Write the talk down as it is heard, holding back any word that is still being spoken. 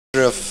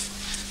of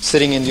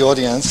sitting in the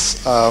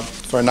audience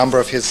for a number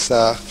of his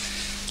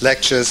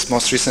lectures,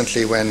 most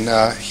recently when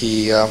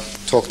he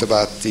talked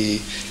about the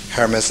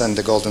Hermes and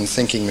the Golden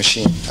Thinking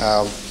Machine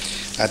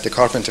at the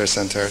Carpenter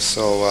Center.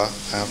 So,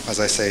 as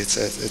I say,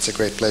 it's a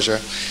great pleasure.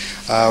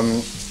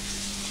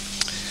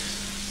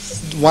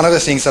 One of the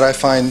things that I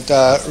find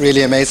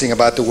really amazing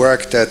about the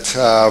work that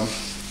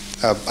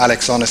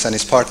Alex Tzonis and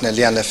his partner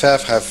Liane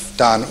Lefaivre have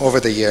done over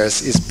the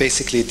years is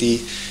basically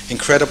the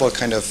incredible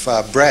kind of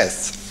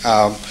breadth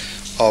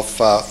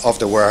of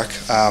the work,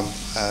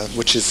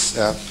 which is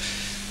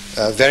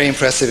very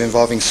impressive,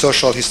 involving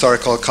social,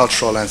 historical,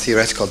 cultural, and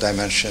theoretical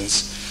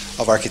dimensions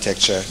of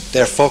architecture.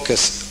 Their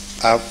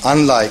focus,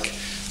 unlike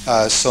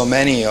so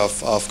many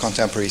of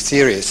contemporary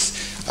theories,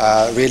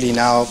 really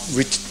now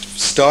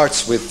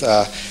starts with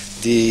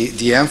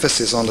the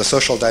emphasis on the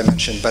social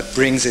dimension, but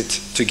brings it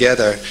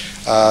together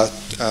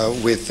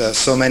with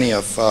so many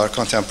of our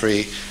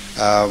contemporary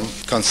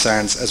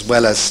concerns, as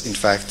well as, in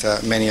fact,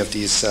 many of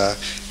these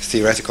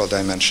theoretical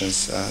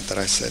dimensions that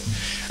I said.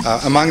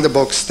 Among the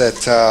books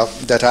that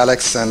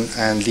Alex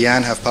and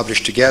Liane have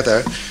published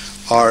together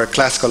are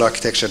Classical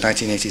Architecture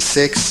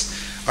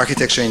 1986,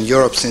 Architecture in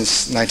Europe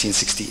since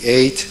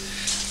 1968,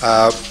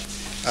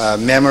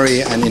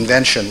 Memory and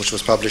Invention, which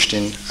was published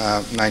in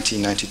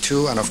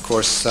 1992, and of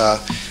course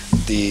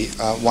the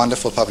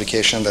wonderful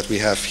publication that we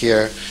have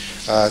here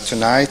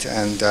tonight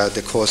and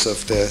the cause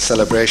of the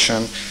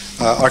celebration,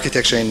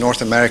 Architecture in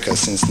North America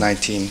since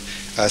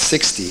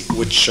 1960,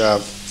 which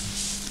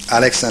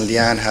Alex and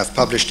Liane have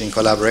published in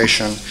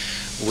collaboration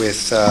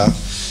with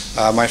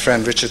my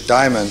friend Richard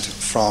Diamond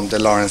from the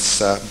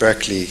Lawrence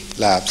Berkeley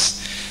Labs.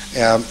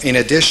 In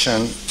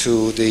addition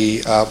to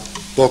the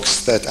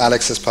books that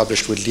Alex has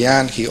published with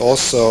Liane, he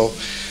also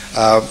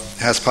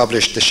has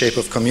published The Shape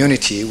of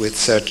Community with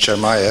Serge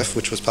Chermayev,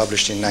 which was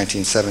published in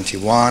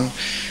 1971,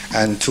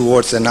 and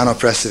Towards a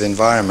Non-Oppressive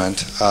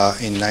Environment,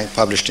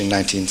 published in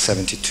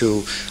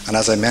 1972. And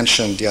as I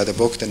mentioned, the other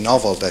book, the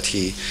novel that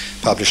he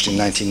published in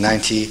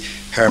 1990,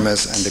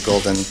 Hermes and the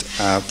Golden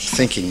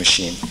Thinking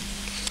Machine.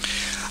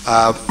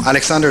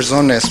 Alexander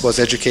Tzonis was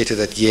educated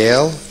at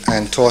Yale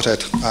and taught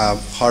at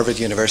Harvard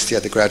University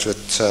at the Graduate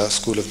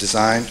School of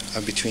Design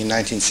between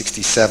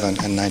 1967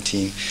 and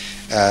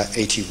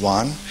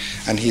 1981.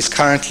 And he's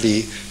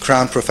currently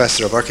Crown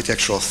Professor of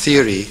Architectural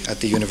Theory at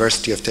the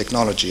University of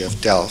Technology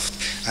of Delft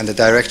and the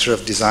Director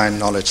of Design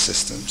Knowledge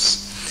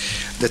Systems.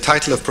 The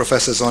title of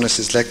Professor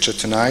Tzonis' lecture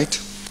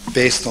tonight,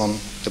 based on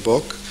the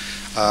book,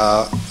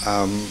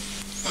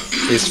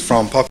 is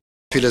From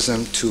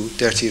Populism to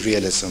Dirty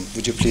Realism.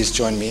 Would you please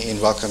join me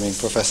in welcoming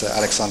Professor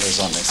Alexander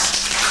Tzonis?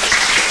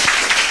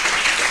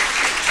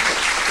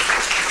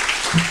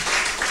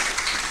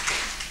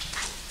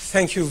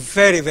 Thank you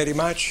very, very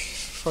much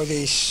for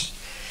this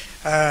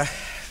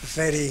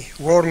very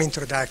warm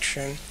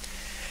introduction.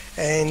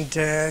 And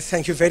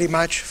thank you very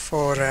much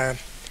for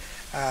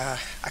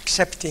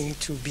accepting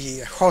to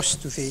be a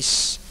host to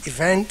this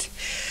event.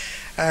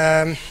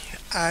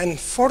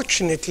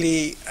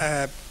 Unfortunately,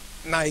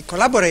 my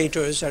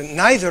collaborators,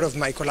 neither of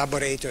my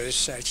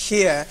collaborators are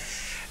here.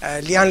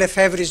 Liane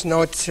Lefaivre is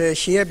not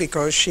here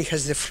because she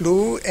has the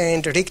flu,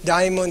 and Rick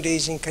Diamond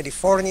is in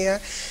California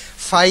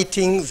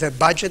fighting the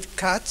budget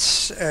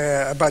cuts,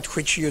 about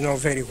which you know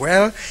very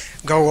well,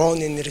 go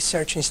on in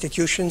research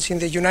institutions in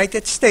the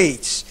United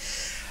States.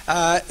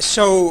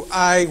 So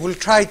I will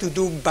try to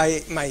do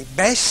my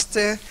best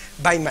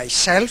by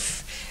myself.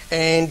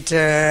 And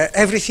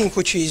everything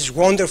which is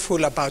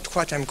wonderful about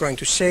what I'm going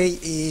to say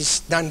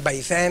is done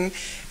by them,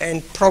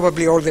 and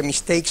probably all the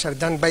mistakes are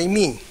done by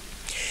me.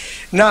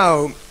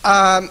 Now,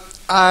 I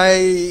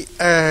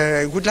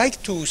would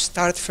like to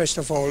start, first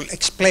of all,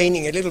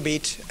 explaining a little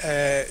bit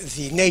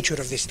the nature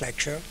of this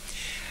lecture.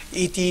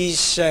 It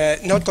is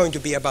not going to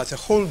be about the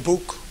whole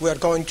book. We are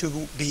going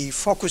to be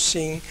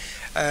focusing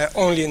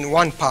only in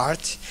one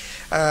part.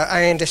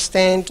 I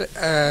understand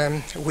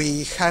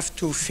we have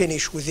to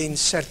finish within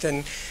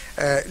certain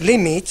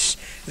limits.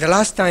 The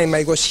last time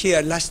I was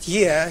here last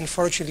year,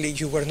 unfortunately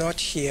you were not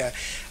here,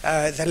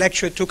 the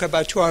lecture took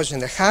about 2 hours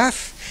and a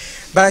half,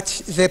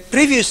 but the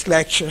previous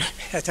lecture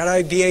at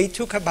RIBA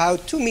took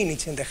about 2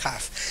 minutes and a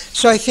half.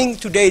 So I think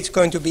today it's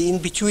going to be in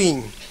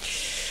between.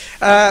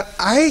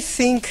 I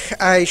think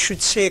I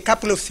should say a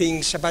couple of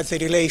things about the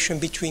relation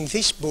between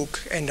this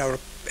book and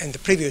the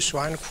previous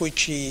one,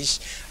 which is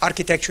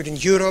Architecture in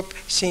Europe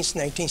since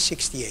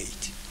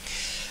 1968.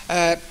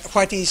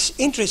 What is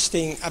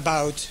interesting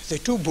about the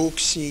two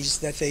books is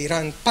that they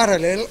run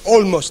parallel,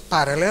 almost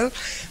parallel,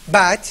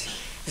 but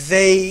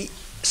they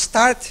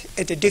start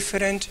at a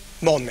different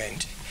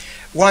moment.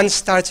 One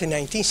starts in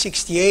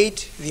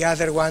 1968, the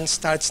other one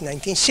starts in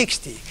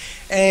 1960.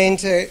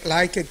 And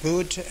like a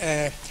good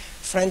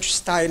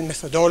French-style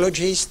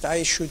methodologist,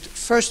 I should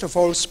first of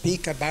all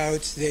speak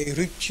about the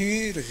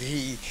rupture,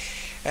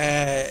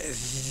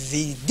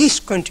 the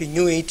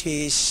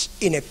discontinuities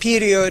in a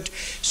period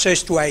so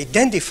as to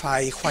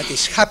identify what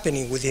is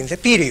happening within the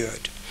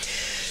period.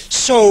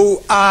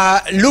 So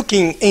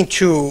looking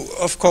into,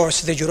 of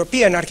course, the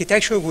European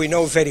architecture, we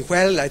know very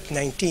well that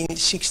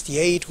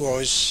 1968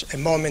 was a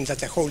moment that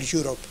the whole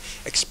Europe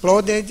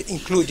exploded,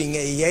 including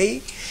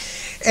AEA.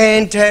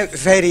 And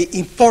very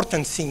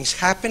important things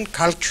happened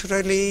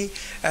culturally,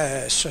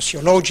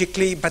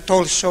 sociologically, but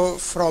also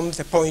from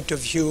the point of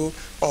view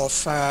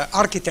of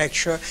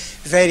architecture,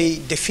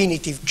 very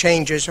definitive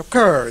changes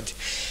occurred.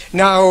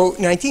 Now,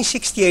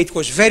 1968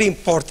 was very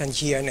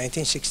important year,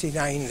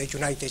 1969 in the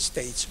United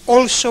States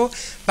also,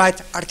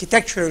 but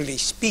architecturally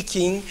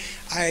speaking,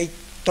 I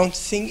don't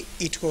think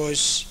it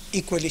was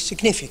equally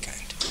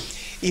significant.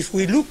 If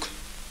we look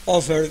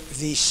over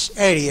this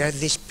area,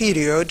 this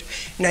period,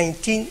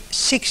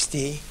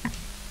 1960,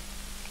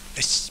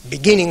 the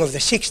beginning of the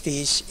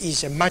 60s,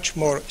 is a much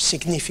more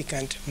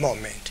significant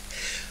moment.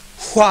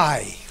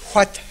 Why?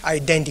 What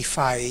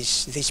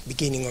identifies this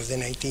beginning of the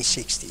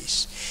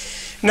 1960s?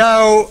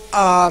 Now,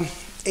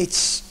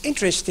 it's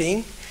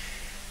interesting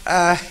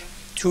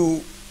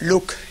to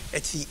look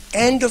at the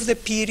end of the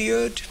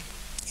period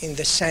in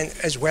the sense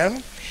as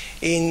well.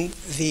 In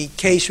the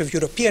case of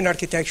European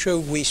architecture,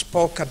 we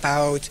spoke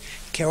about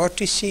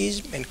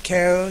chaoticism and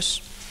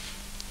chaos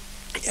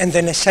and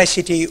the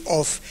necessity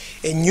of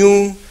a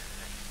new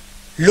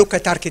look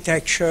at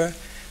architecture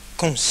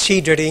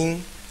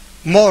considering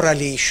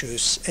moral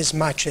issues as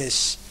much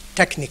as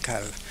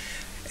technical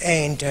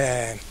and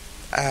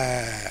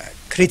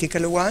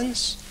critical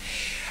ones.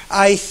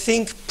 I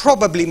think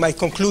probably my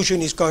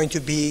conclusion is going to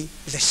be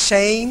the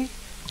same,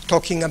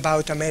 talking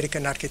about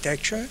American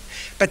architecture,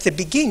 but the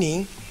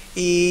beginning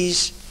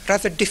is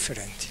rather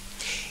different.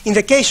 In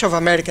the case of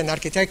American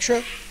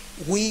architecture,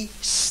 we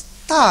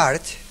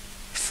start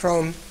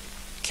from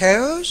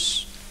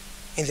chaos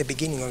in the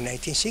beginning of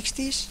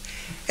 1960s,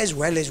 as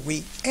well as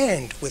we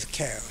end with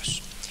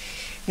chaos.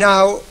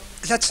 Now,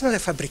 that's not a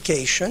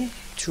fabrication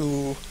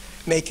to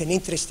make an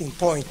interesting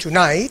point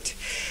tonight.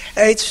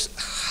 It's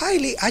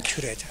highly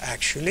accurate,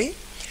 actually.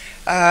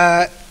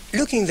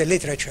 Looking at the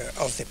literature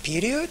of the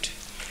period,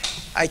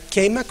 I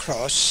came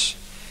across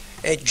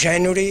the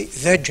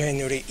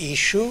January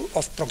issue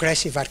of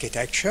Progressive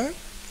Architecture.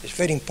 It's a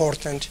very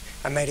important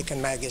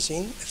American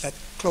magazine that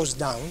closed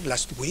down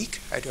last week.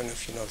 I don't know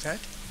if you know that,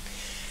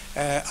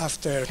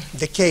 after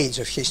decades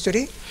of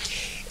history.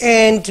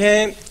 And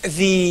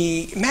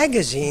the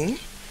magazine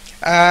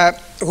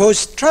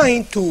was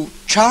trying to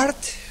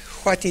chart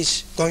what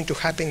is going to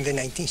happen in the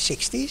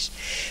 1960s.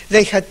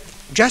 They had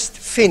just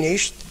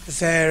finished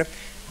their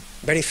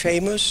very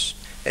famous,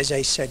 as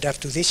I said, up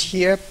to this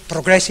year,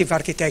 Progressive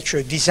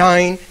Architecture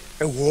Design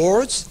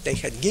Awards. They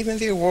had given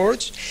the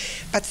awards.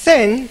 But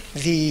then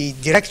the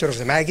director of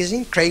the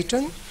magazine,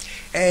 Creighton,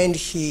 and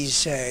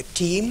his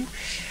team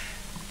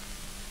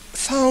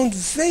found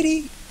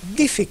very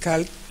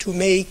difficult to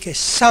make a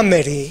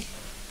summary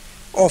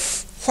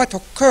of what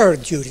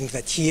occurred during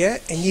that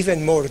year, and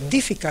even more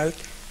difficult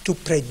to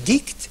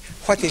predict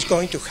what is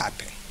going to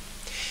happen.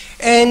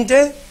 And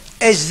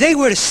as they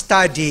were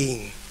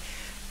studying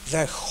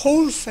the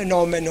whole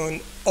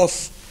phenomenon of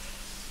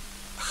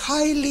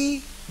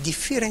highly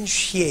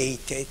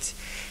differentiated,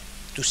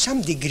 to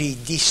some degree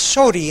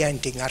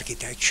disorienting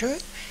architecture,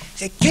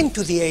 they came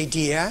to the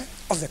idea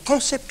of the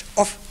concept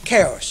of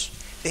chaos.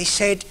 They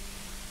said,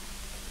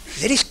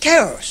 there is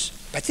chaos,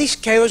 but this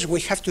chaos we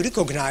have to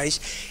recognize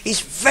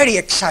is very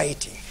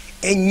exciting.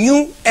 A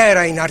new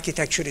era in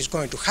architecture is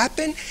going to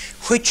happen,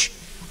 which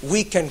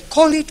we can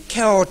call it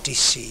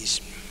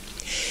chaoticism.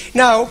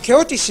 Now,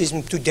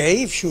 chaoticism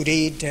today, if you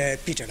read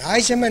Peter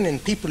Eisenman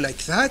and people like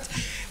that,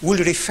 will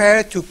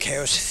refer to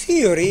chaos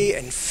theory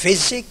and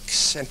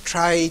physics and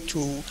try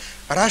to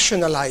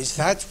rationalize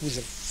that with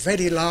a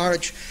very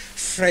large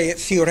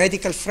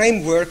theoretical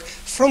framework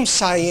from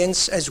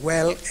science as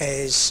well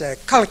as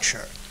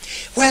culture.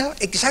 Well,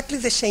 exactly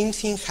the same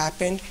thing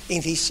happened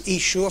in this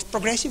issue of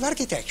progressive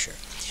architecture.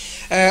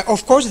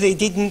 Of course, they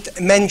didn't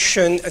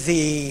mention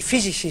the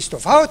physicist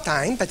of our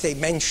time, but they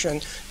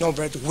mentioned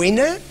Norbert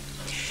Wiener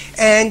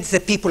and the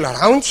people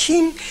around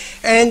him,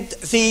 and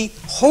the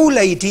whole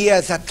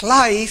idea that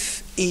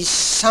life is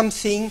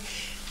something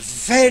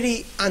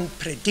very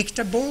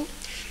unpredictable.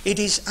 It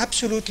is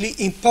absolutely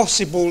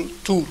impossible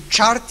to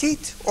chart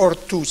it or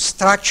to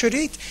structure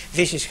it.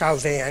 This is how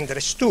they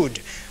understood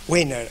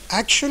Wiener,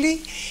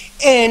 actually.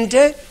 And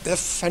the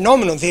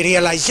phenomenon, the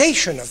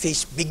realization of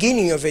this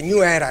beginning of a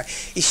new era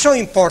is so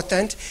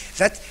important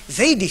that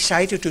they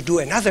decided to do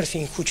another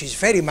thing, which is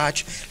very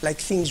much like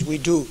things we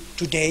do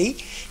today.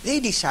 They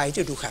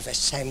decided to have a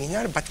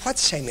seminar, but what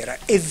seminar?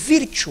 A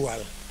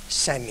virtual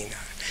seminar.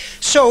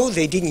 So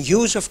they didn't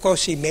use, of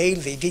course, email,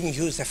 they didn't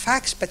use the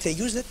fax, but they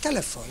used the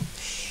telephone.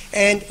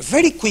 And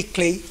very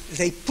quickly,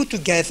 they put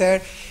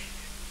together,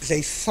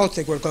 they thought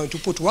they were going to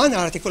put one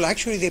article.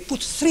 Actually, they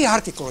put 3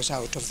 articles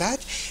out of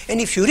that. And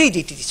if you read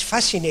it, it is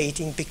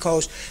fascinating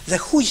because the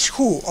who is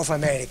who of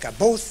America,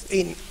 both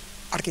in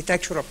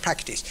architectural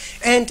practice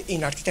and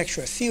in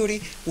architectural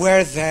theory,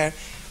 were there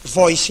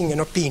voicing an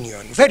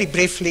opinion. Very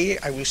briefly,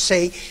 I will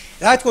say,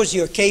 that was the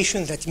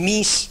occasion that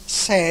Mies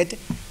said,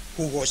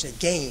 who was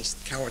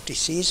against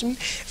chaoticism,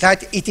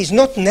 that it is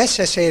not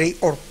necessary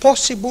or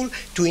possible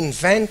to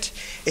invent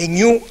a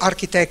new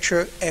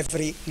architecture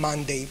every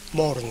Monday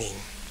morning.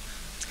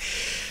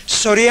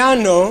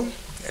 Soriano,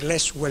 a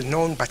less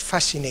well-known but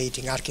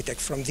fascinating architect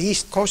from the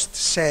East Coast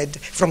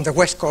from the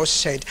West Coast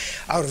said,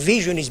 our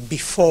vision is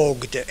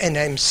befogged, and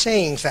I'm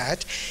saying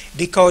that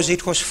because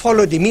it was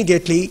followed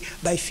immediately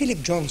by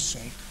Philip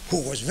Johnson,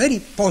 who was very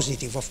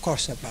positive, of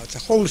course, about the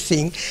whole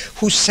thing,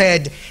 who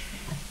said,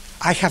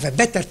 I have a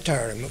better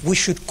term, we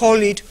should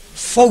call it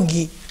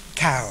foggy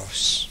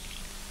chaos.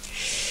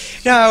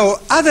 Now,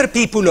 other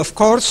people, of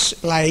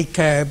course, like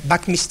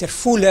Buckminster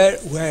Fuller,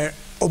 were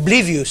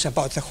oblivious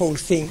about the whole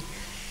thing.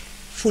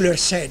 Fuller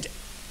said,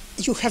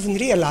 you haven't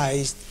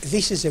realized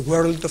this is a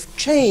world of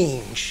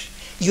change.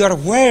 You are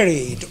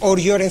worried or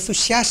you're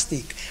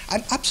enthusiastic.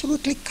 I'm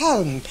absolutely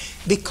calm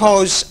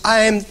because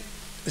I am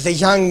the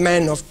young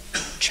man of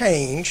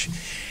change,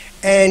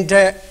 and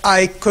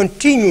I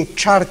continue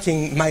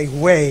charting my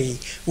way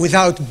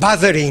without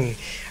bothering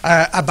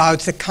about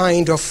the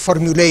kind of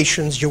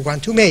formulations you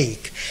want to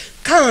make.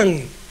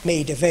 Kahn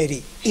made a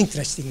very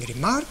interesting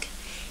remark.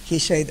 He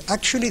said,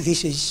 actually,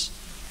 this is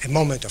a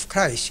moment of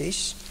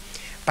crisis,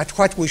 but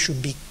what we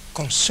should be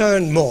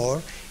concerned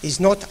more is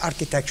not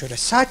architecture as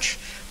such,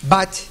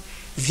 but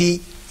the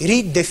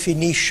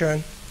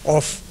redefinition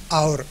of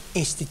our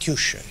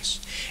institutions.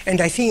 And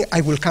I think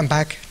I will come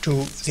back to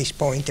this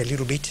point a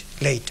little bit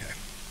later.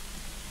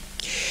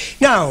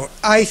 Now,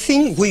 I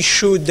think we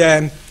should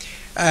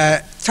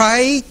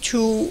try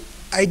to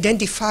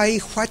identify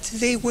what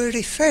they were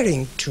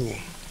referring to.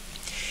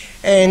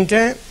 And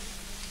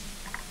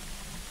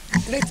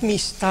let me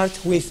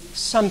start with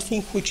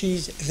something which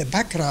is the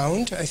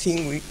background. I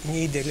think we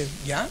need a little,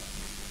 yeah?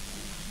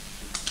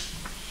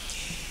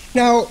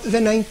 Now, the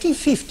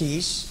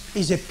 1950s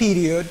is a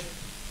period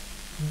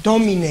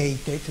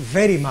dominated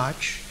very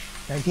much,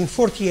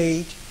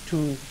 1948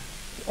 to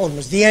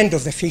almost the end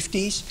of the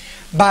 50s,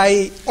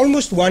 by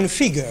almost one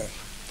figure,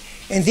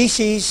 and this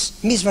is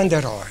Mies van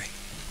der Rohe.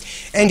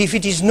 And if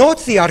it is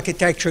not the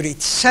architecture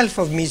itself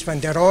of Mies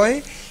van der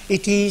Rohe,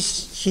 it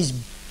is his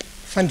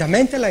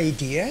fundamental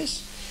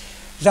ideas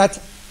that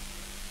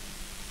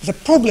the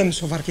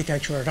problems of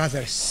architecture are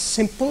rather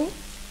simple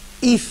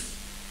if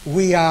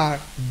we are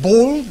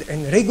bold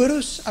and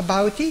rigorous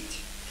about it,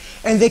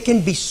 and they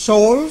can be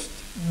solved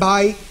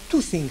by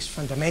two things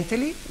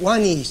fundamentally.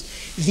 One is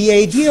the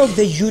idea of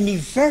the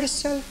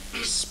universal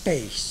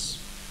space.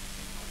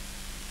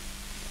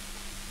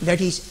 That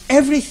is,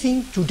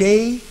 everything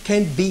today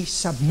can be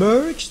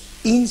submerged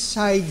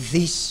inside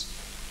this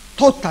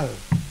total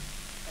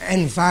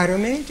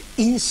environment,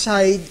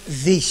 inside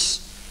this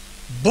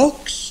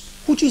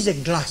box, which is a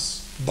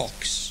glass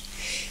box.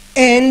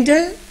 And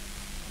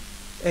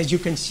as you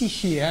can see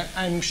here,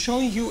 I'm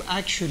showing you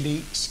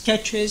actually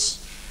sketches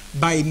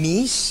by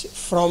Mies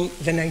from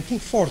the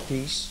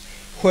 1940s,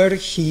 where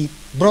he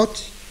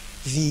brought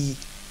the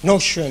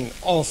notion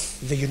of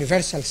the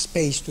universal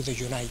space to the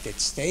United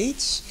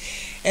States.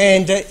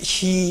 And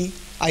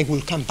I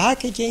will come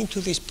back again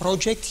to this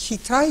project, he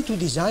tried to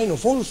design,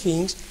 of all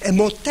things, a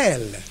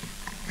motel.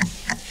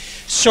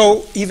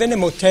 So even a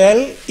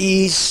motel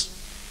is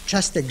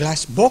just a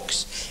glass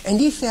box,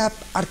 and if there are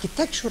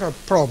architectural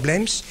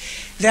problems,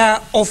 they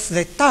are of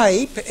the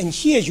type, and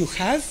here you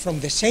have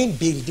from the same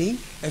building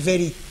a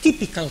very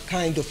typical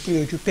kind of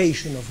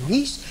preoccupation of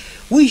Mies.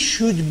 We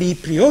should be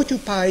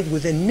preoccupied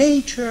with the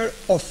nature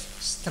of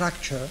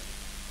structure,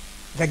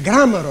 the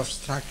grammar of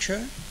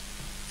structure,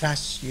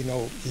 thus, you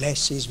know,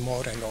 less is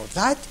more and all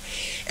that,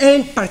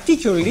 and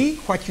particularly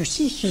what you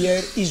see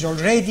here is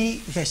already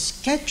the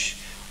sketch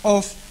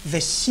of the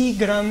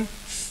Seagram,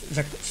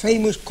 the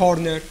famous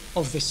corner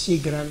of the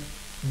Seagram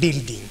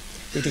building.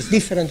 It is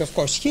different, of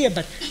course, here,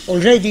 but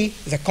already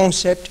the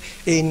concept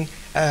in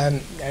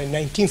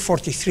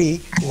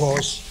 1943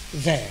 was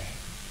there.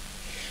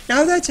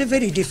 Now, that's a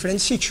very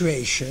different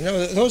situation.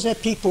 Those are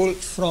people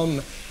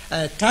from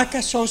TAC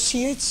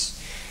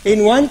Associates,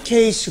 in one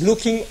case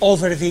looking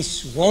over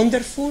this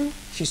wonderful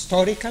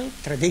historical,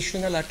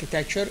 traditional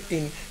architecture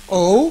in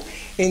O,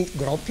 in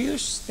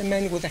Gropius, the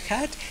man with the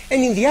hat,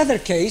 and in the other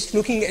case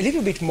looking a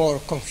little bit more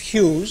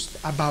confused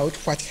about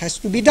what has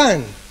to be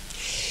done.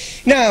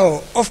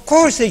 Now, of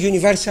course, the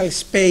universal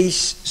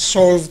space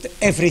solved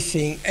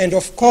everything, and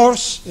of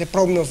course, the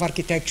problem of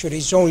architecture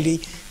is only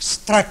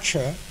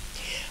structure,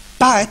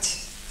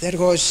 but there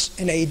was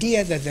an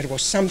idea that there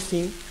was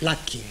something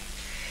lacking.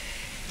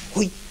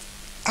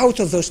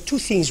 Out of those two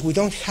things, we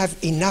don't have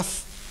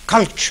enough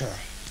culture,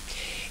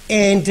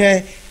 and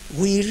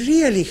we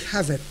really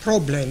have a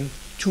problem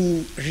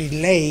to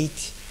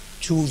relate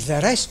to the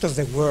rest of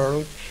the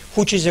world,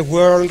 which is a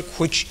world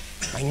which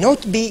might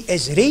not be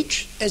as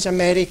rich as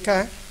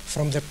America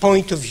from the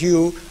point of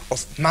view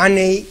of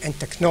money and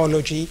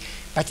technology,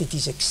 but it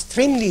is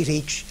extremely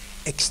rich,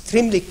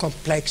 extremely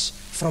complex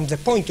from the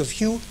point of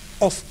view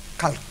of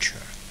culture.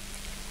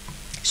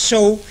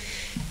 So,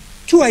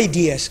 two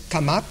ideas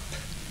come up,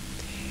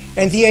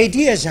 and the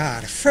ideas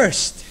are,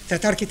 first,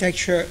 that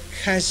architecture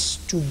has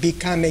to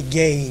become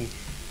again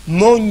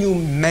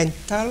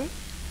monumental.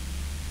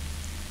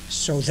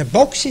 So the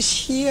box is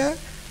here,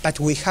 but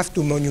we have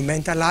to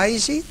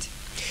monumentalize it.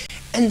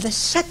 And the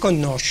second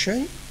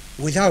notion,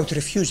 without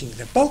refusing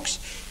the box,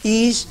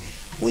 is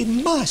we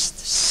must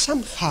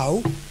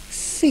somehow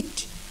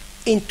fit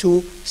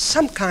into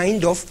some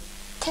kind of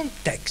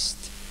context.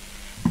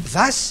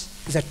 Thus,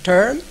 the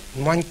term,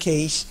 in one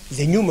case,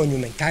 the new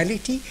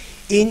monumentality,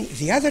 in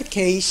the other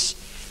case,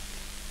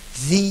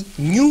 the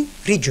new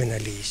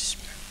regionalism.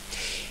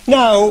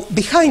 Now,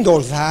 behind all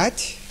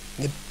that,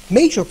 the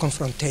major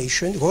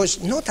confrontation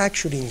was not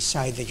actually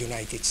inside the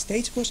United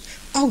States, was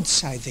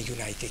outside the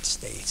United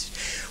States,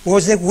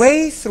 was the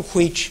way through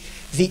which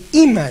the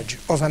image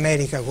of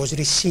America was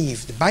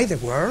received by the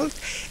world,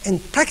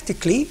 and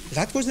practically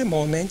that was the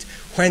moment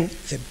when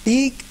the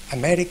big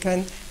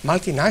American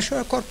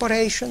multinational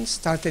corporations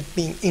started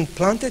being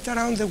implanted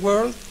around the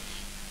world.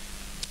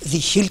 The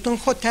Hilton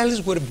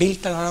hotels were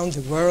built around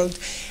the world,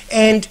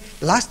 and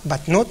last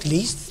but not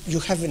least, you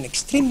have an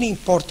extremely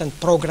important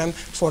program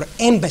for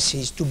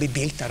embassies to be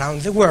built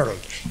around the world,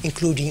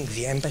 including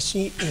the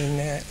embassy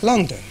in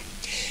London.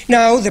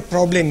 Now the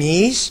problem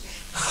is,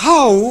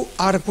 how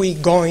are we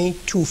going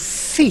to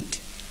fit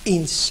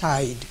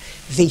inside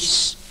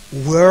this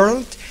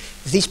world,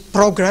 this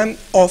program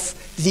of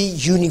the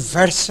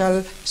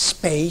universal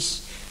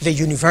space, the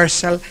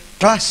universal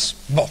glass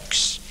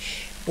box?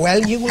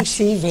 Well, you will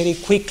see very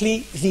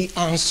quickly the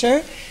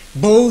answer.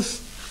 Both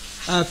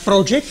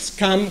projects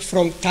come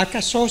from TAC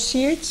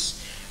Associates.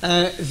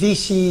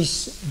 This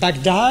is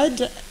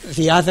Baghdad,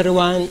 the other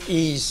one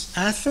is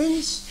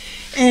Athens.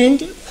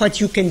 And what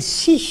you can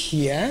see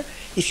here,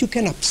 if you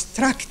can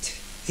abstract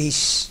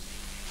this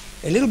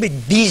a little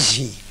bit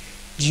busy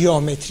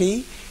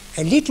geometry,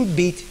 a little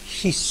bit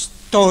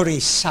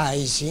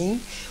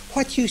historicizing,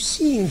 what you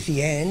see in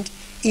the end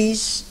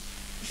is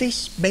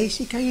this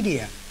basic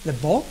idea, the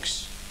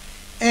box,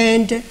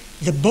 and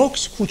the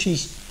box which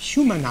is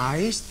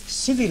humanized,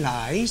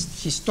 civilized,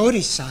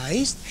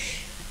 historicized,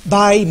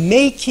 by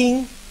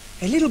making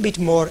a little bit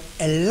more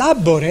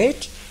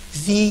elaborate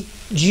the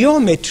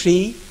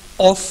geometry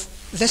of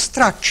the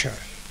structure.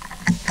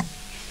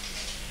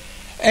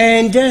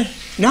 And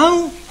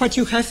now what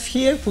you have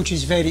here, which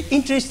is very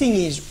interesting,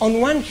 is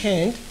on one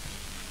hand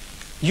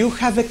you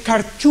have a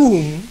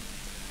cartoon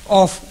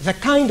of the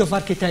kind of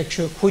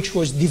architecture which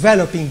was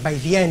developing by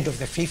the end of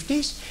the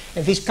 50s,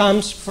 and this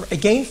comes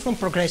again from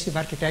progressive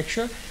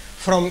architecture,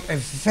 from a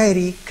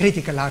very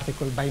critical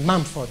article by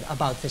Mumford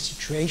about the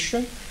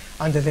situation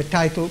under the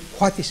title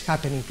 "What is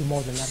Happening to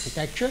Modern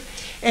Architecture?"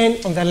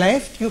 And on the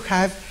left you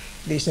have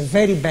this a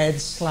very bad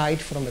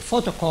slide from a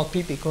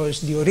photocopy,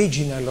 because the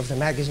original of the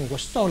magazine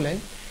was stolen,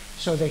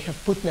 so they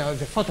have put now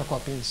the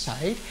photocopy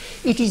inside.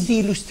 It is the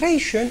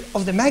illustration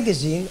of the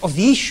magazine, of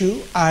the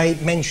issue I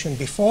mentioned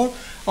before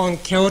on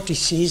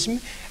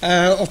chaoticism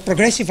of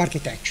progressive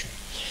architecture.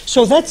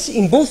 So that's,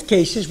 in both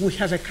cases, we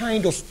have a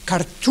kind of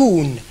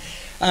cartoon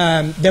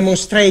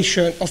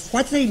demonstration of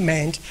what they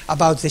meant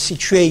about the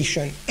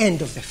situation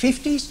end of the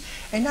 50s,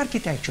 and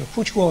architecture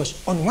which was,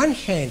 on one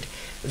hand,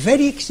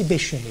 very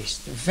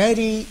exhibitionist,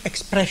 very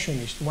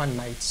expressionist, one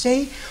might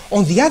say.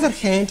 On the other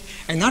hand,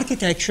 an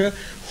architecture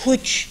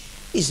which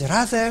is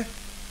rather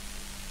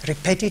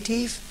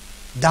repetitive,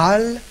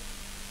 dull,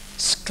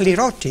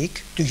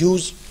 sclerotic, to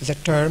use the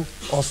term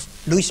of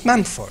Louis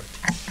Mumford.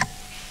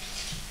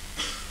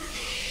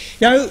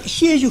 Now,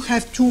 here you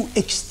have two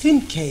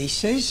extreme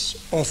cases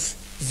of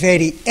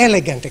very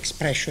elegant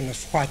expression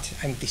of what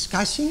I'm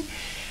discussing.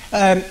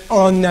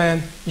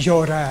 On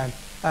your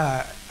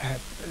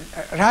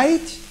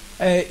right,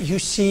 you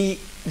see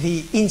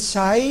the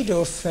inside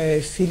of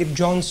Philip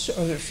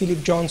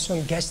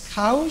Johnson guest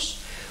house,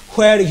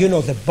 where, you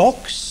know, the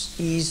box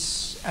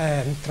is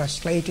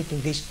translated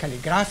in this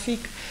calligraphic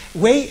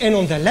way. And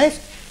on the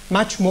left,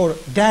 much more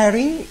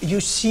daring, you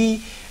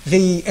see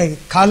the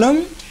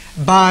column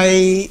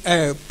by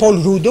Paul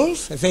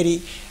Rudolph, a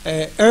very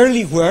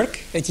early work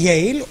at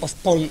Yale of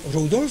Paul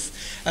Rudolph,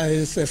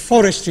 the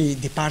forestry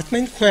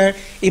department, where,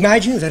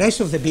 imagine the rest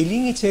of the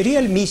building, it's a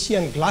real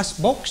Miesian glass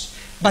box,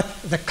 but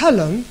the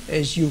column,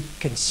 as you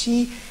can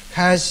see,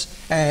 has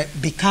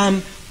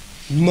become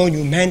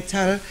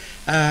monumental.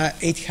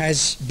 It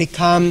has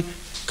become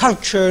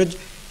cultured,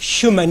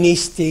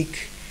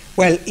 humanistic.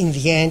 Well, in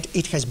the end,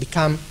 it has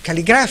become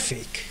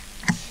calligraphic.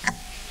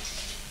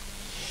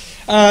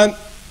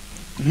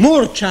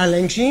 More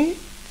challenging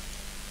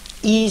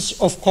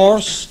is, of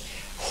course,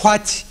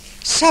 what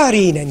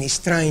Saarinen is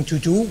trying to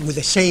do with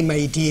the same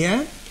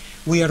idea.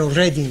 We are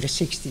already in the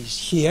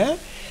 60s here.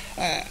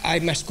 I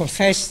must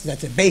confess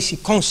that the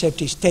basic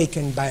concept is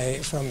taken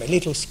from a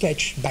little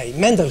sketch by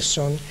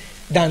Mendelssohn,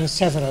 done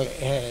several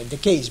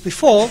decades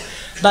before,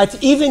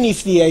 but even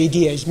if the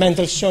idea is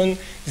Mendelssohn,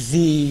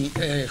 the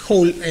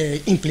whole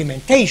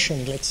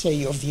implementation, let's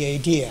say, of the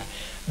idea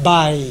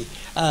by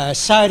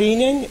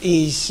Saarinen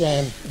is,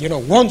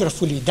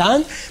 wonderfully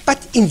done.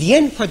 But in the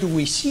end, what do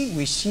we see?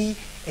 We see,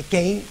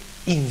 again,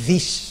 in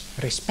this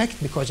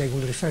respect, because I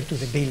will refer to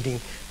the building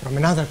from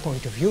another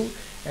point of view.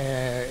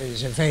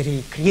 It's a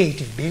very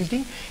creative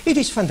building. It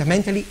is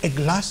fundamentally a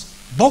glass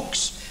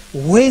box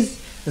with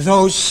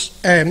those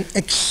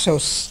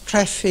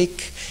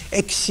exostratific,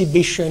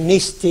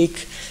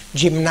 exhibitionistic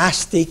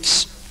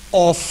gymnastics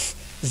of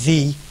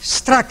the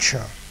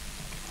structure.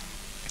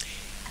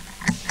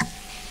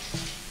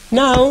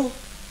 Now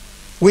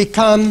we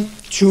come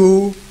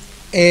to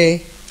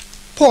a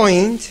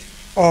point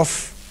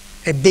of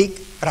a big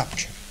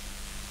rupture.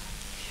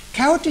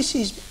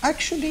 Chaoticism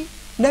actually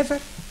never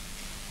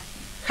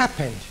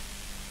happened.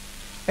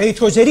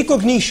 It was a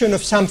recognition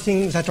of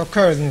something that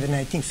occurred in the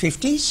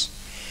 1950s.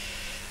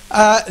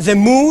 The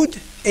mood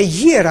a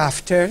year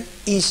after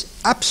is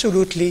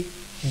absolutely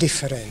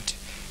different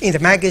in the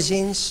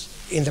magazines,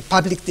 in the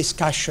public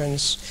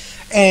discussions,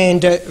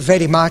 and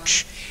very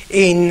much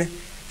in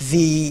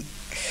the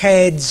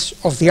heads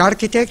of the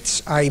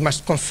architects. I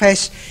must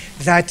confess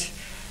that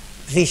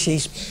this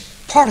is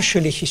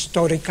partially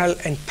historical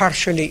and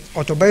partially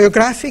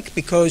autobiographic,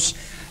 because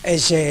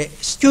as a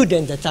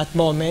student at that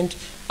moment,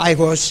 I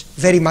was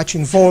very much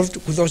involved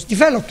with those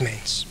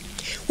developments.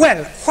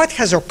 Well, what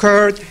has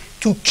occurred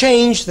to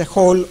change the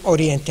whole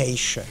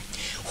orientation?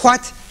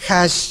 What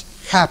has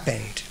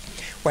happened?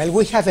 Well,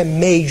 we have a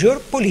major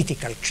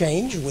political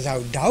change,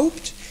 without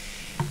doubt.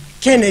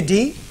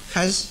 Kennedy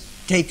has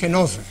taken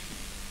over.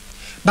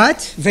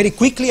 But very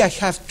quickly I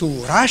have to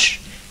rush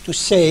to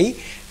say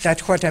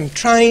that what I'm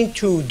trying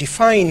to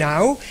define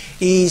now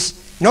is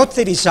not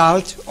the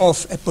result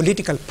of a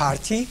political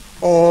party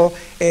or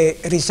a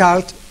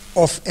result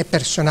of a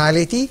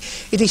personality.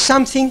 It is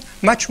something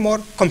much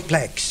more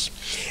complex.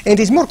 And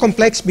it's more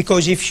complex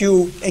because if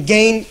you,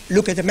 again,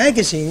 look at the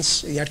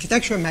magazines, the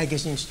architectural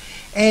magazines,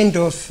 end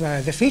of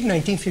the field,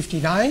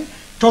 1959,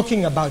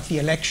 talking about the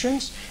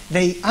elections,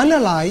 they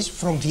analyze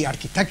from the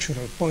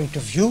architectural point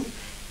of view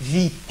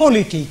the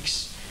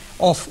politics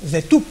of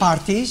the two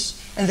parties,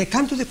 and they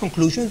come to the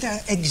conclusion they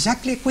are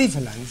exactly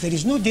equivalent. There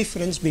is no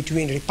difference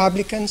between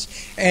Republicans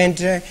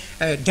and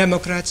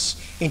Democrats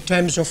in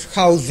terms of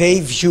how they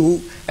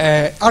view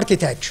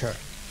architecture.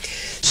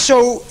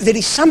 So there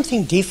is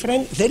something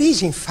different. There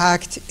is, in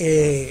fact,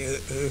 a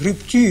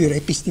rupture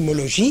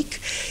epistemologique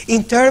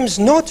in terms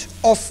not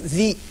of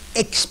the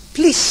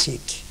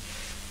explicit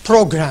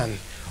program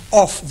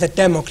of the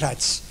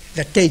Democrats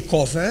that take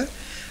over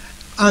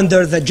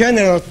under the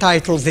general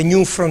title, The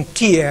New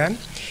Frontier,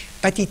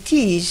 but it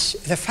is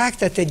the fact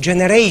that there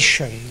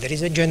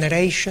is a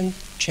generation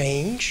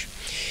change,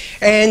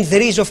 and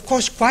there is, of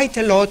course, quite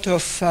a lot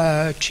of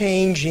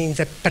change in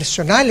the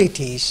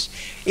personalities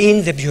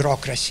in the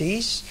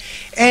bureaucracies,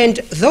 and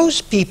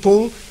those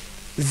people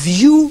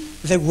view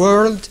the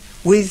world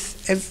with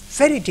a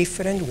very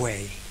different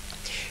way.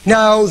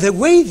 Now, the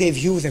way they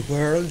view the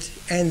world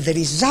and the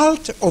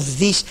result of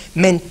this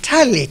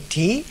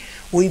mentality,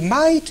 we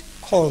might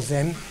call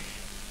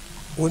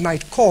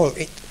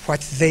it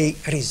what they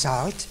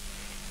result,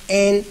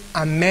 an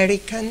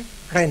American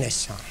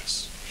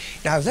Renaissance.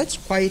 Now, that's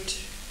quite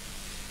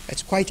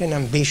an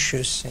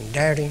ambitious and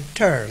daring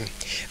term.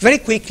 Very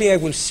quickly, I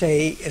will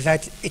say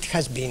that it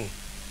has been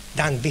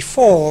done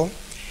before.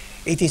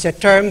 It is a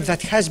term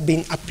that has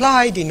been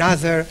applied in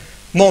other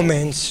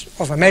moments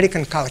of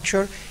American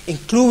culture,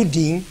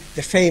 including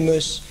the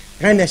famous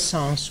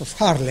Renaissance of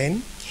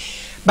Harlem.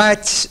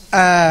 But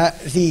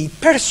the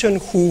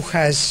person who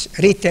has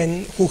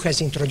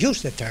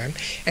introduced the term,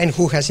 and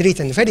who has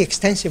written very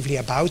extensively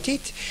about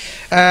it,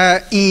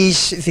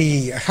 is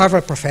the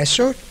Harvard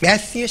professor,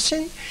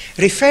 Matheson,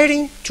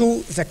 referring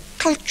to the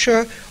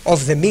culture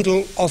of the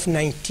middle of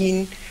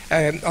the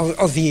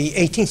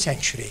 18th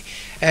century.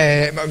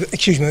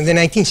 The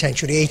 19th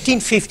century,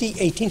 1850,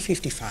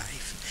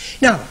 1855.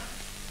 Now,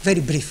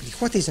 very briefly,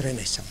 what is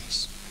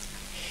Renaissance?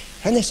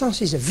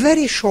 Renaissance is a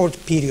very short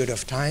period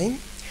of time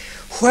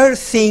where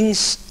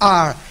things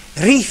are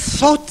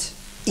rethought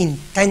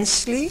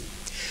intensely,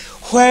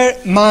 where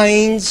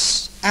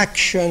minds,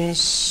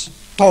 actions,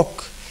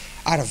 talk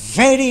are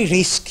very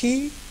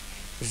risky,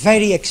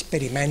 very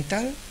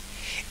experimental,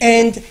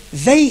 and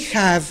they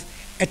have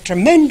a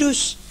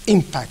tremendous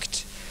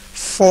impact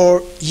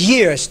for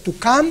years to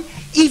come,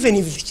 even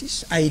if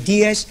these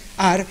ideas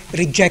are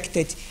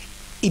rejected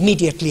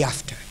immediately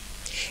after.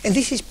 And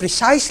this is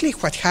precisely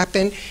what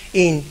happened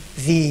in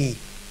the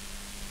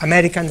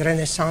American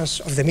Renaissance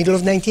of the middle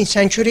of the 19th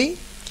century.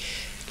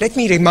 Let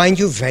me remind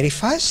you very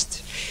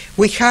fast.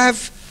 We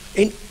have,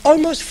 in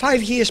almost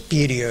 5 years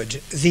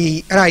period,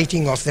 the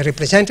writing of The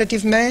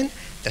Representative Man,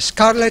 The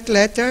Scarlet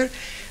Letter,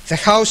 The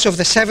House of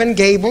the Seven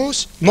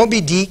Gables,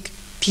 Moby Dick,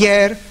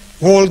 Pierre,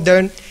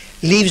 Walden,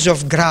 Leaves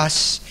of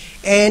Grass,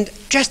 and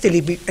just a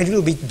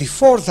little bit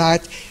before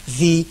that,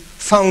 the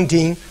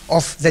founding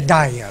of the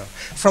Dial.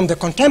 From the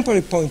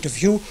contemporary point of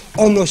view,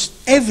 almost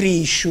every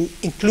issue,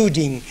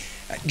 including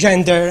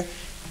gender,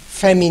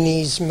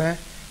 feminism,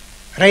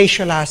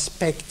 racial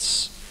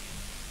aspects,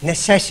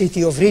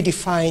 necessity of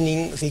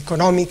redefining the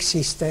economic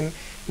system,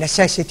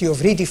 necessity of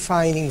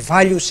redefining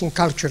values in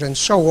culture and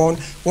so on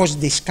was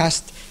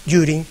discussed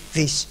during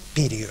this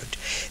period.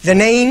 The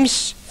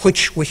names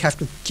which we have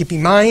to keep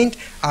in mind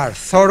are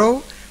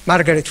Thoreau,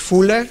 Margaret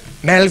Fuller,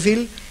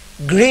 Melville,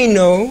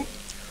 Greenough,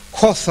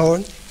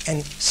 Hawthorne,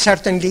 and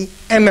certainly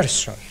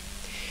Emerson.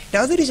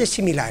 Now there is a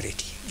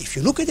similarity. If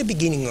you look at the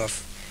beginning of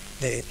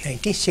the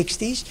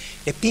 1960s,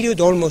 a period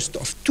almost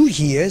of 2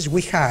 years,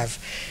 we have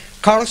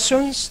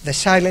Carlson's The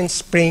Silent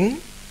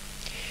Spring,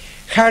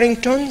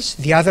 Harrington's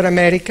The Other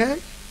America,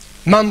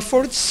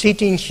 Mumford's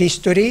City in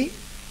History,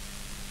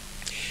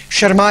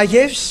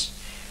 Chermayev's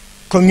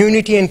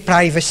Community and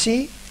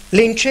Privacy,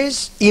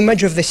 Lynch's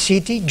Image of the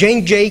City,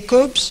 Jane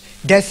Jacobs'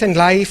 Death and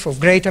Life of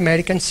Great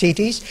American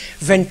Cities,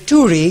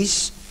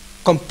 Venturi's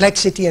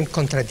Complexity and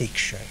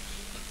Contradiction.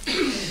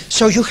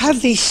 So you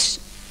have this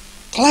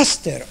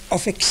cluster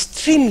of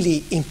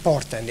extremely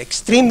important,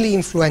 extremely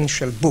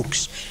influential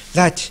books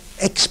that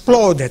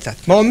explode at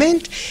that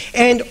moment,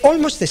 and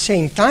almost the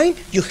same time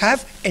you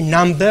have a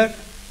number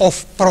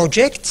of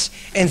projects,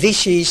 and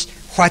this is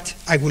what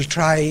I will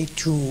try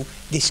to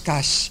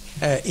discuss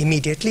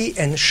immediately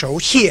and show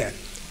here.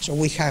 So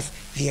we have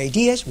the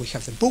ideas, we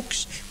have the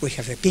books, we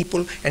have the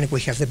people, and we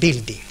have the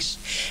buildings.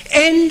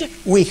 And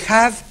we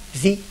have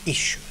the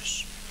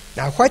issues.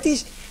 Now what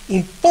is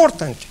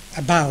important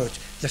about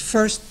the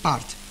first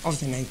part of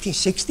the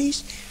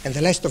 1960s, and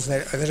the rest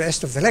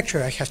of the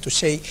lecture, I have to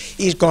say,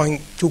 is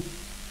going to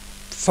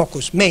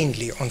focus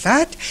mainly on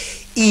that,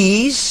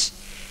 is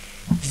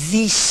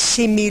the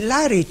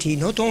similarity,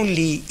 not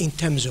only in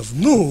terms of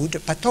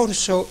mood, but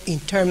also in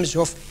terms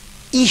of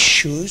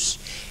issues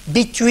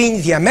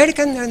between the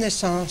American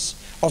Renaissance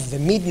of the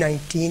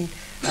mid-19th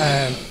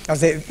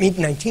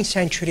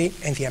century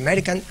and the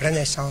American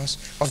Renaissance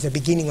of the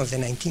beginning of the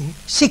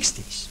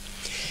 1960s.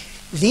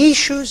 The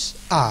issues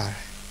are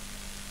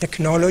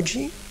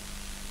technology,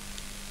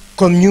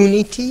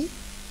 community,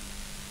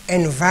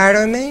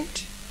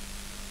 environment,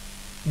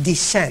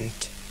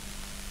 dissent.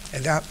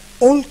 They are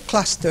all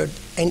clustered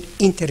and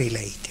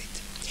interrelated.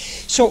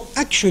 So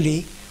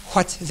actually,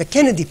 what the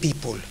Kennedy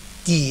people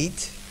did,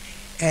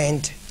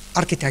 and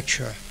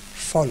architecture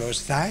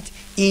follows that,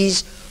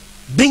 is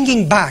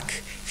bringing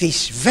back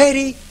this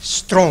very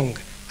strong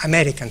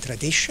American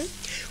tradition,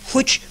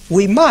 which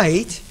we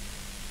might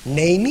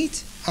name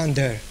it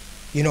under,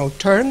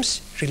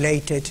 terms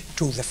related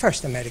to the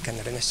first American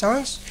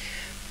Renaissance: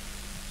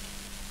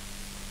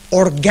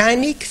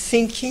 organic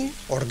thinking,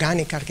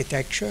 organic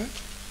architecture,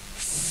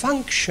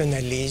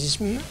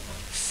 functionalism,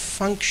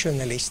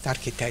 functionalist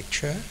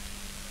architecture.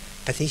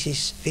 But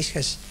this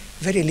has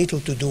very little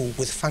to do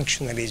with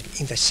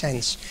functionalism in the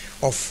sense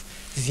of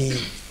the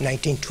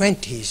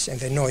 1920s and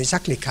the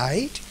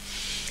Neusacklichkeit.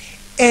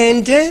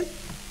 And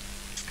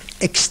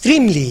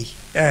extremely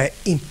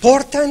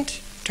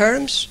important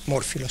terms,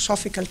 more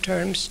philosophical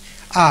terms,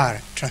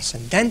 are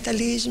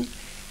transcendentalism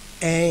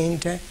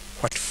and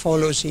what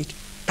follows it,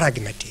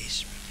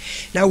 pragmatism.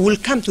 Now we'll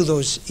come to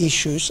those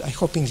issues, I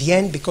hope, in the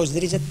end, because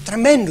there is a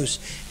tremendous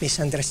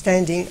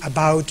misunderstanding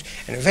about,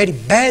 and a very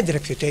bad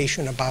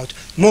reputation about,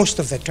 most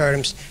of the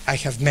terms I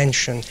have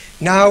mentioned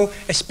now,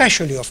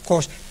 especially, of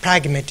course,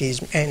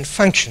 pragmatism and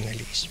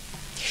functionalism.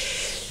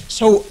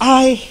 So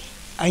I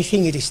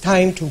think it is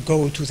time to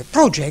go to the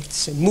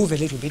projects and move a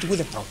little bit with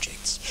the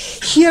projects.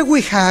 Here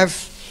we have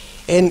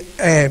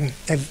a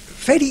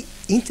very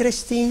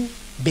interesting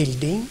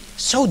building,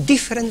 so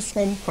different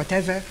from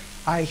whatever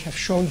I have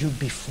shown you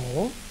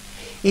before.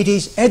 It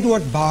is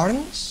Edward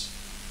Barnes.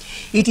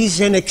 It is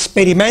an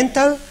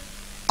experimental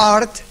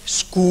art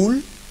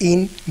school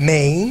in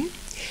Maine,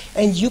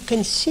 and you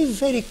can see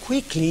very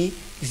quickly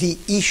the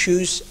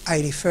issues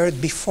I referred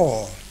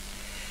before.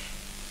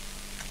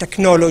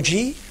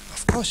 Technology,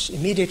 of course,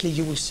 immediately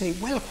you will say,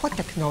 well, what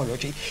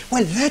technology?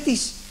 Well, that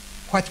is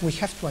what we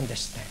have to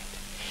understand.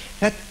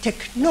 That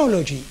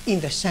technology, in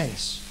the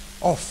sense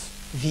of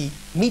the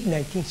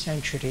mid-19th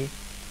century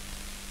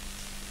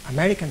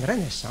American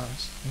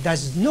Renaissance,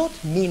 does not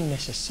mean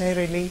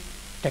necessarily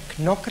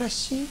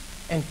technocracy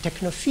and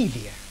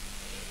technophilia.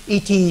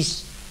 It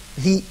is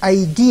the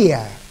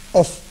idea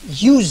of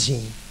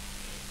using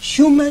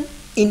human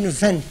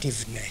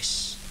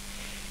inventiveness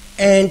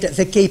and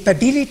the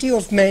capability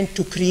of men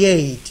to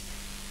create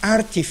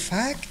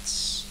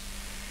artifacts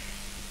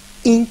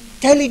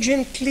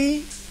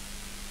intelligently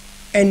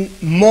and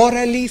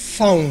morally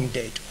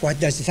founded. What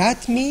does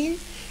that mean?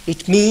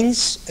 It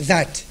means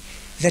that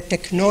the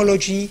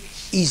technology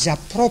is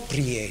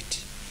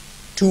appropriate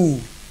to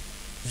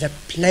the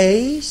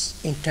place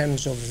in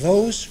terms of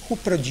those who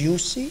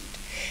produce it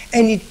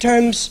and in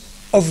terms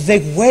of the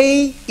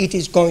way it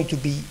is going to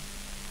be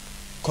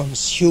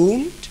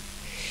consumed.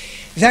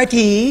 That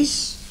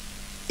is,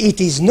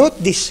 it is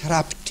not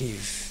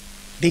disruptive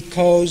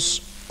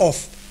because of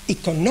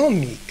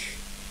economic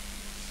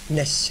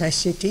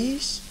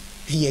necessities,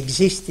 the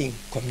existing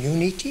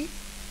community,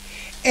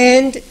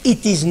 and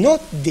it is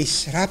not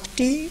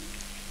disruptive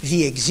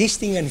the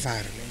existing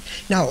environment.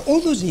 Now, all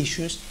those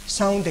issues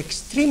sound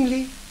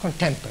extremely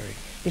contemporary.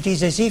 It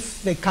is as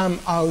if they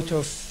come out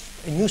of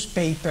a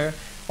newspaper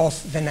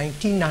of the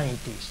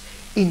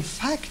 1990s. In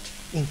fact,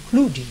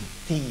 including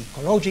the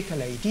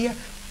ecological idea,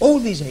 all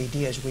these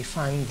ideas, we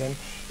find them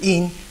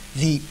in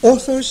the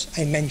authors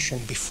I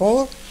mentioned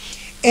before,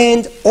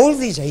 and all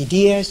these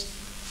ideas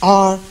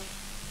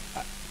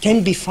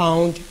can be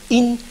found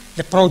in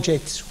the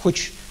projects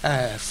which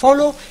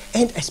follow,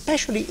 and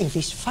especially in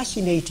this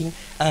fascinating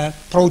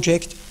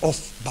project of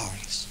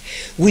Barnes.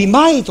 We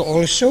might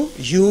also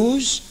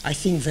use, I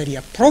think very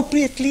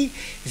appropriately,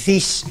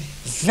 this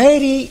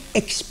very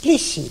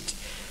explicit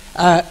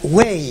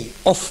way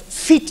of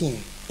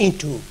fitting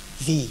into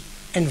the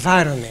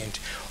environment,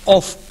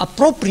 of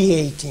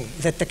appropriating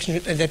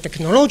the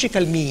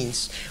technological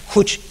means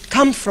which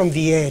come from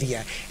the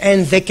area,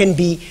 and they can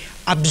be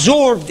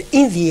absorbed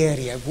in the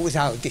area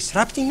without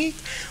disrupting it.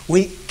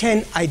 We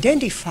can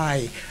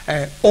identify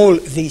all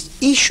these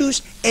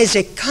issues as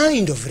a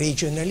kind of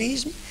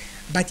regionalism,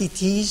 but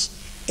it is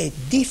a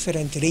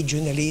different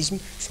regionalism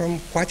from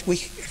what we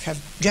have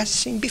just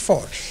seen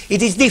before.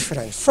 It is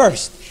different,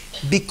 first,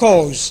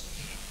 because,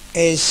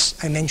 as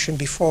I mentioned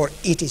before,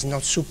 it is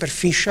not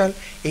superficial,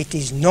 it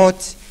is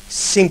not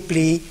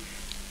simply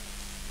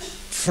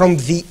from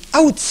the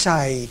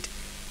outside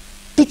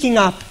picking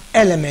up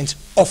elements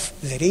of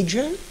the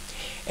region,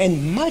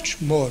 and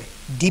much more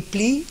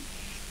deeply,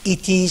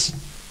 it is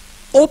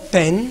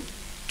open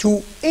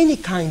to any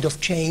kind of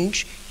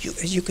change.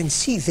 As you can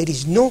see, there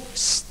is no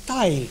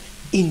style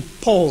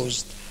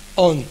imposed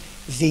on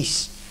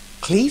this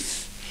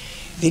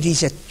cliff. There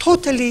is a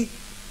totally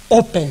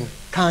open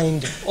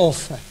kind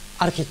of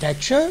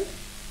architecture,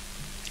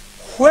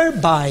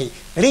 whereby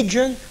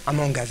region,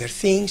 among other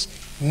things,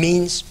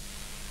 means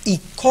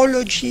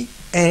ecology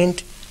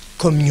and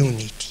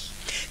community.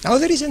 Now,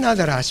 there is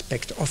another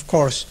aspect, of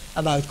course,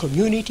 about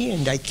community,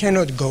 and I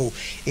cannot go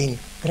in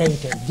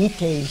greater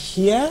detail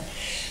here.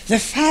 The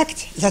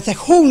fact that the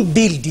whole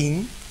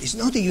building is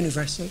not a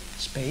universal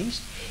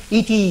space.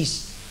 It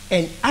is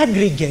an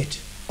aggregate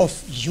of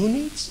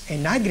units,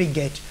 an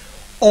aggregate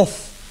of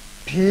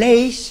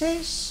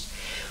places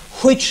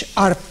which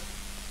are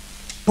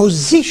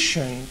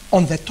positioned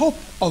on the top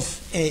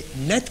of a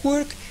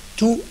network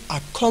to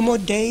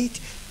accommodate,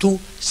 to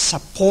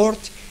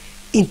support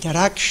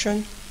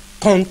interaction,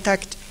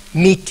 contact,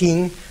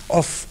 meeting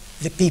of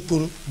the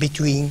people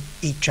between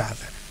each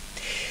other.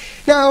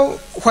 Now,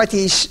 what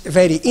is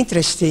very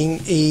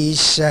interesting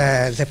is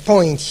the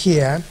point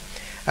here.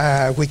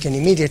 We can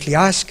immediately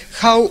ask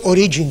how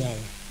original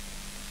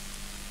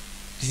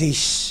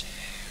this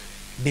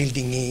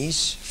building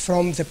is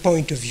from the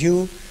point of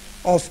view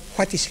of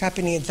what is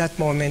happening at that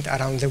moment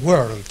around the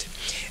world.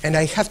 And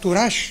I have to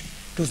rush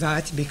to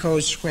that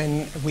because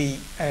when we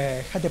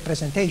had a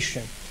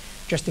presentation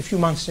just a few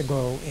months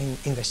ago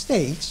in the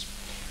States,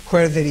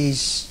 where there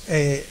is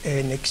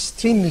an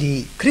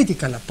extremely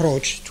critical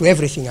approach to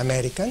everything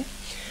American,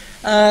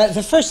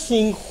 the first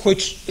thing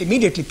which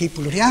immediately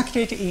people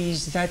reacted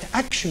is that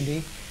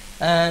actually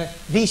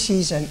this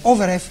is an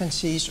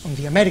over-emphasis on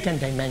the American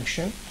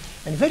dimension,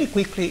 and very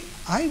quickly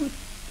I would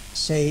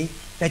say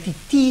that it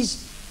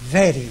is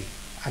very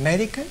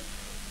American,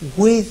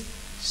 with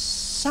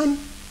some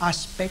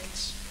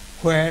aspects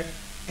where,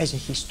 as a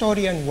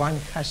historian, one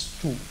has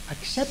to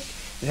accept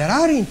there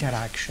are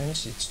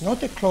interactions. It's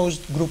not a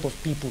closed group of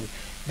people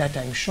that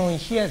I'm showing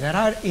here. There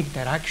are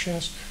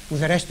interactions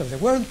with the rest of the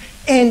world,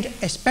 and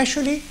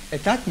especially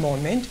at that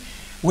moment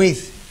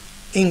with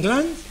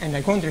England, and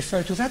I won't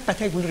refer to that,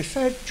 but I will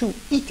refer to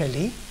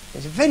Italy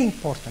as a very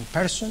important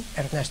person,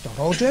 Ernesto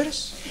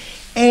Rogers,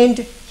 and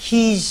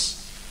his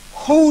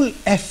whole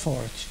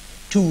effort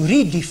to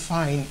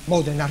redefine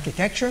modern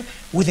architecture,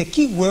 with the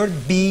key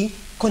word being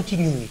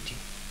continuity.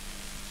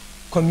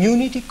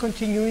 Community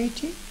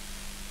continuity,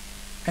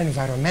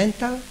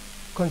 environmental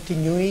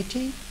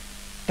continuity,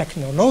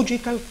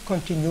 technological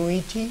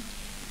continuity,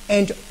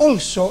 and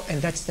also,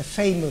 and that's the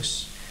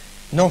famous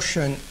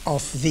notion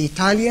of the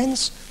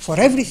Italians, for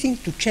everything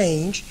to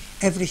change,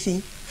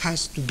 everything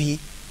has to be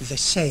the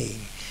same.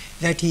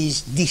 That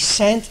is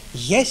descent,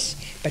 yes,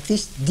 but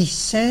this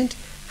descent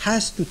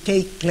has to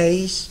take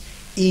place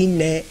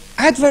in an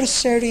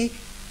adversary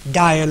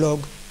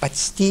dialogue, but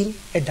still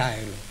a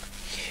dialogue.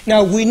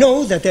 Now, we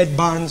know that Ed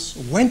Barnes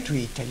went to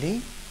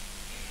Italy,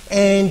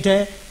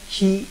 and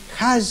he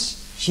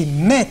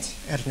met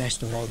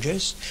Ernesto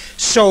Rogers.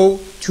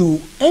 So,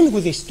 to end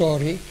with this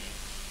story,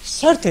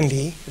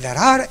 certainly there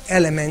are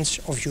elements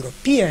of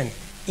European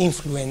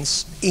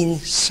influence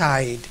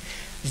inside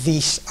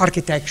this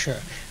architecture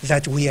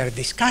that we are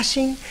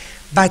discussing,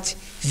 but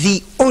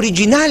the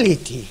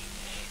originality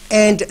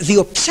and the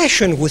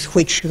obsession with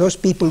which those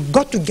people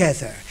got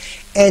together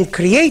and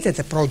created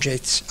the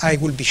projects I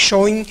will be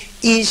showing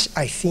is,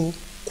 I think,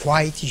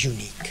 quite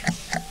unique.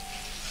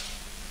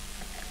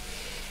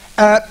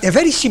 A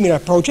very similar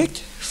project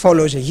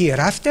follows a year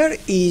after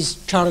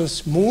is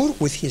Charles Moore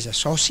with his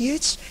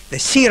associates, the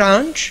Sea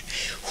Ranch,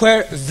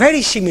 where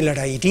very similar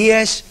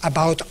ideas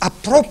about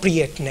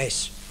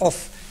appropriateness of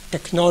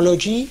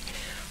technology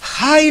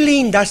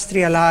highly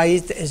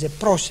industrialized as a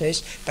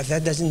process, but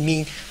that doesn't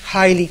mean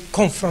highly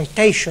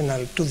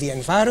confrontational to the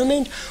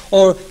environment,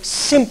 or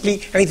simply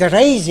the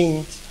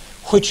resins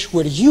which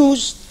were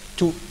used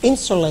to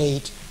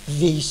insulate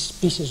these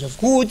pieces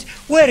of wood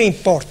were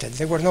imported.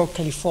 They were not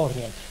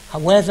Californian.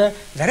 However,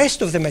 the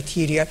rest of the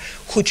material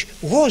which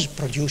was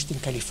produced in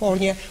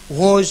California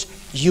was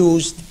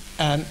used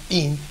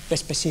in the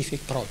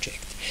specific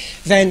project.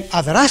 Then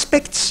other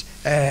aspects,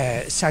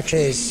 such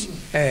as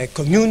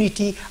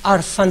community,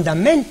 are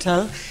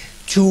fundamental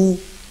to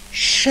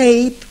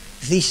shape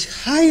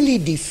this highly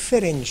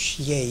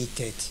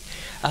differentiated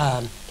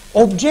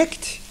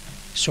object,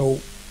 so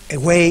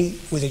away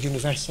with a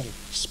universal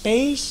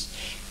space,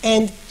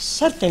 and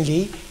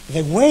certainly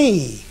the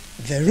way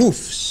the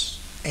roofs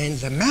and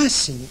the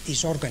massing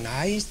is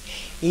organized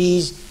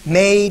is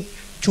made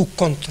to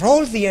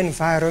control the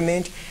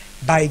environment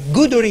by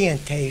good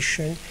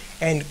orientation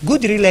and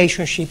good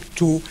relationship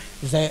to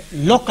the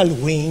local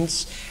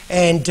winds,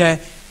 and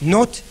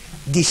not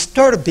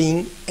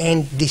disturbing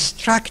and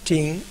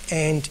distracting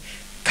and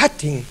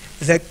cutting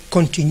the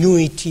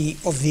continuity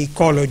of the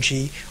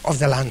ecology of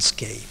the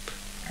landscape.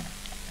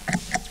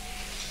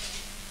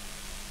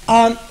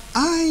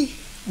 I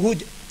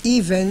would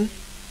even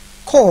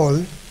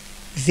call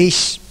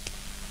this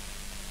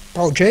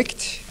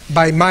project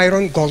by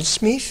Myron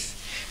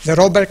Goldsmith, the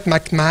Robert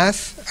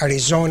McMath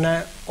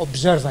Arizona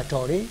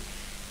Observatory,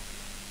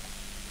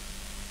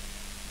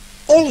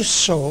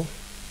 also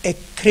a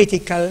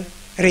critical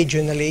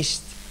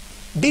regionalist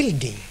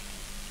building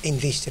in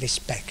this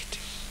respect.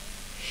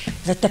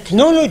 The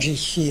technology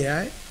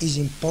here is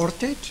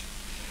important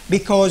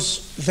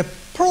because the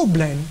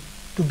problem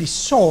to be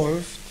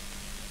solved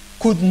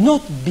could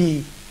not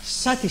be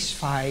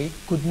satisfied,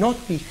 could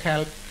not be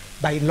helped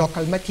by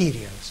local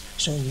materials.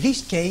 So in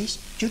this case,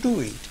 you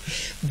do it.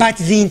 But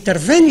the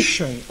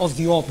intervention of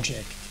the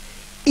object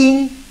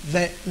in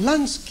the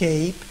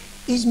landscape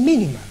is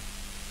minimal.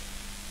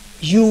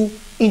 You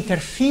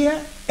interfere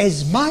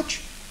as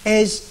much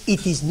as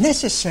it is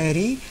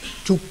necessary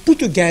to put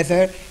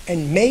together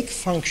and make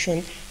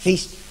function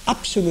this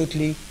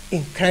absolutely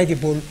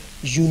incredible,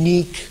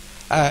 unique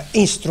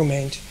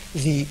instrument,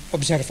 the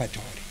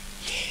observatory.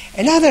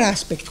 Another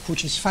aspect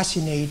which is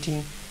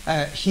fascinating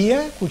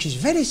here, which is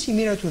very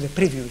similar to the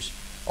previous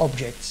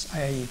objects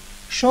I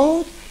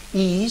showed,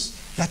 is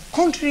that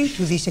contrary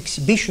to this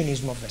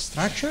exhibitionism of the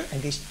structure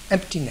and this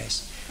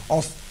emptiness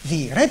of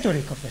the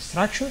rhetoric of the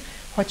structure,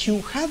 what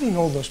you have in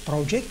all those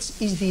projects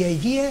is the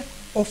idea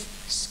of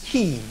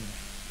scheme.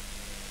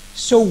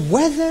 So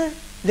whether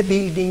the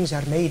buildings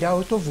are made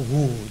out of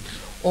wood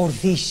or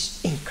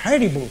this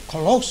incredible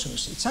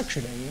colossus, it's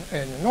actually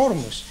an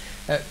enormous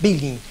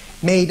building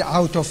made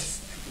out of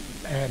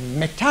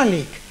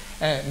metallic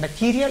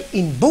material,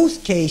 in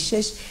both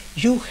cases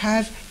you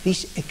have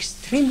this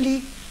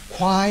extremely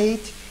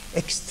quiet,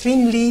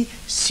 extremely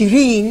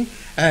serene,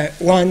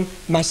 one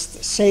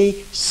must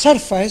say,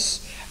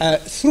 surface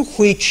through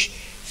which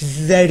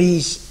there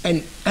is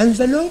an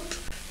envelope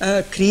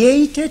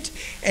created,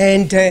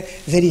 and there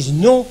is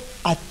no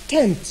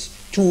attempt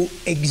to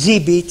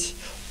exhibit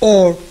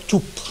or to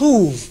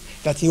prove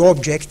that the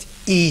object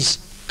is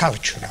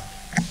cultural.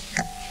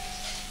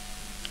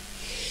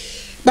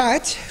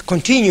 But,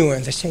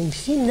 continuing the same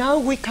thing, now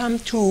we come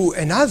to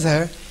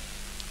another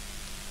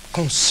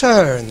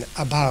concern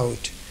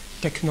about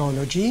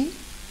technology.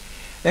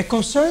 A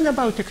concern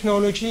about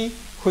technology,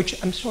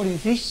 which, I'm sorry,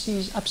 this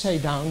is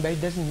upside down, but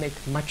it doesn't make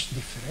much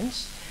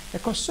difference. A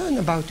concern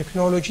about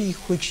technology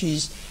which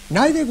is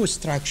neither with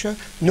structure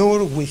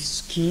nor with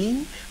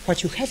scheme.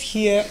 What you have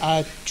here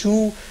are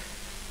two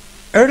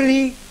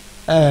early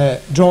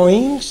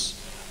drawings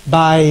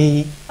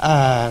by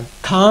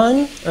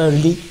Kahn,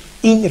 early,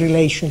 in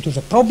relation to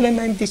the problem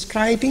I'm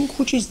describing,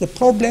 which is the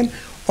problem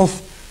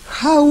of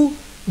how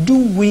do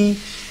we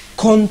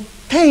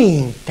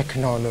contain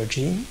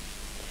technology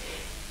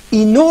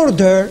in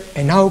order,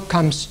 and now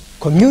comes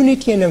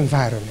community and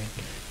environment,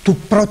 to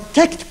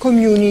protect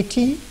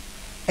community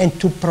and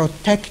to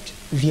protect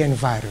the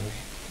environment.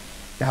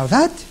 Now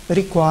that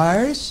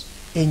requires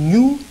a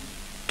new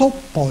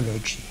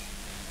topology.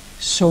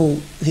 So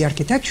the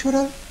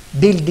architectural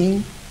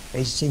building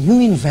is a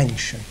new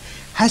invention,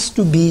 has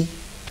to be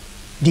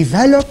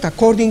developed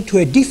according to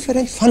a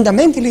different,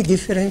 fundamentally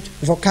different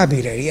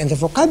vocabulary. And the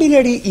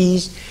vocabulary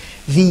is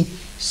the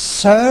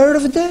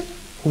served,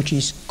 which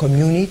is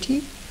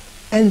community,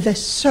 and the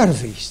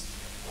serviced,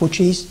 which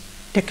is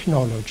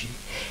technology.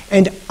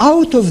 And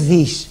out of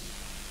this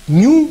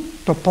new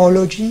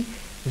topology,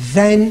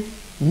 then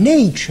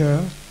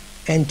nature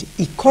and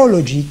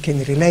ecology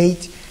can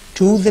relate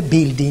to the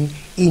building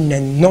in a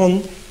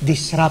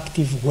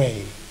non-disruptive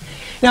way.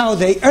 Now,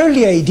 the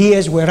early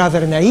ideas were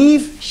rather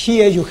naive.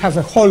 Here you have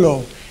a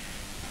hollow,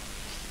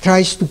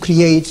 tries to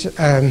create,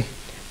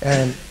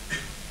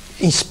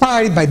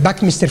 inspired by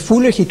Buckminster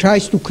Fuller, he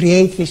tries to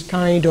create this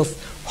kind of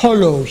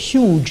hollow,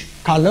 huge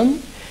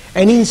column,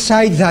 and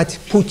inside that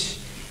puts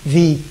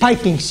the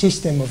piping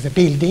system of the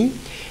building.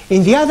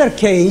 In the other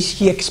case,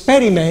 he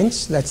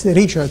experiments, that's the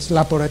Richard's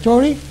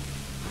laboratory,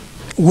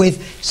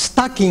 with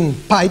stacking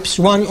pipes,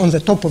 one on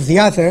the top of the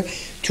other,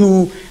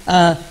 to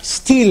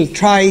still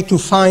try to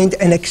find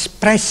an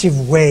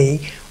expressive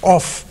way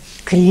of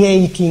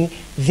creating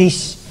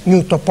this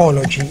new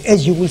topology.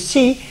 As you will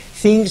see,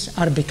 things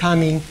are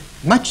becoming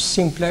much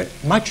simpler,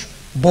 much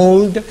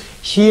bold.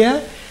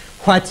 Here,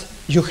 what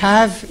you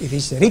have, it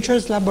is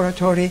Richard's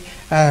laboratory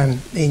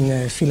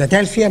in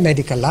Philadelphia,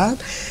 medical lab.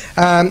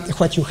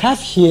 What you have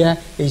here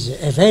is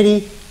a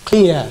very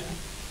clear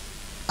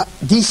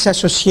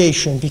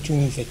disassociation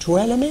between the two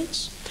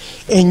elements,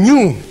 a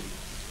new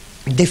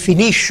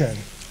definition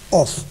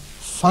of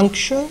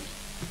function,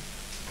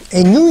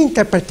 a new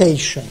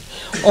interpretation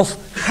of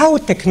how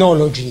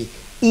technology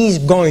is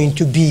going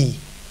to be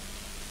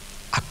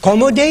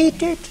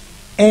accommodated,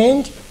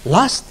 and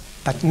last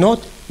but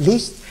not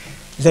least,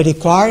 the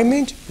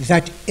requirement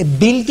that a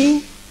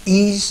building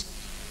is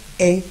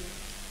a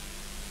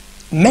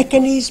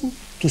mechanism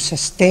to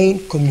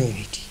sustain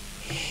community,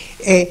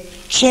 a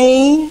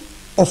chain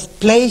of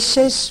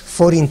places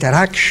for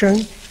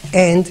interaction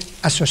and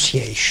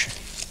association.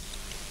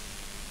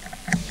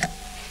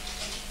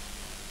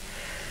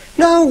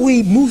 Now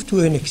we move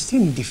to an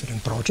extremely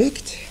different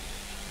project.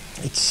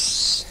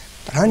 It's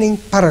running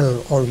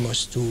parallel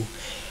almost to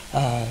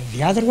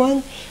the other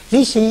one.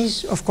 This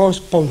is, of course,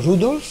 Paul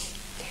Rudolph,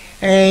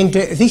 and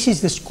this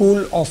is the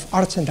School of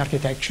Arts and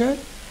Architecture,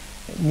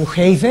 New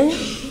Haven,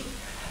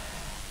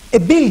 a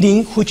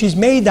building which is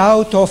made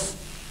out of,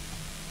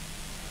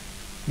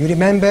 you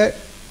remember,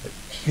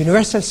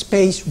 universal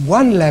space,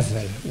 one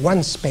level,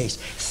 one space,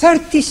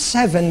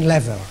 37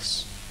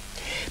 levels.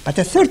 But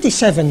the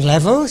 37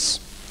 levels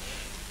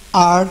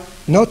are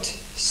not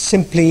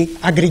simply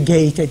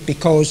aggregated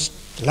because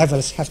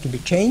levels have to be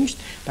changed,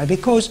 but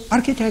because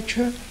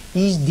architecture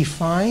is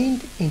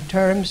defined in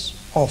terms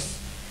of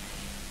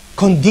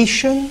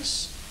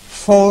conditions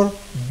for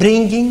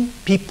bringing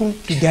people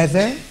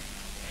together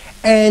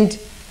and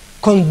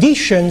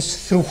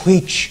conditions through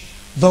which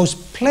those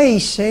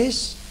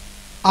places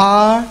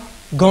are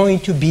going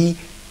to be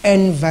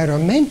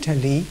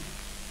environmentally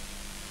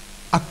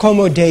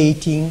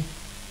accommodating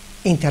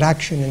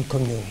interaction and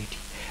community.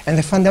 And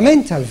the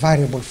fundamental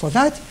variable for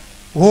that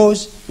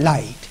was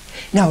light.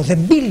 Now, the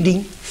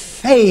building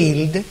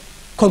failed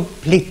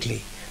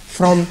completely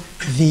from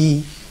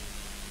the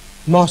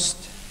most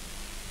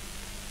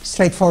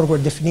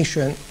straightforward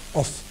definition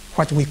of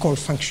what we call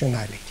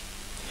functionality.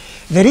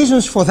 The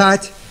reasons for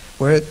that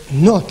were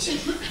not,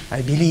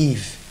 I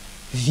believe,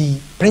 the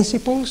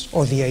principles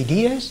or the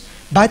ideas,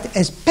 but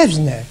as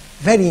Pevsner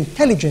very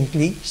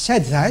intelligently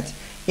said that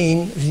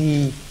in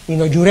the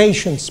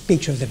inauguration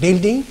speech of the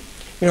building.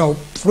 You know,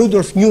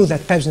 Rudolph knew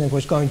that Pevsner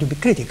was going to be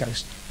critical,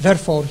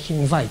 therefore he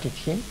invited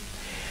him.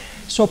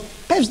 So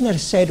Pevsner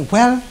said,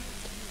 well,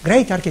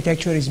 great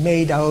architecture is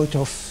made out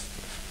of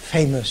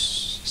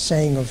famous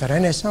saying of the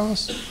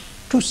Renaissance,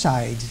 two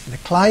sides, the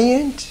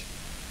client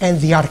and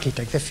the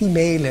architect, the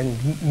female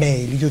and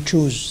male. You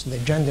choose the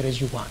gender as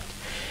you want.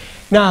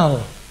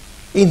 Now,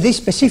 in this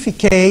specific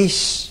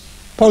case,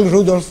 Paul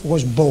Rudolph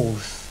was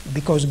both,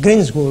 because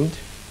Greensgold,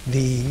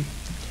 the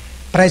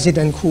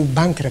president who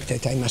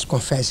bankrupted, I must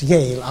confess,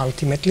 Yale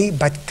ultimately,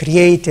 but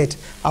created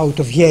out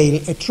of Yale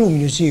a true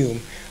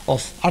museum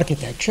of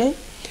architecture,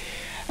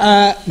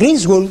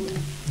 Greensgold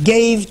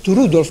gave to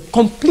Rudolph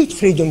complete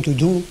freedom to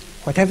do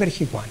whatever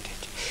he wanted.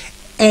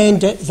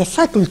 And the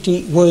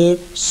faculty were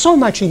so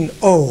much in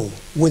awe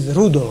with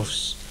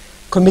Rudolph's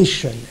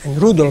commission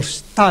and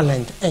Rudolph's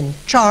talent and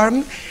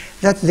charm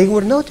that they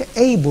were not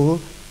able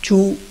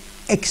to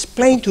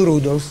explain to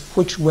Rudolph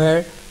which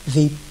were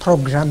the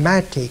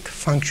programmatic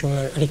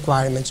functional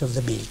requirements of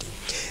the building.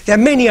 There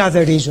are many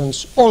other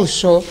reasons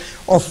also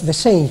of the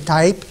same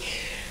type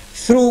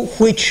through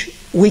which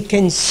we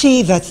can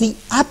see that the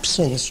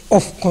absence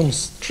of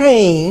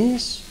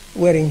constraints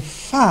were in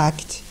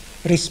fact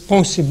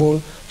responsible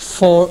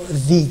for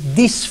the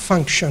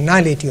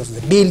dysfunctionality of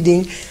the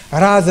building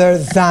rather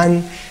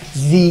than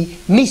the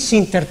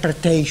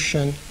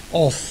misinterpretation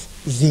of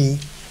the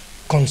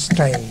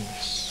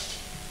constraints.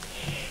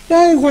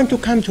 Now I want to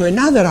come to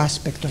another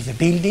aspect of the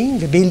building.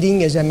 The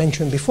building, as I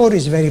mentioned before,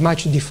 is very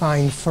much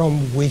defined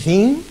from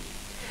within,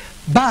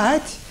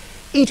 but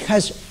it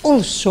has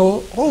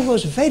also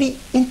always very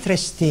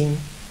interesting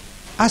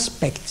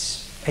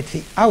aspects at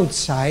the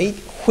outside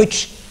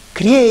which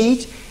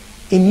create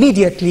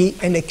immediately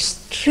an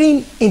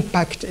extreme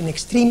impact, an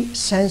extreme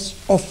sense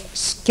of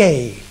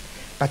scale.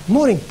 But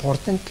more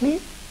importantly,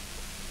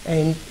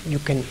 and you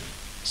can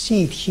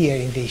see it here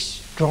in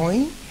this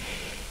drawing,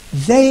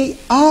 they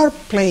are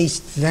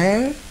placed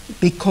there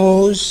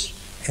because,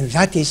 and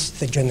that is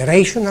the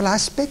generational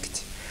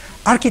aspect,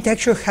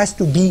 architecture has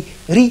to be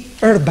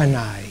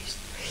re-urbanized.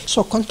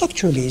 So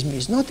contextualism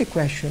is not a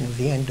question of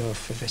the end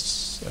of the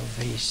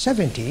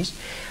 70s.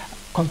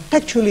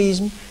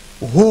 Contextualism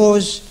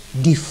was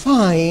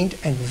defined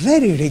and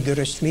very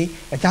rigorously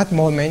at that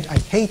moment. I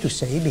hate to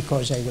say,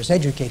 because I was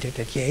educated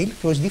at Yale,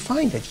 it was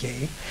defined at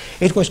Yale,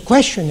 it was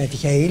questioned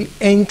at Yale,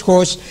 and it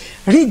was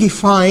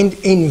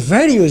redefined in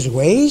various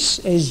ways,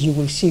 as you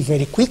will see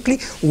very quickly,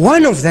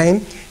 one of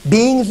them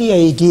being the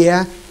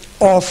idea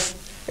of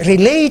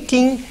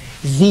relating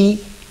the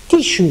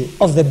tissue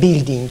of the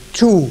building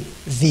to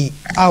the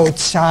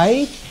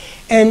outside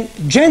and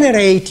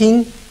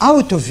generating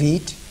out of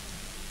it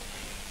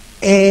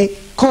a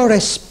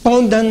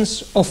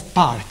correspondence of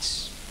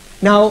parts.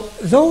 Now,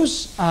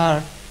 those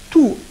are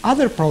two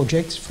other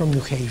projects from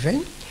New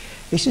Haven.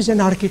 This is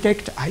an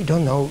architect, I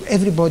don't know,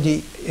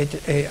 everybody,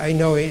 I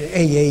know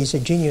AA is a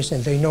genius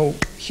and they know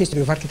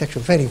history of architecture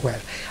very well.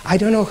 I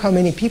don't know how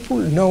many people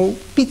know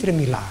Peter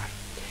Millar.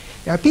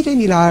 Now, Peter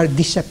Millar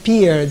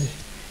disappeared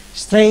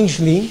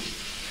strangely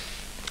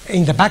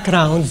in the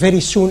background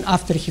very soon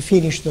after he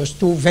finished those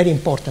two very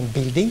important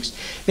buildings.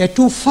 There are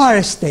two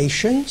fire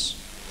stations,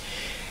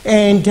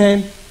 and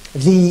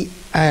the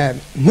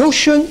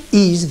notion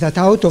is that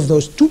out of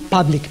those two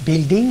public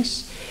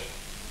buildings,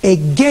 a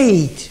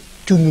gate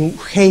to New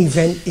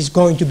Haven is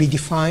going to be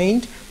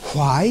defined.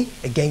 Why?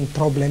 Again,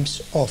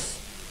 problems of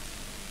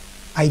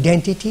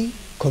identity,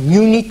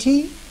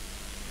 community,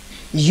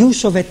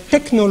 use of a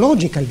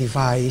technological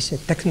device, a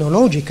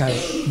technological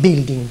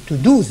building to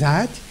do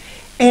that,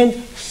 and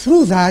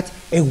through that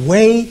a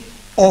way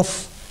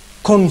of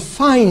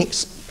confining,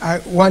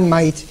 one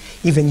might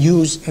even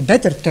use a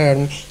better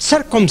term,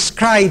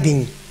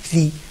 circumscribing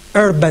the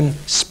urban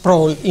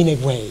sprawl in a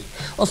way.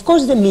 Of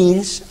course, the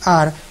means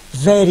are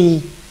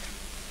very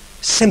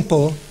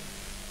simple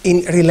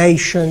in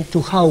relation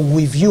to how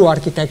we view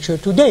architecture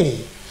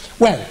today.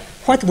 Well,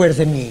 what were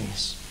the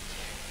means?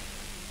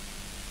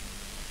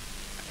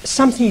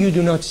 Something you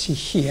do not see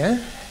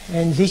here,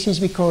 and this is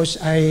because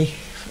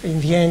in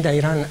the end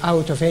I ran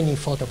out of any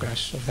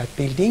photographs of that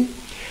building,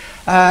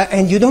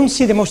 and you don't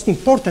see the most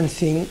important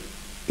thing.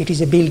 It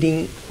is a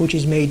building which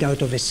is made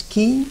out of a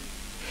skin.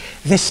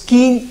 The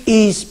skin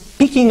is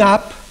picking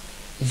up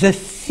the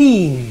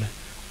theme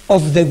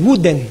of the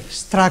wooden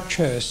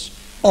structures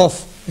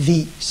of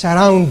the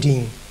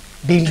surrounding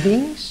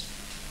buildings.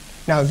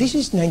 Now, this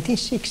is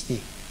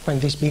 1960 when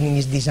this building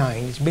is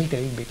designed. It's built a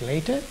little bit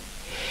later.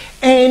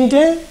 And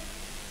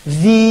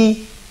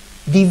the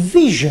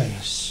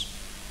divisions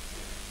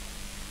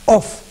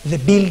of the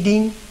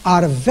building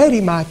are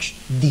very much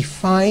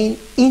defined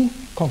in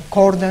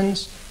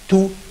concordance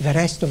to the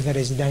rest of the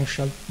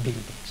residential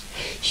buildings.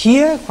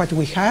 Here, what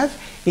we have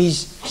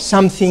is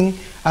something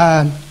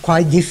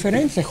quite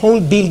different. The whole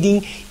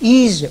building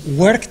is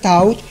worked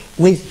out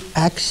with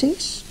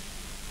axes,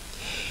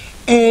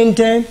 and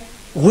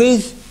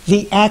with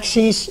the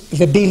axis,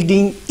 the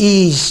building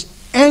is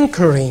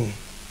anchoring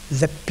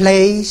the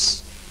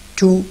place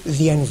to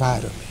the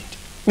environment.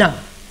 Now,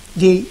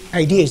 the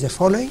idea is the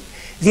following.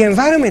 The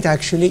environment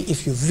actually,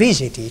 if you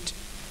visit it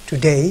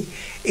today,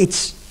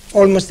 it's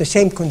almost the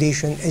same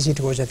condition as it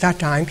was at that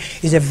time,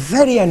 is a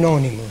very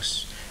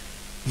anonymous,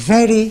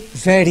 very,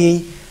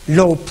 very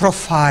low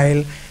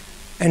profile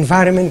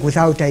environment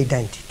without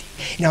identity.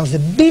 Now, the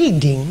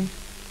building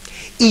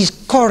is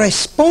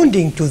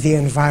corresponding to the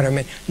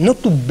environment,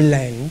 not to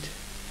blend,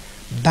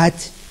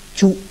 but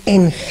to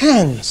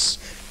enhance,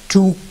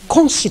 to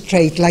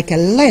concentrate like a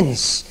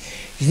lens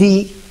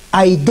the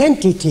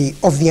identity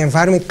of the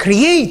environment,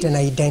 create an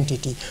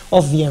identity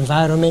of the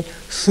environment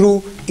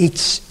through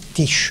its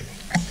tissue.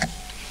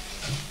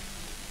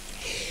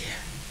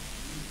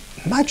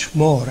 Much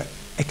more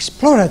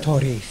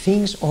exploratory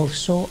things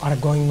also are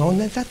going on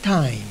at that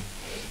time.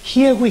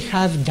 Here we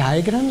have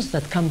diagrams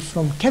that come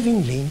from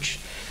Kevin Lynch,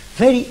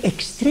 very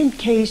extreme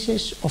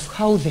cases of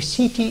how the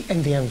city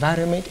and the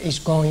environment is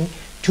going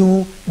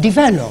to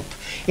develop.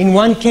 In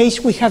one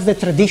case we have the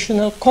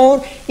traditional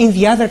core, in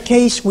the other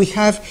case we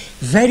have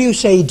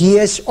various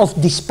ideas of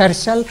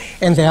dispersal,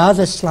 and the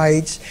other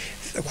slides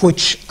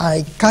which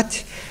I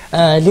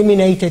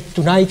eliminated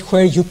tonight,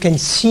 where you can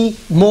see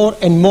more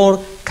and more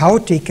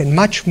chaotic and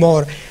much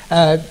more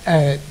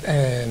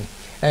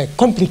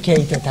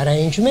complicated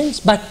arrangements.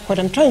 But what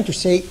I'm trying to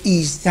say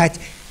is that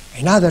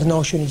another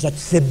notion is that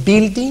the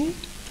building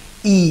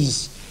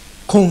is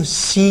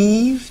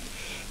conceived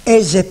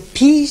as a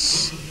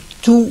piece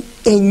to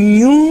a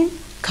new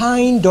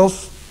kind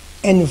of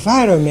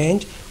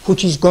environment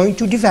which is going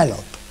to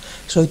develop.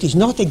 So it is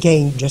not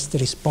again just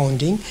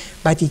responding,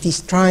 but it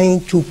is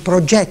trying to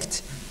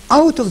project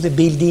out of the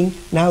building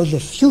now the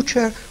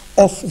future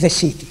of the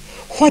city.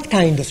 What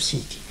kind of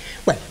city?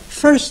 Well,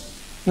 first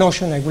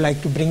notion I would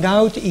like to bring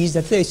out is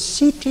that the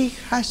city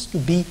has to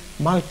be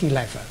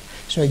multi-level.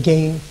 So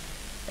again,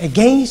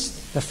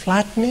 against the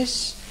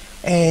flatness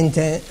and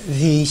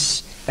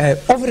this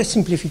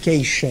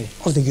oversimplification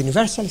of the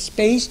universal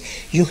space,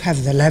 you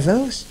have the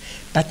levels,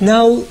 but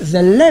now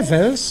the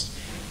levels,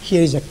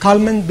 here is a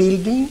Kalman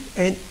building,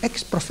 an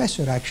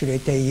ex-professor actually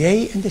at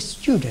AA and a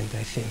student,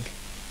 I think.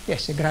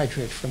 Yes, a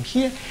graduate from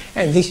here.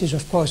 And this is,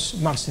 of course,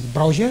 Marcel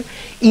Brogger.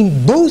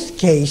 In both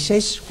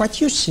cases, what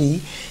you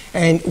see,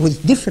 and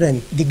with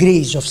different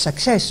degrees of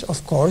success,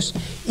 of course,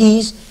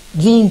 is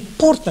the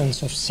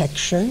importance of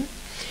section,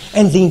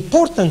 and the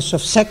importance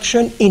of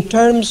section in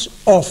terms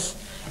of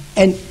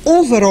an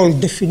overall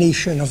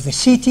definition of the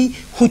city,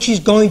 which is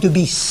going to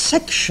be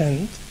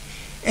sectioned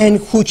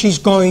and which is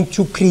going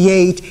to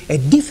create a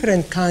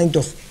different kind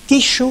of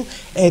tissue,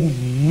 a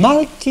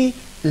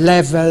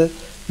multi-level,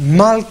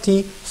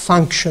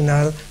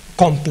 multifunctional,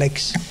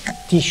 complex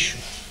tissue.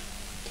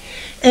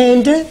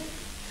 And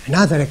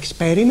another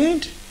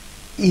experiment,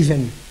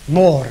 even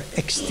more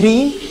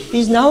extreme,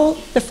 is now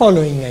the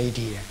following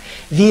idea.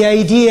 The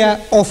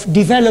idea of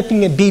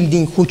developing a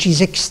building which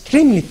is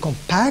extremely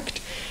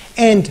compact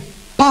and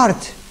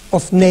part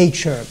of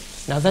nature.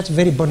 Now that's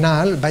very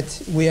banal,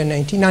 but we are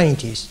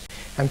 1990s.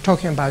 I'm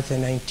talking about the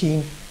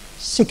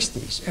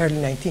 1960s, early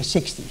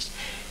 1960s.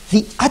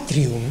 The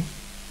atrium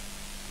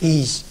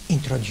is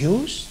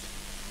introduced,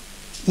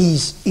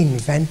 is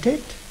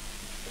invented.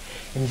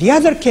 In the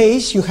other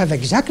case, you have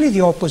exactly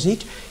the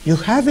opposite. You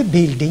have a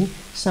building,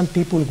 some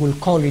people will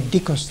call it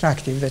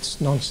deconstructive,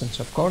 that's nonsense,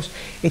 of course.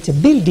 It's a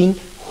building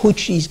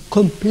which is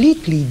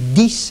completely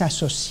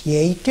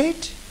disassociated,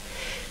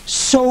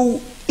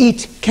 so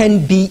it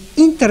can be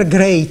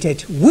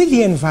integrated with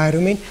the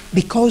environment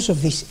because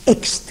of this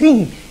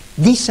extreme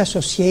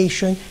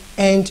disassociation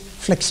and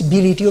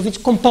flexibility of its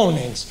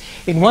components.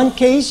 In one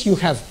case, you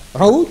have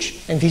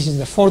Roche, and this is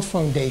the Ford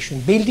Foundation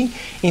building.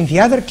 In the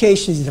other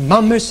case is the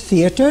Mummers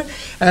Theatre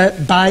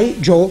by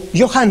Joe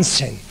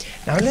Johansen.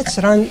 Now let's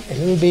run a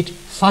little bit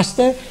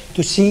faster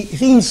to see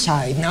the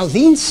inside. Now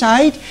the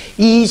inside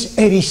is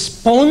a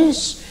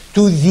response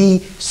to the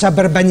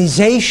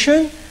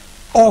suburbanization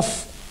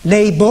of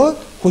labor,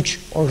 which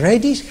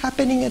already is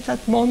happening at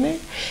that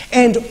moment,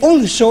 and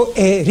also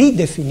a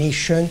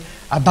redefinition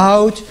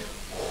about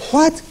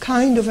what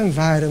kind of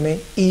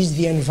environment is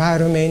the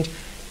environment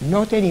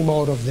not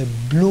anymore of the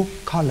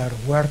blue-collar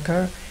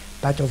worker,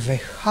 but of a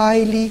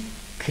highly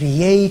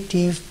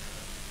creative,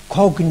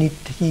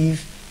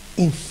 cognitive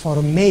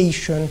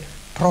information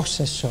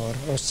processor,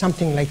 or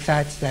something like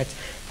that, that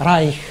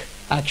Reich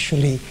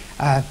actually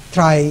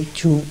tried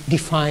to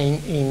define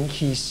in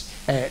his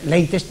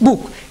latest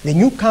book. The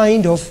new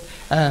kind of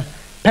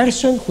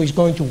person who is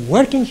going to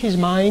work in his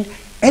mind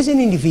as an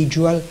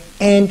individual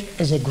and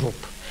as a group.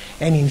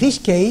 And in this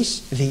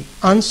case, the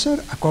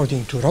answer,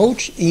 according to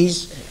Roche,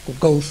 is, we'll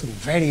go through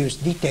various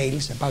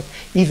details about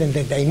even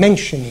the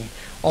dimensioning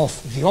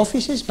of the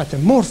offices, but the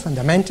more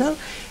fundamental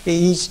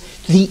is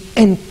the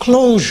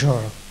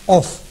enclosure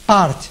of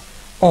part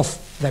of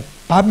the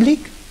public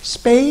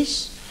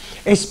space,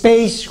 a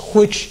space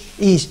which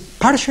is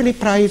partially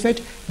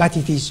private, but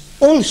it is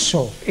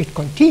also, it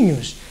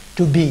continues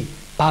to be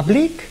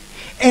public,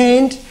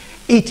 and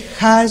it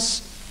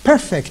has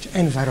perfect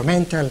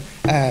environmental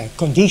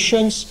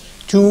conditions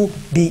to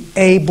be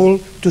able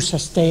to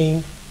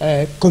sustain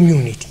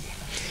community.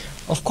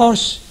 Of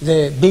course,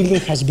 the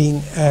building has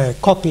been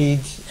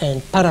copied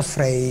and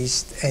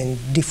paraphrased and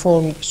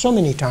deformed so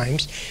many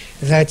times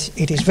that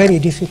it is very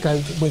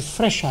difficult with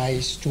fresh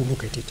eyes to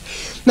look at it.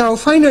 Now,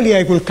 finally,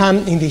 I will come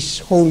in this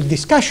whole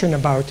discussion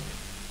about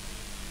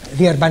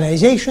the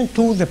urbanization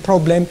to the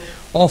problem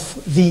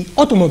of the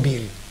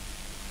automobile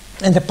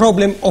and the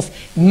problem of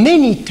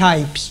many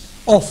types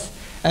of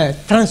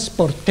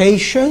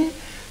transportation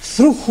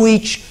through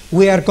which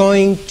we are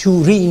going to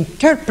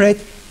reinterpret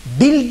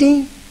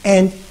building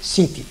and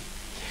city.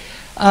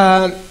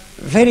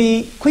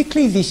 Very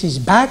quickly, this is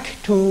back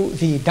to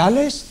the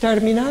Dulles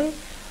terminal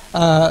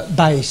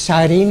by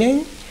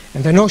Saarinen,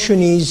 and the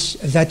notion is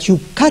that you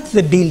cut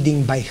the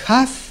building by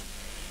half,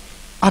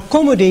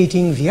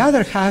 accommodating the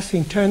other half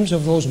in terms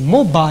of those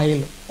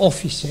mobile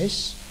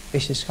offices.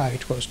 This is how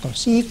it was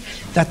conceived,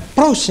 that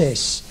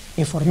process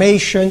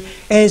information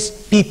as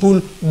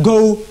people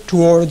go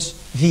towards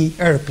the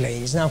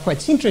airplanes. Now,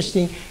 what's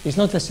interesting is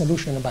not the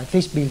solution about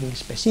this building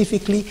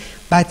specifically,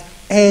 but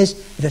as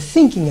the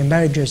thinking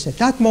emerges at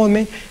that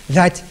moment,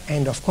 that,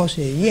 and of course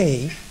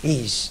AEA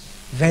is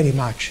very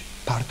much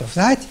part of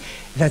that,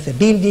 that the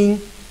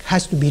building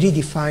has to be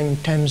redefined in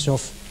terms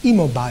of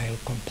immobile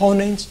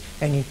components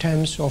and in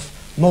terms of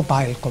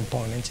mobile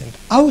components. And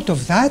out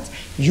of that,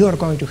 you are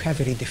going to have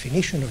a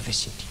redefinition of the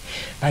city.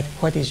 But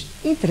what is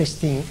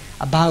interesting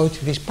about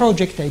this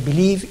project, I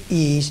believe,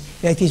 is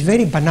that it is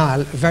very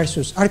banal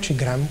versus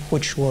Archigram,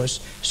 which was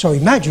so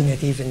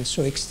imaginative and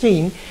so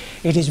extreme.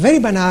 It is very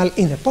banal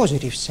in the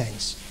positive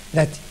sense,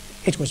 that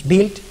it was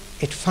built,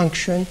 it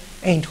functioned,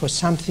 and it was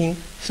something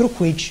through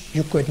which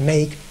you could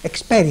make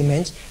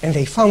experiments, and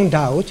they found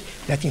out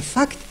that, in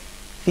fact,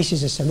 this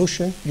is a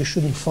solution, you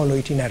shouldn't follow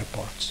it in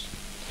airports.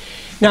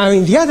 Now,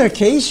 in the other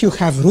case, you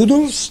have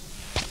Rudolph's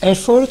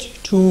effort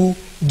to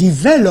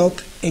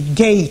develop a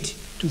gate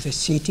to the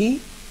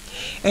city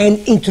and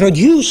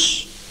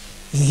introduce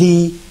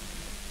the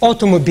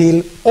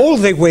automobile all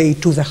the way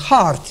to the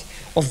heart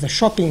of the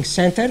shopping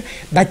center,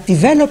 but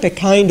develop a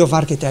kind of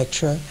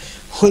architecture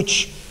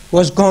which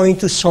was going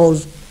to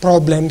solve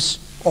problems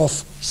of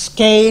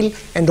scale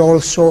and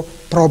also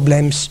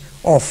problems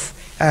of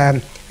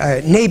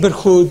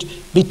neighborhood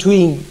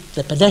between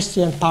the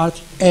pedestrian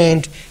part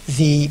and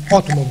the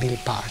automobile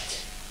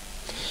part.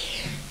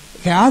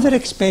 There are other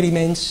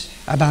experiments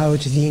about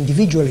the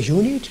individual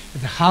unit,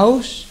 the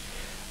house,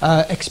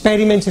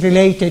 experiments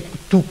related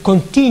to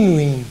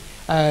continuing,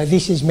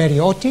 this is Mary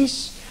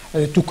Otis,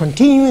 to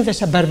continue the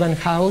suburban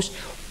house,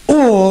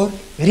 or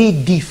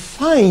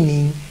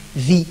redefining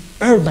the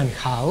urban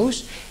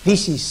house.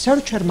 This is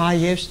Sir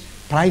Chermayev's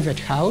private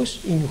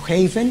house in New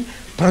Haven,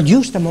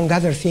 produced among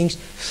other things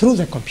through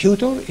the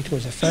computer. It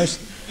was the first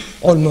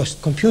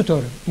almost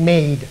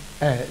computer-made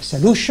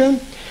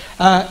solution.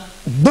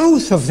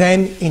 Both of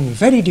them in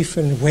very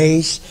different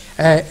ways,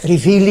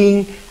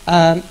 revealing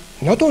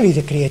not only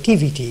the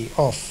creativity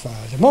of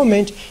the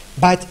moment,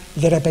 but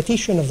the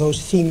repetition of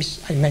those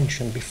themes I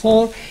mentioned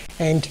before.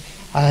 And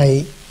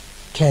I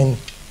can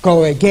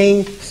go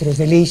again through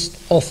the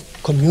list of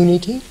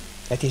community,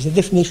 that is the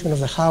definition of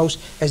the house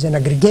as an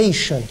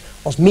aggregation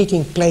of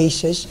meeting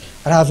places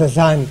rather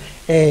than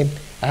a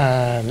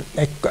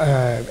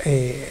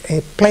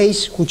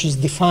place which is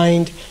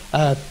defined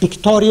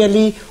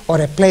pictorially,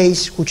 or a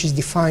place which is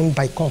defined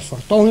by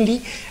comfort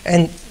only,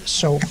 and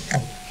so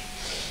on.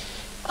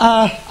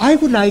 I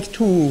would like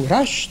to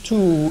rush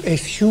to a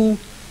few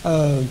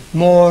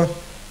more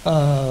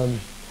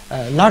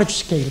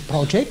large-scale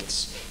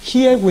projects.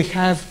 Here we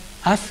have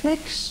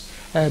Affleck's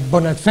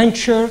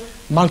Bonaventure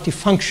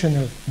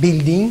multifunctional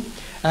building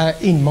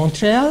in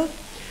Montreal.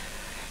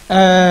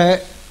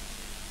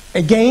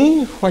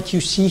 Again, what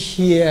you see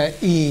here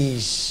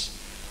is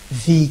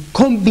the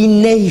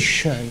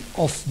combination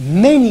of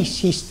many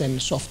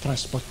systems of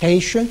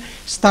transportation,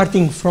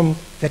 starting from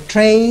the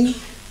train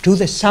to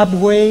the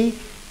subway,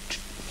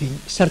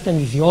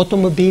 certainly the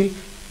automobile,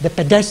 the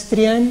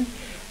pedestrian,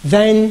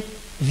 then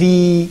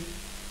the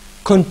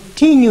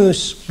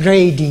continuous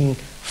grading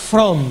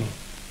from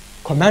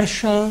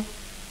commercial,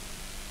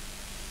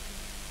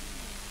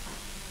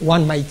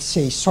 one might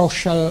say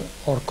social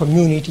or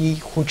community,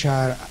 which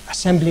are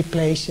assembly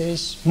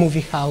places,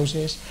 movie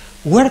houses,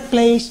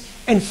 workplace,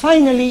 and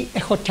finally a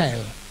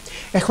hotel.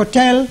 A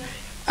hotel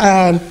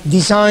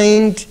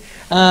designed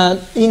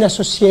in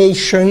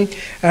association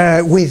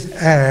with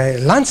a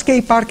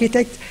landscape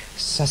architect,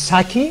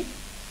 Sasaki.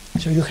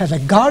 So you have a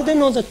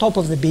garden on the top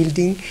of the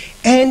building,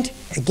 and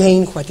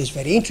again, what is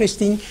very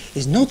interesting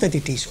is not that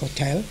it is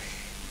hotel,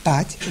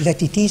 but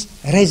that it is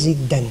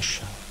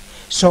residential.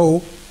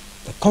 So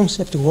the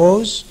concept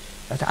was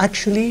that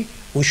actually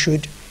we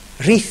should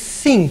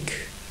rethink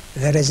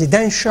the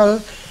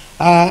residential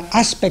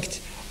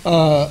aspect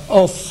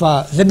of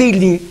the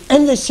building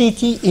and the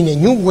city in a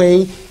new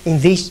way, in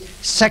this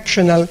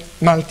sectional,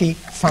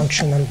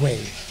 multifunctional way.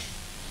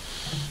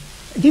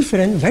 A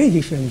different, very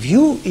different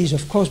view is,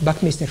 of course,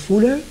 Buckminster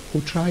Fuller,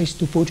 who tries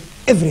to put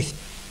everything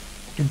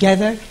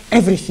together,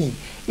 everything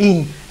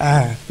in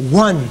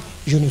one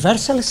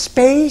universal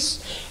space.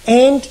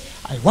 And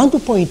I want to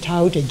point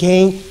out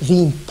again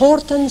the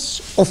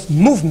importance of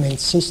movement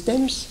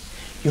systems.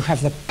 You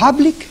have the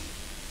public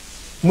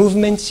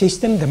movement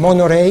system, the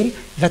monorail,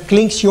 that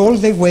links you all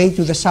the way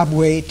to the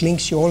subway, it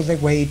links you all the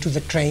way to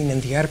the train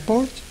and the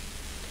airport,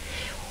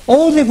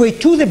 all the way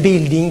to the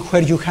building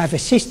where you have a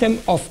system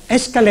of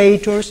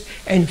escalators,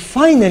 and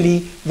finally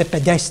the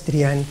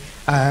pedestrian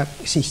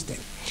system.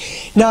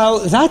 Now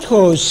that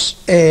was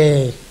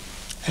a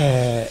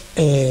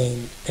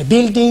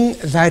building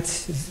that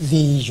the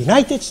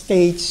United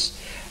States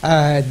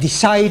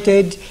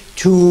decided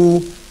to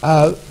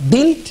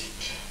build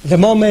the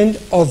moment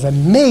of a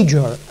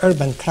major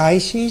urban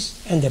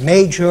crisis and a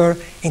major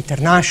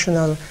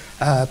international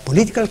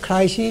political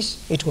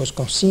crisis. It was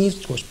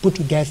conceived, it was put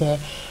together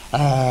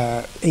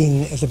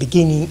in the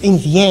beginning, in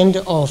the end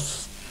of,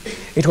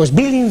 it was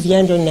built in the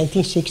end of the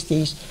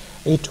 1960s.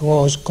 It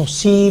was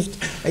conceived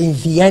in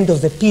the end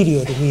of the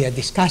period we are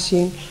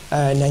discussing,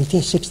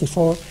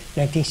 1964,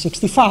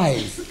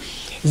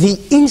 1965. The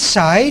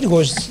inside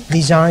was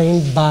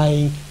designed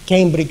by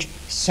Cambridge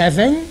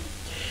 7,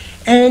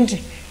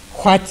 and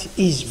what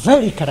is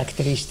very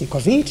characteristic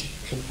of it,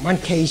 in one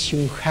case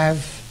you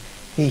have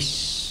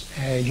this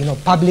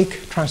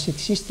public transit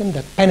system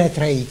that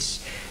penetrates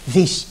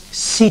this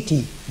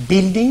city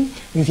building.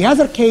 In the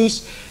other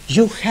case,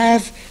 you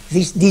have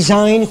this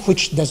design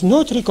which does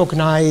not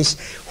recognize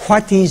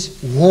what is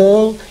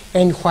wall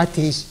and what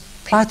is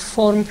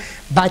platform,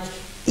 but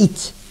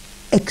it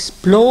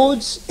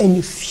explodes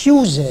and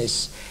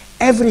fuses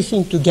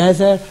everything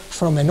together,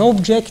 from an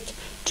object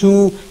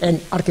to an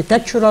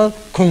architectural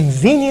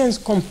convenience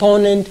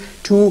component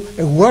to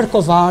a work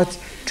of art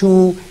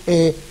to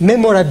a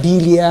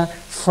memorabilia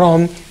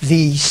from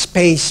the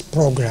space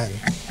program.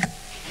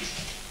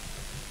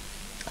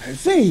 A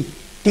very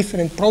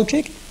different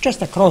project,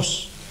 just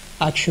across,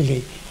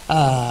 actually.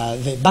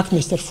 The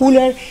Buckminster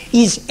Fuller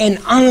is an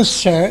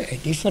answer, a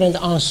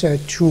different answer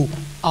to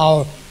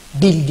our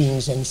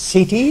buildings and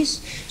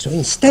cities. So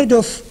instead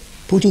of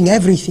putting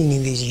everything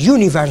in this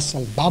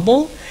universal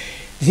bubble,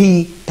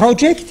 the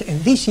project,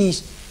 and this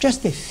is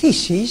just a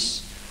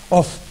thesis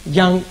of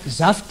young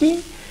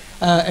Zaftin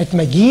at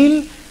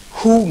McGill,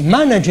 who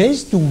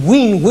manages to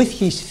win with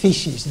his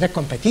thesis the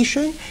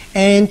competition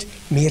and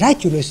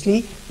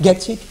miraculously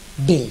gets it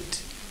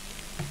built.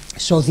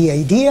 So the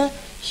idea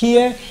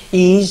here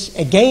is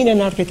again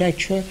an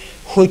architecture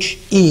which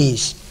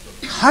is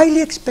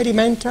highly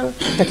experimental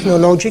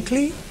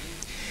technologically,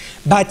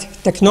 but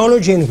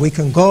technology, and we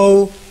can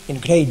go in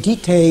great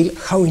detail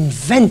how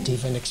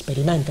inventive and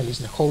experimental is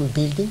the whole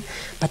building,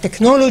 but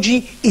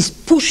technology is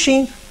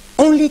pushing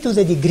only to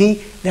the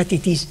degree that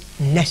it is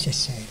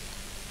necessary.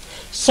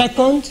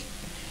 Second,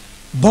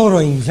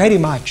 borrowing very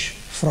much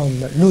from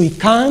Louis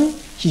Kahn,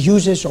 he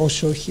uses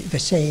also the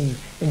same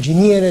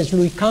engineer as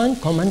Louis Kahn,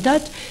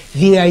 commented,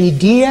 the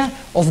idea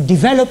of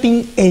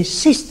developing a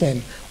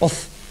system of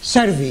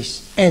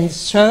service and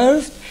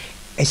served,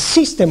 a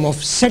system of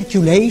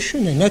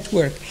circulation, a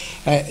network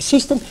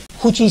system,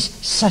 which is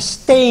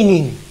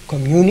sustaining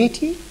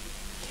community,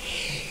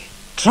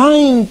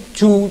 trying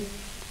to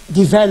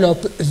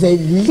develop the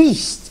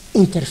least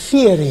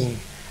interfering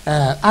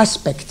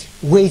aspect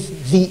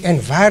with the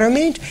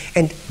environment,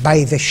 and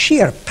by the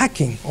sheer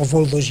packing of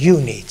all those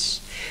units,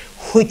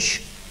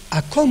 which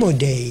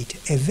accommodate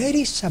a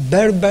very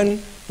suburban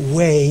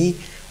way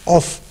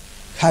of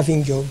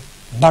having your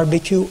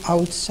barbecue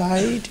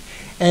outside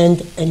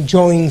and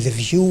enjoying the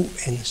view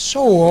and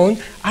so on,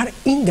 are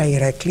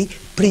indirectly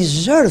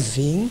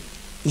preserving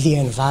the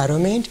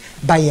environment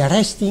by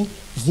arresting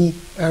the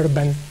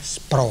urban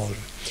sprawl.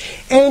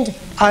 And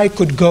I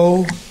could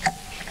go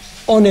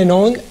on and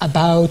on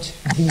about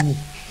the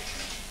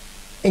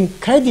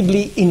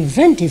incredibly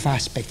inventive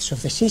aspects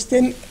of the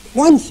system.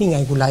 One thing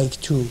I would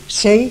like to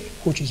say,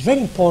 which is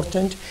very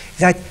important,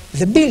 that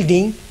the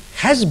building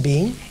has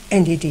been,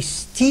 and it is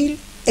still,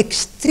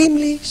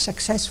 extremely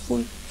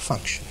successful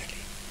functionally.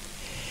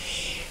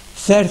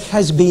 There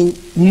has been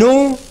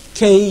no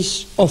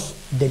case of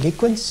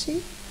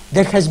delinquency.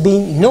 There has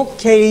been no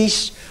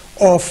case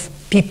of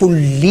people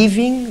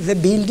leaving the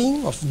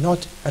building, of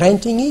not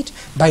renting it.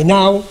 By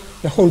now,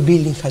 the whole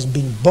building has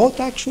been bought,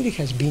 actually,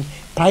 has been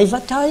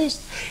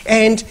privatized,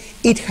 and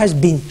it has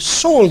been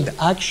sold,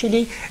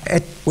 actually,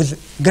 with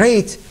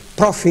great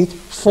profit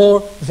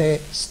for the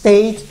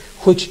state,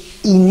 which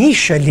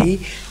initially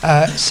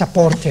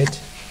supported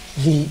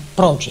the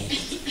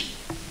project.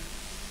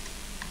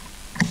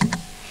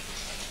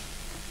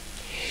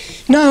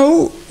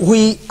 Now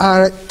we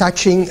are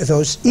touching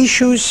those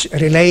issues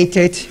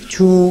related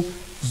to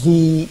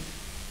the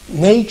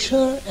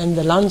nature and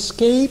the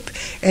landscape,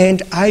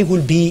 and I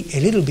will be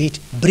a little bit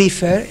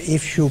briefer,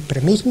 if you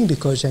permit me,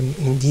 because I'm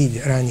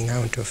indeed running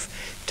out of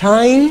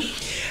time.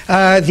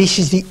 This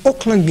is the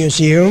Auckland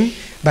Museum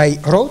by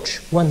Roche,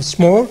 once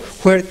more,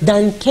 where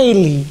Dan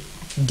Cayley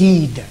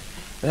did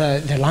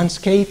the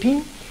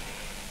landscaping.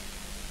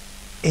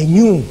 A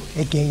new,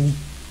 again,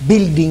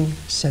 building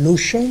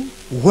solution,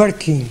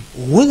 working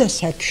with a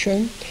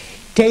section,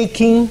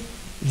 taking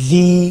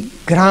the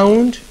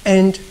ground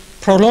and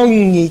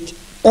prolonging it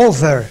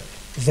over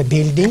the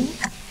building.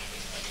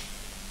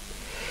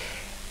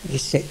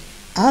 This is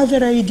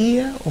another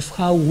idea of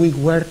how we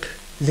work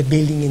the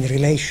building in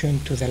relation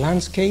to the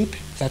landscape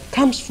that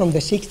comes from the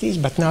 60s,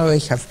 but now I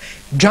have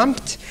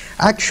jumped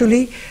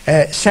actually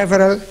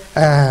several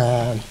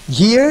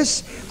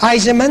years.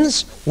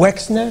 Eisenman's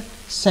Wexner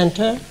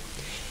Center,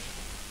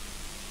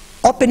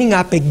 opening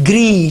up a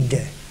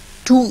grid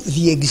to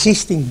the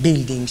existing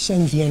buildings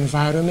and the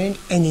environment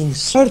and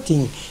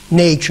inserting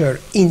nature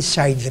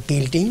inside the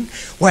building.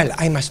 Well,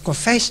 I must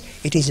confess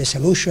it is a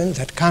solution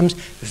that comes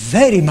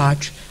very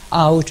much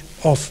out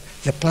of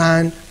the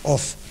plan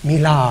of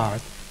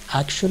Millard,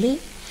 actually.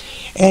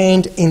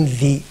 And in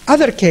the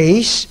other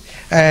case,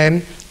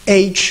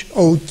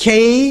 HOK,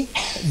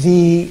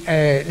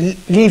 the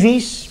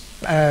Levis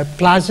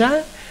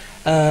Plaza,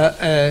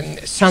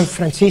 San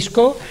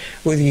Francisco,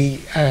 with the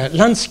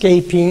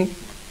landscaping,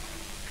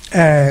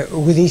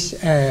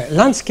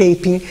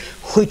 landscaping,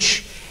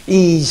 which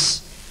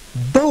is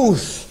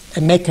both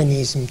a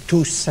mechanism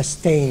to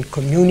sustain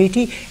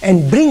community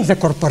and bring the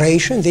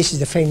corporation, this is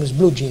the famous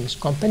Blue Jeans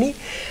company,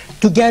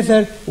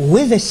 together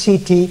with the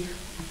city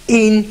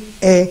in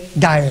a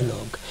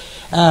dialogue.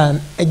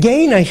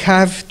 Again, I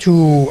have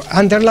to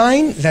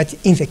underline that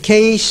in the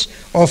case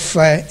of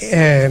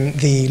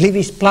the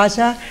Levis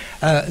Plaza,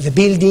 the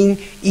building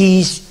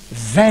is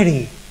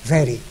very,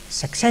 very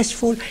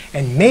successful,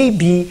 and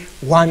maybe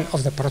one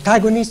of the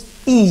protagonists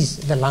is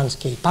the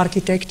landscape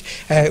architect,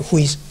 who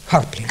is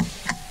Harpley.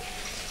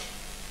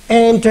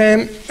 And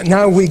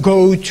now we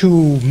go to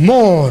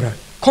more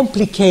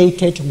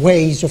complicated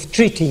ways of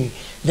treating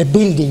the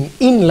building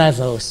in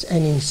levels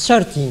and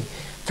inserting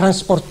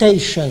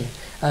transportation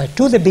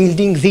to the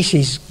building. This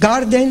is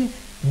garden,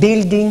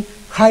 building,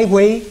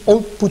 highway,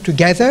 all put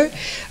together.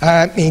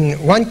 In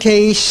one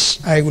case,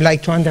 I would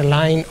like to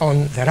underline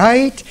on the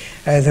right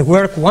the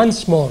work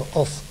once more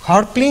of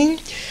Harpling.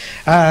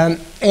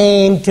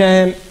 In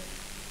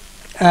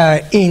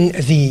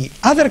the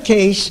other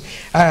case,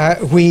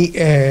 we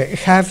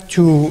have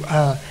to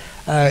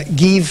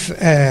give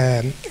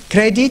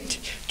credit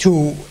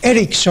to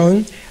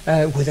Ericsson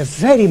with a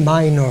very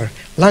minor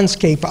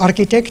landscape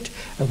architect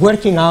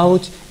working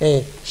out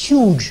a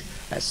huge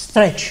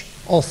stretch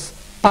of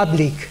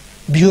public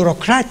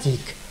bureaucratic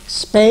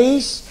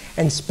space,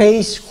 and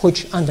space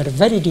which under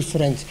very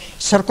different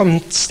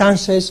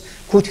circumstances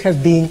could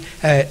have been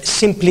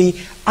simply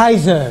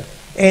either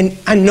an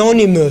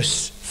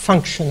anonymous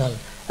functional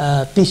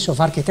piece of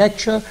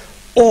architecture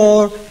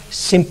or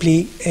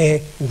simply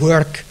a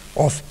work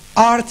of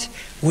art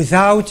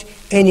without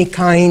any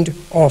kind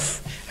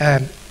of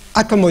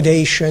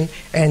accommodation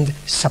and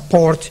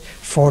support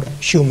for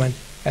human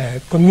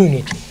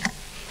community.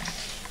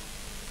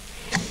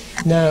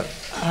 Now,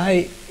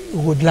 I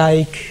would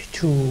like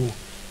to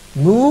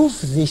move,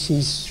 this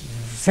is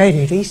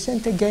very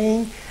recent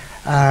again,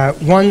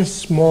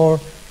 once more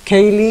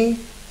Gehry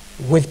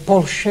with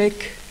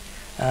Polshek.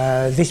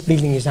 This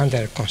building is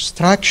under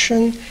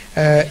construction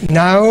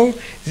now.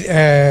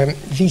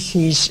 This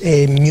is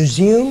a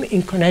museum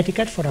in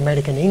Connecticut for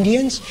American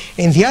Indians.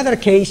 In the other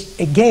case,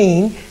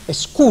 again, a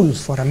school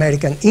for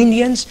American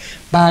Indians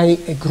by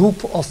a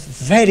group of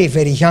very,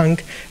 very young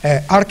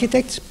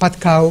architects,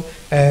 Patkow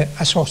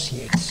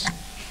Associates.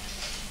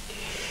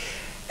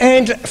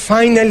 And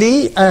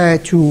finally,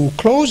 to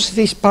close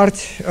this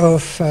part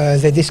of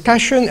the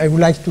discussion, I would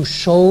like to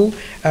show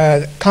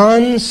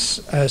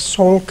Kahn's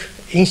Salk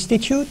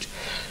Institute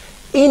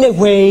in a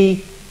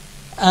way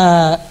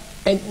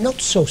and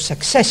not so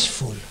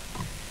successful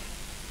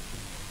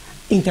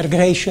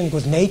integration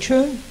with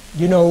nature.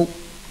 You know,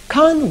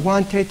 Kahn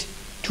wanted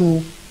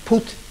to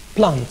put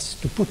plants,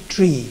 to put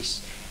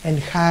trees, and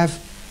have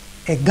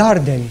a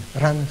garden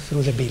run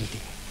through the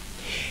building.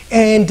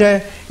 And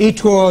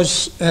it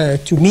was,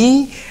 to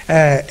me,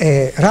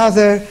 a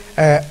rather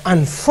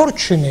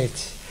unfortunate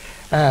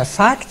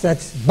fact that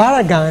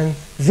Balagan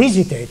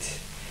visited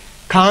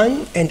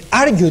Kahn and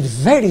argued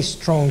very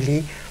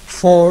strongly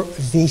for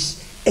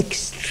this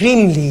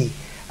extremely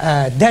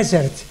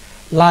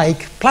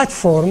desert-like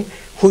platform,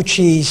 which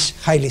is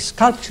highly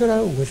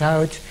sculptural,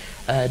 without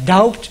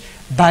doubt,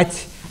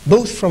 but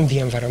both from the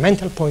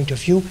environmental point of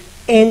view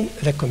and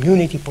the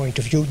community point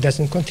of view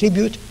doesn't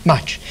contribute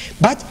much.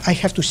 But I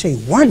have to say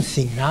one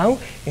thing now,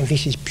 and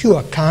this is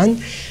pure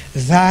Kahn,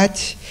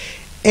 that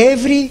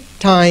every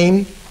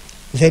time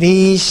there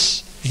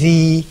is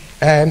the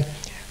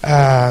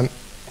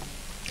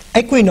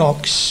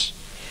equinox,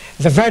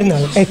 the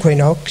vernal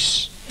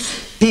equinox,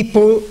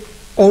 people,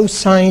 all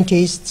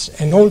scientists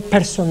and all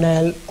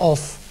personnel of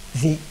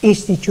the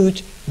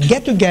Institute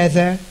get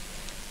together,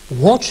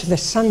 watch the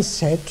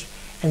sunset,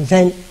 and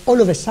then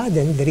all of a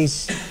sudden there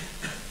is,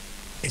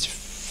 it's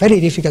very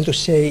difficult to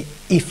say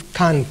if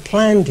Kahn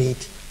planned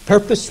it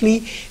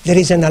purposely, there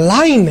is an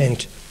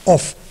alignment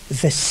of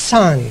the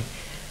sun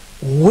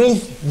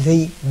with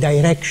the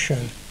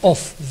direction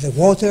of the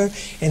water,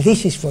 and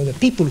this is for the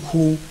people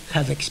who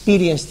have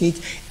experienced it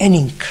an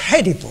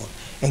incredible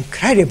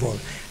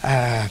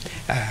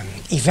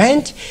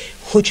event,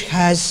 which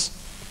has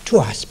two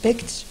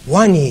aspects.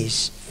 One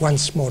is,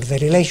 once more, the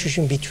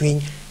relationship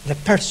between the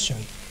person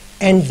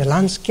and the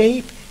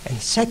landscape,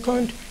 and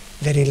second,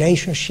 the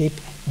relationship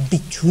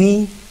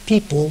between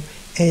people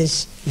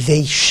as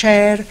they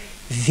share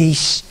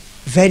this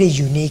very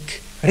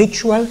unique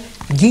ritual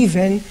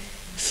given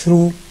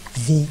through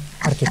the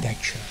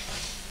architecture.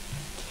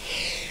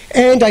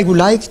 And I would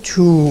like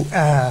to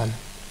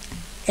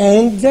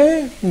end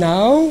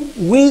now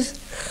with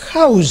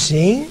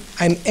housing.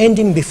 I'm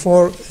ending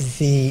before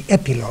the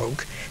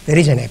epilogue. There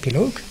is an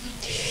epilogue.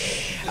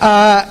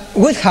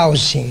 With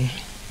housing.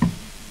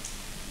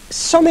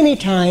 So many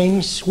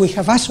times we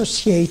have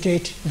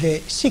associated the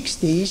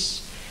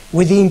 60s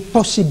with the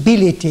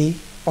impossibility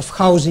of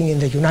housing in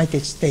the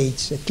United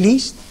States, at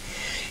least,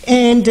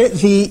 and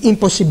the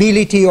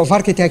impossibility of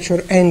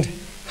architecture and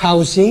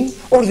housing,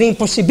 or the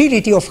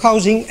impossibility of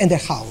housing and a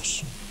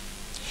house.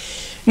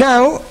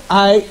 Now,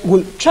 I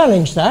will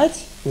challenge that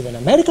with an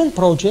American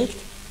project,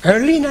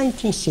 early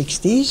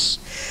 1960s,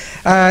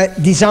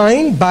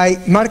 designed by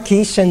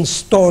Marquis and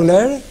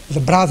Stoller,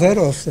 the brother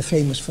of the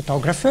famous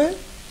photographer,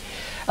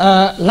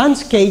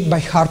 landscape by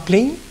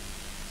Harpling,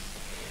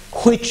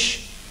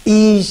 which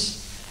is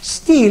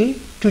still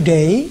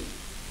today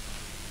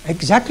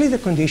exactly the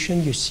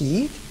condition you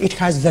see. It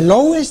has the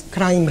lowest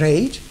crime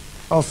rate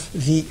of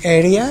the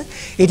area.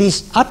 It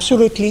is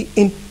absolutely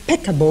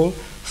impeccable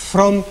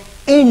from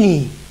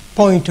any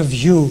point of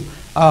view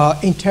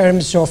in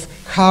terms of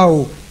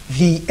how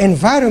the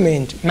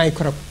environment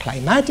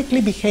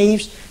microclimatically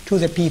behaves to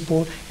the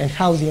people and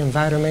how the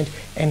environment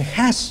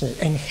enhances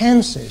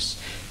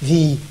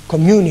the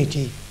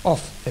community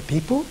of the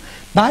people.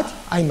 But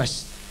I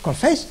must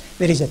confess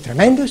there is a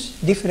tremendous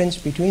difference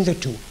between the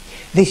two.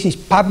 This is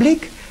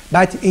public,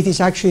 but it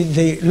is actually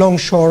the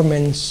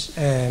longshoremen's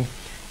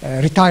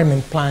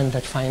retirement plan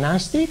that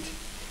financed it.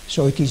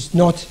 So it is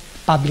not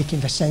public in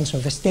the sense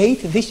of the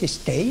state. This is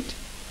state,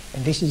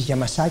 and this is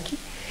Yamasaki.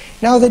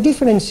 Now the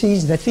difference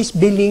is that this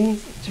building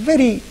is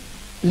very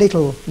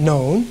little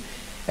known,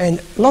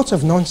 and lots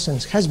of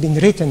nonsense has been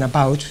written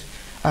about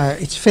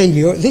its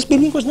failure. This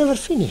building was never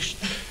finished.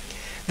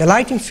 the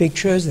lighting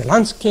fixtures, the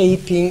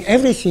landscaping,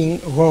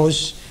 everything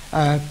was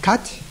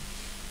cut.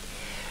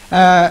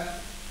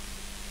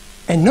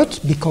 And not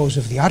because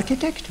of the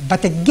architect,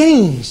 but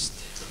against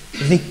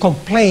the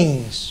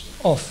complaints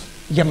of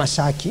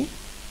Yamasaki.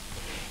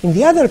 In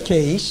the other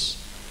case,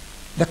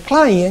 the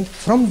client,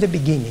 from the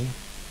beginning,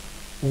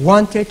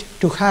 wanted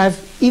to have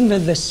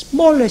even the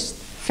smallest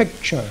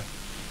fixture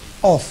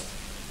of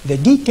the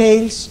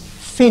details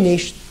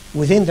finished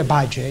within the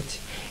budget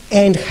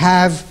and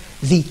have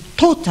the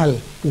total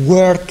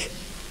work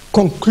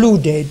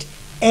concluded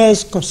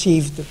as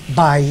conceived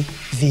by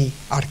the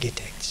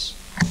architects.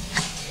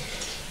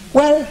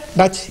 Well,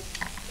 but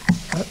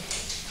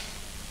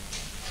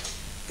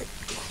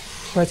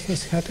what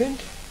has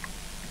happened?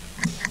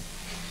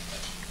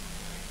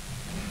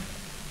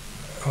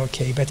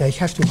 Okay, but I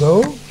have to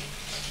go.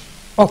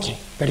 Okay,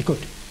 very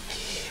good.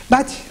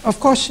 But, of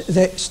course,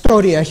 the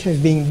story I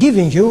have been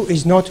giving you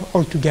is not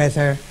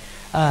altogether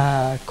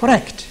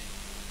correct.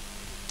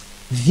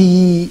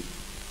 The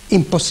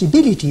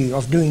impossibility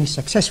of doing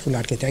successful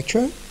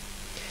architecture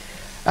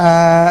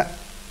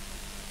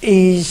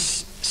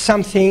is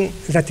something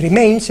that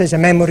remains as a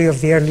memory of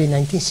the early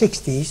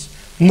 1960s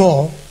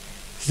more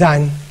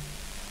than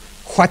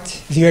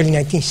what the early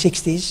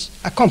 1960s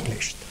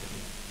accomplished.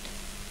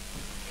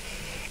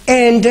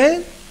 And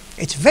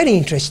it's very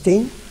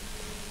interesting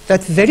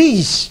that there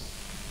is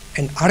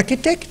an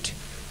architect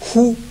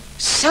who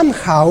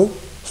somehow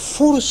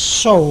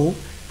foresaw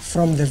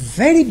from the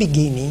very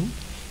beginning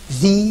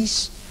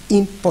this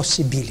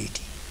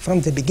impossibility,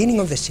 from the beginning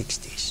of the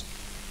 60s.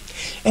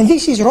 And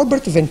this is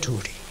Robert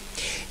Venturi.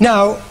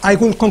 Now, I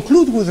will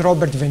conclude with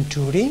Robert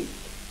Venturi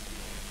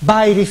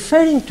by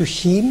referring to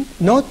him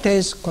not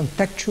as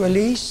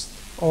contextualist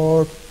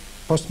or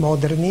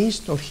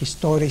postmodernist or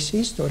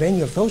historicist or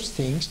any of those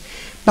things,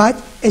 but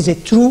as a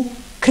true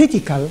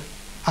critical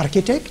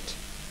architect,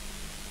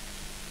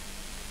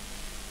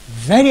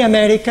 very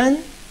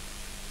American.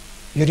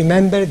 You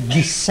remember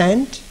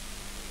Dissent,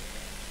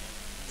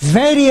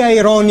 very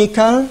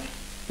ironical.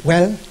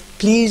 Well,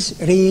 please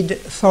read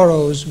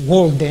Thoreau's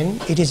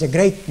Walden. It is a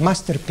great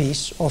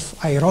masterpiece of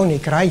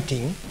ironic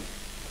writing,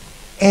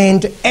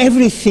 and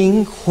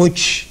everything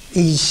which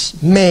is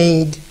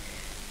made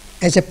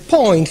as a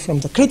point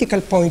from the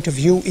critical point of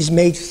view is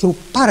made through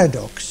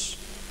paradox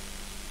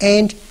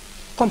and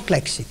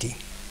complexity.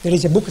 There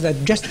is a book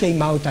that just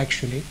came out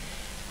actually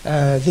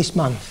this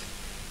month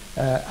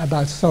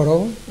about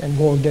Thoreau and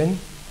Walden,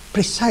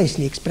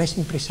 precisely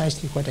expressing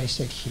precisely what I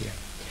said here.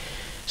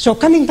 So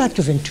coming back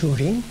to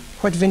Venturi,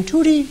 what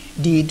Venturi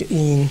did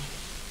in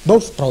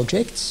both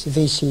projects,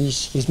 this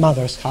is his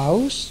mother's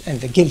house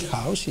and the Guild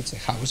House, it's a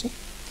housing,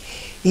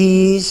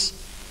 is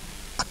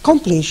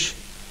accomplish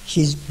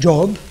his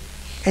job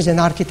as an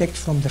architect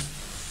from the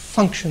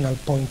functional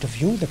point of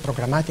view, the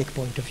programmatic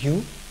point of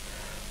view.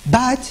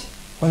 But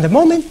when the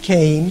moment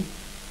came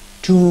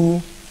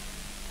to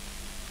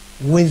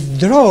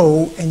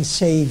withdraw and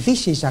say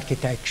this is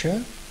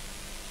architecture,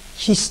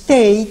 he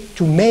stayed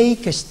to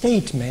make a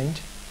statement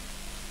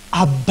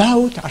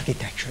about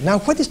architecture. Now,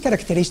 what is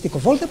characteristic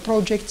of all the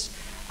projects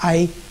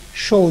I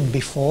showed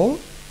before?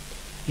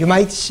 You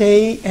might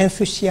say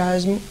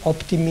enthusiasm,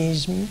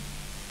 optimism,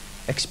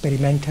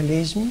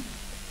 experimentalism.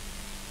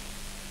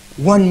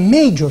 One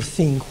major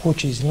thing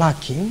which is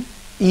lacking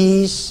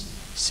is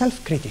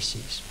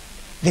self-criticism.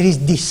 There is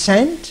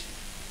dissent.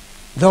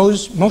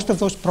 Most of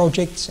those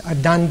projects are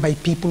done by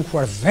people who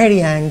are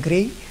very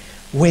angry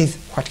with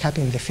what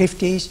happened in the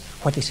 50s,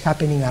 what is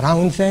happening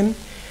around them.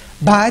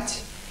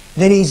 But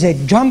there is a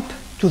jump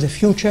to the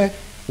future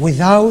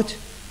without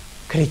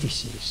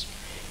criticism.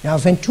 Now,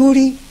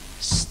 Venturi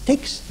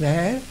sticks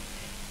there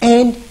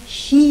and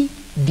he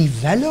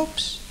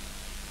develops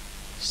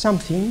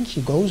something.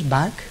 He goes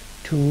back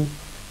to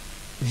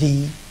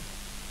the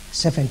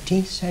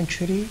 17th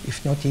century,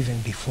 if not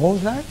even before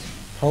that,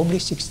 probably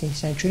 16th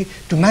century,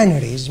 to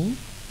mannerism.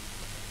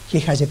 He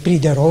has a Prix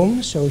de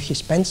Rome, so he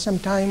spends some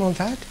time on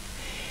that.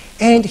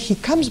 And he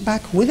comes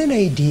back with an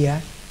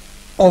idea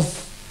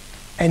of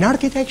an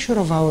architecture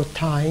of our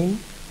time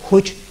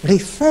which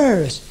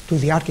refers to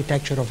the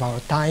architecture of our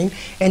time,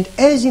 and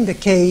as in the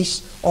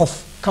case of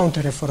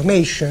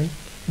Counter-Reformation,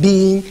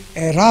 being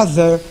a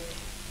rather,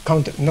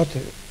 not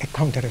a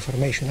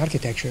Counter-Reformation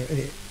architecture,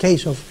 the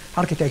case of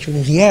architecture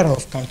in the era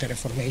of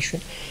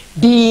Counter-Reformation,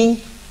 being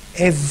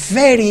a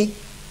very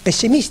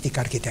pessimistic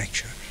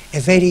architecture, a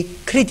very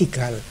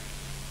critical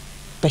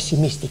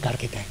pessimistic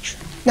architecture.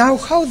 Now,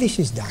 how this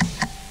is done?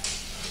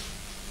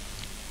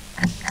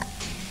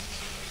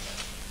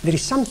 There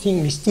is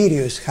something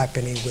mysterious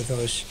happening with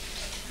those.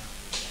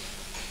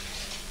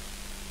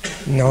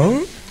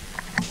 No?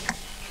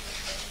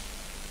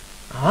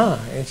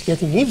 Ah, it's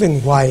getting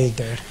even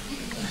wilder.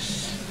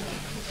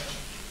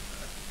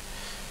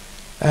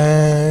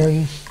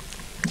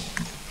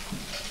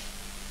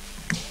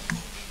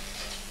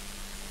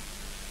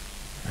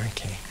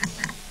 Okay.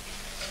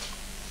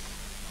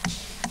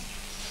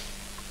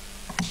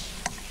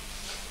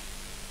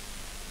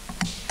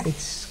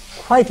 It's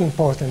quite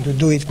important to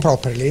do it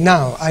properly.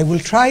 Now, I will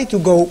try to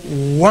go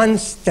one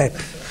step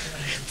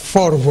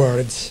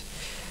forwards.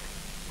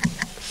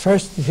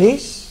 First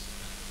this,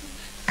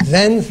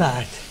 then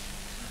that.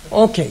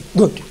 Okay,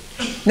 good.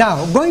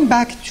 Now, going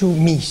back to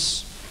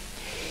Mies.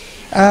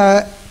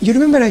 You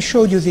remember I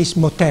showed you this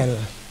motel,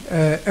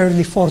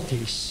 early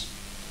 40s.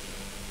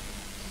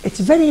 It's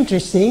very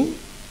interesting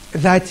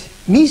that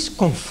Mies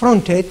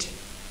confronted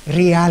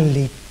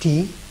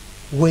reality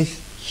with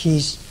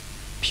his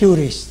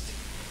purist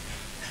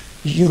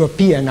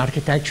European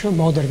architecture,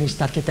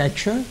 modernist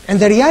architecture, and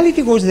the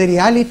reality was the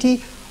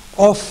reality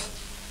of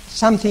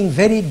something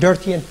very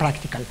dirty and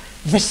practical,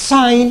 the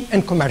sign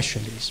and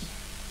commercialism.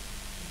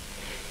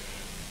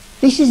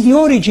 This is the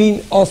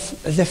origin of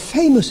the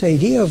famous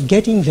idea of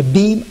getting the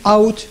beam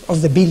out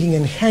of the building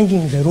and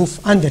hanging the roof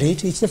under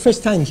it. It's the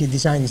first time he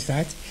designs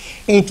that,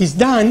 and it is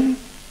done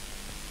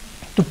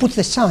to put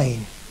the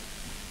sign.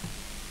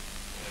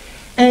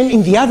 And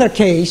in the other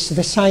case,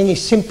 the sign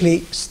is simply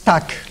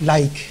stuck,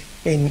 like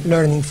in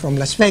Learning from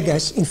Las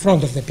Vegas, in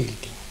front of the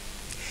building.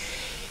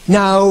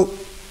 Now,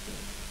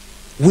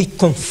 we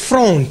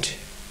confront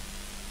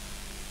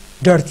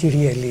dirty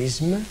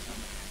realism,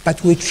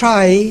 but we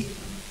try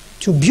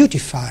to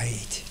beautify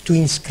it, to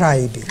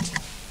inscribe it.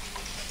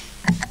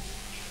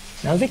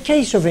 Now, the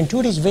case of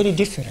Venturi is very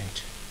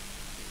different.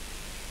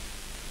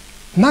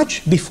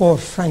 Much before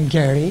Frank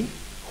Gehry,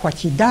 what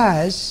he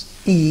does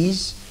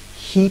is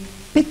he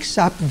picks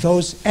up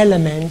those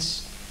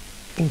elements,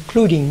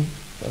 including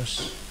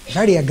those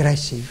very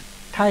aggressive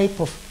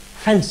type of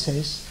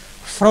fences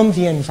from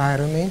the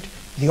environment,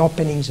 the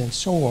openings and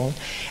so on,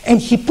 and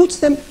he puts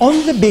them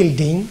on the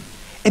building,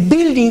 a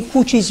building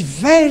which is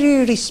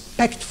very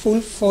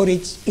respectful for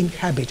its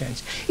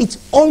inhabitants. It's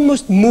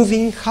almost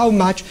moving how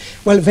much,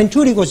 well,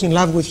 Venturi was in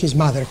love with his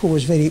mother, who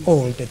was very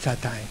old at that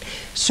time.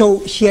 So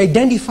he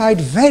identified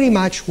very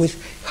much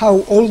with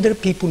how older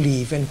people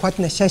live and what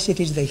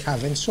necessities they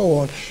have and so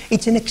on.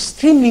 It's an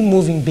extremely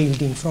moving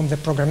building from the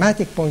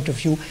programmatic point of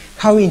view,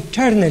 how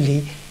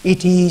internally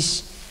it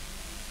is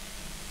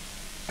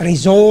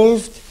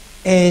resolved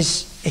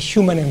as a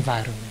human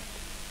environment.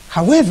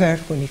 However,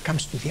 when it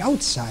comes to the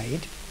outside,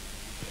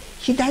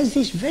 he does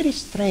this very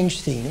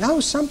strange thing.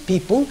 Now, some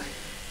people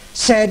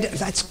said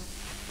that's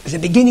the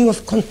beginning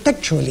of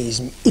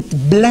contextualism.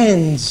 It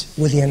blends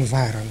with the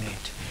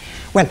environment.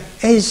 Well,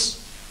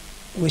 as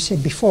we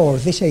said before,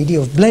 this idea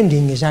of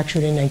blending is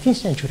actually a 19th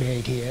century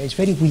idea. It's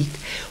very weak.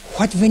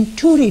 What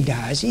Venturi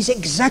does is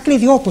exactly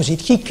the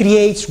opposite. He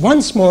creates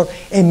once more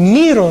a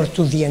mirror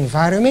to the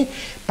environment,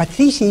 but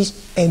this is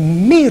a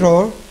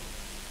mirror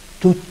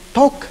to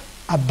talk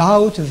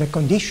about the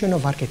condition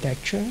of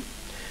architecture,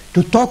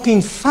 to talk in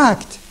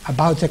fact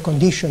about the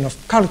condition of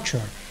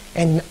culture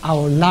and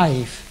our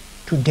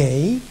life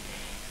today,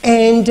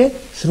 and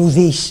through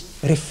this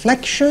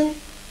reflection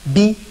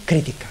be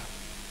critical.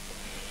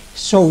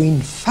 So in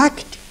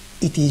fact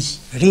it is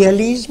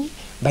realism,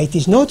 but it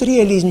is not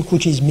realism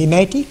which is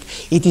mimetic,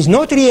 it is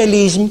not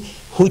realism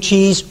which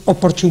is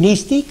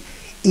opportunistic,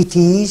 it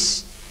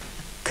is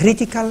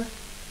critical,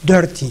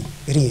 dirty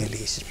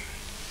realism.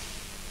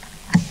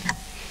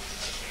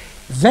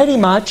 Very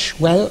much,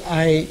 well,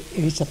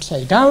 it's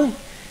upside down,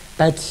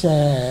 but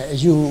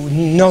you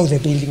know the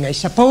building, I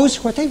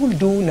suppose. What I will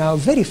do now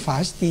very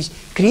fast is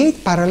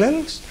create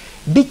parallels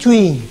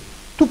between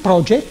two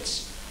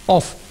projects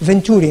of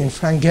Venturi and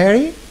Frank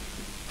Gehry,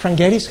 Frank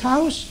Gehry's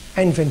house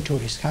and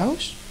Venturi's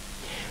house.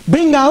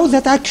 Bring out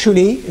that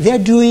actually they're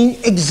doing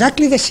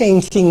exactly the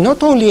same thing,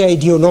 not only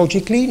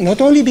ideologically,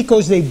 not only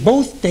because they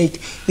both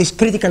take this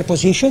critical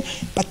position,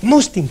 but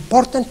most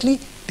importantly,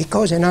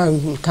 because, and now we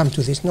will come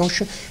to this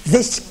notion,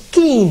 the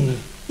skin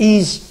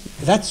is,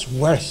 that's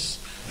worse.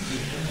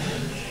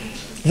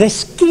 The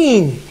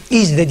skin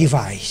is the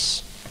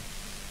device.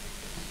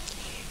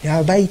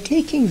 Now, by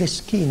taking the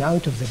skin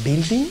out of the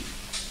building,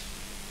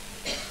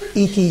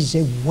 it is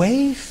a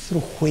way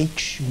through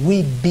which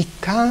we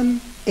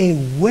become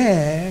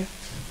aware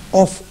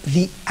of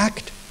the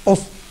act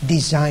of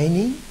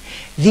designing,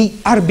 the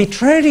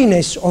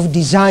arbitrariness of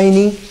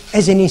designing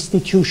as an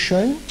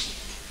institution.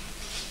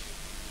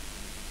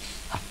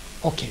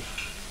 Okay.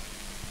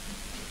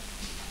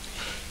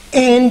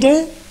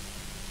 And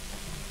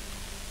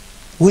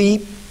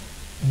we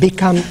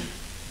become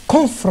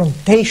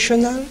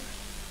confrontational,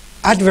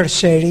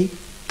 adversary,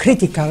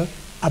 critical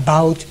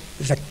about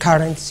the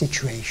current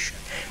situation.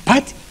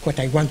 But what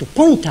I want to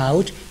point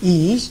out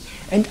is,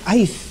 and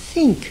I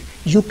think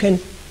you can,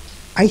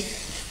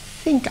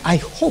 I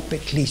hope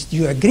at least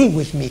you agree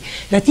with me,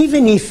 that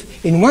even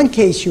if in one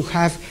case you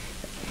have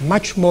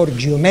much more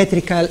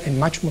geometrical and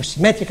much more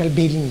symmetrical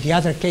building, in the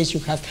other case you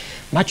have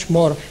much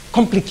more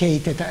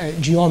complicated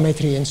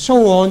geometry and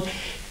so on,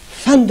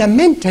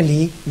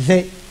 fundamentally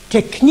the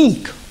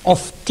technique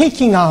of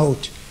taking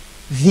out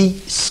the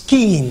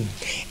skin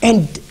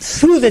and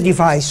through the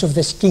device of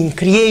the skin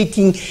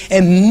creating a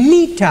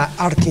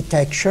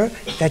meta-architecture,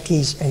 that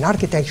is an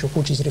architecture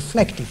which is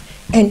reflective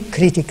and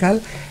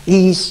critical,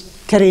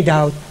 is carried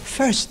out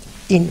first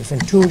in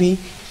Venturi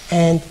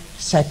and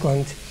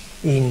second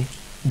in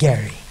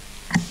Gehry.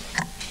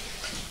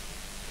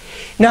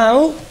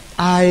 Now,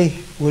 I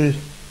will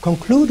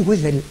conclude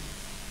with a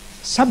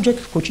subject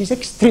which is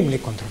extremely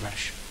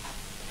controversial.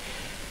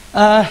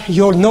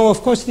 You all know,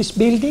 of course, this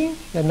building,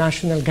 the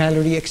National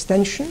Gallery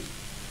extension.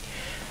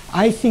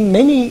 I think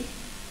many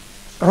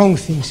wrong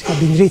things have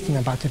been written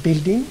about the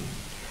building.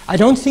 I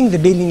don't think the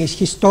building is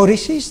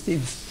historicist,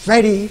 it's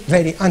very,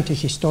 very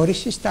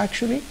anti-historicist,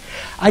 actually.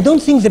 I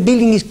don't think the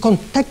building is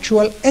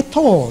contextual at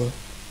all.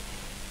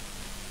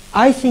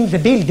 I think the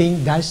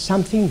building does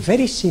something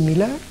very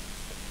similar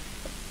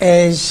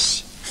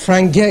as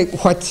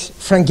what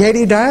Frank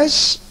Gehry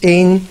does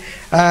in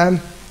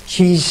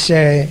his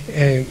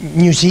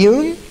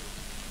museum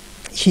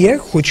here,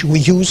 which we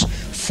use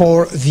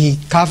for the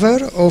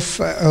cover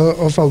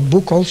of our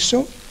book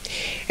also.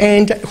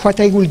 And what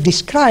I will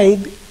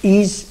describe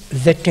is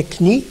the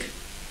technique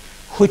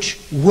which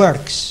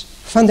works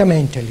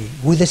fundamentally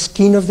with the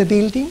skin of the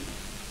building,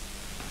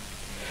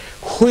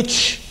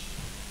 which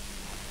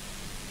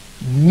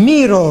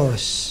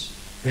mirrors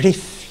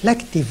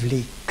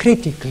reflectively,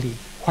 critically,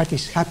 what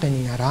is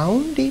happening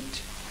around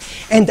it,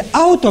 and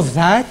out of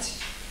that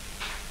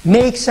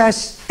makes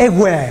us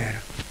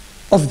aware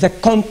of the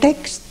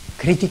context,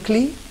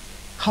 critically,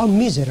 how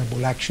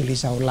miserable actually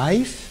is our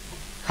life,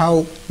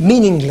 how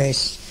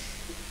meaningless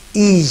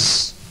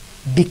is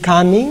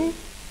becoming,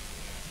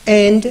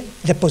 and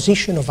the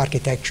position of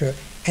architecture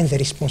and the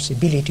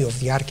responsibility of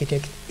the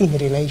architect in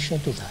relation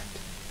to that.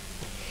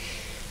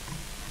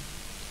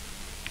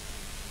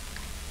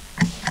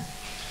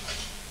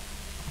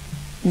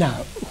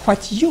 Now,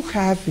 what you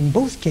have in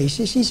both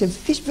cases is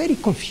this very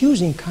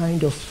confusing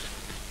kind of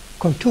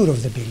contour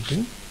of the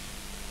building.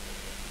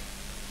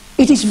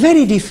 It is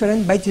very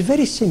different, but it's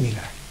very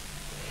similar.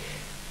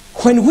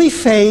 When we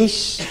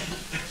face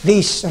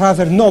this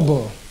rather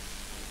noble,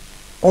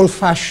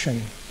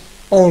 old-fashioned,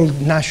 old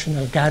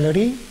National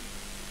Gallery,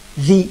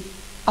 the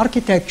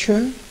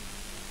architecture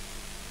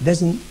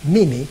doesn't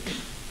mimic.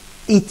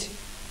 It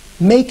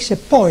makes a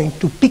point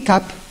to pick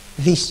up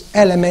this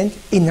element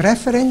in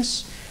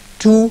reference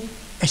to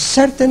a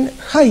certain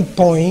high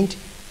point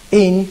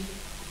in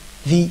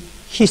the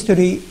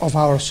history of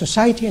our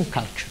society and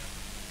culture.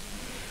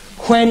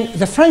 When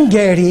the Frank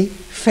Gehry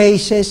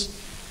faces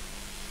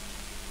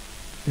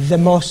the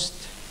most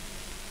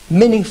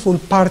meaningful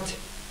part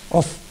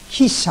of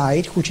his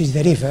side, which is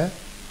the river,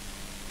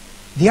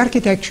 the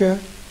architecture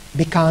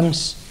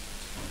becomes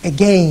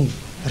again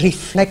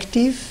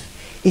reflective.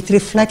 It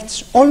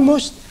reflects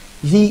almost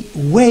the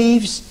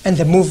waves and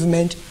the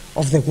movement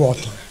of the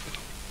water.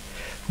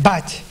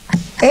 But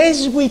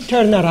as we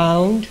turn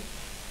around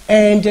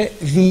and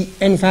the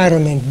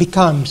environment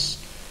becomes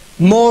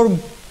more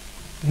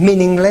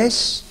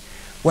meaningless,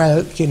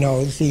 well, you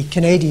know, the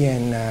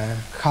Canadian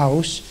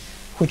house,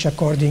 which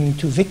according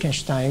to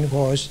Wittgenstein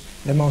was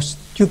the most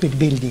stupid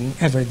building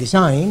ever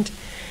designed,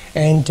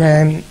 and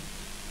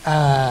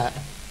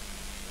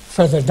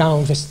further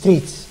down the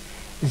street,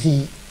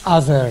 the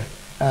other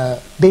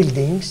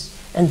buildings,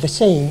 and the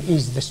same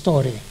is the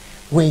story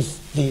with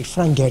the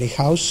Frank Gehry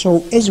house.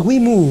 So as we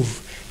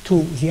move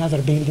to the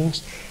other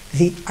buildings,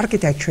 the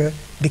architecture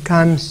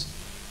becomes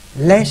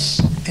less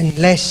and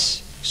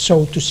less,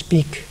 so to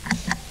speak,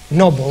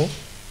 noble,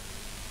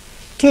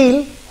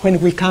 till when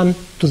we come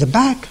to the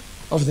back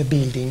of the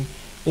building,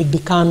 it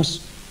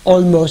becomes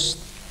almost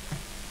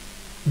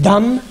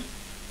dumb,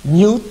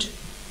 mute,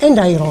 and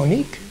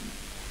ironic.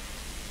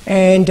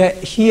 And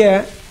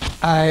here,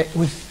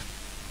 with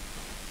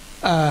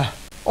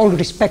all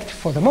respect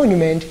for the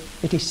monument,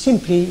 it is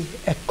simply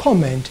a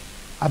comment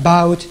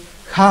about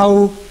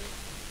how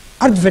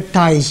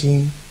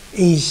advertising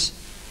is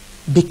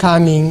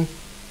becoming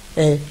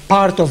a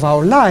part of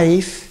our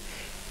life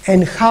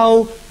and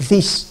how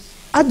this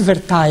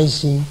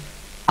advertising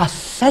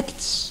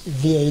affects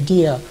the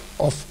idea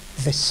of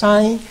the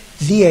sign,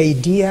 the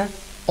idea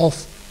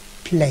of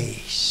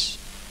place.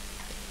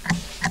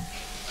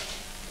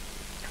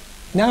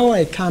 Now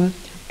I come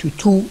to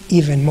two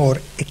even more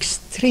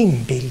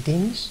extreme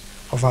buildings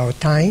of our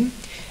time,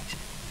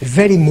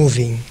 very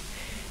moving,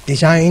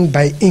 designed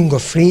by Ingo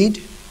Fried,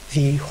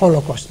 the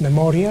Holocaust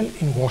Memorial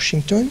in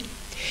Washington,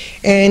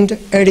 and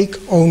Eric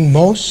Owen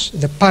Moss,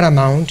 the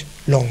Paramount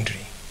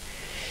Laundry.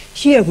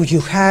 Here you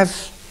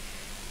have,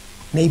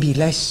 maybe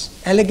less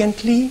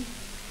elegantly,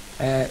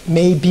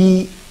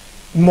 maybe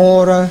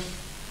more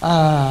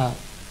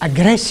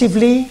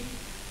aggressively,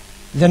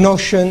 the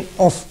notion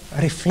of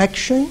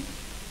reflection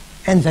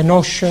and the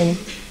notion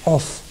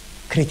of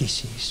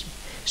criticism.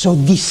 So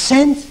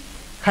dissent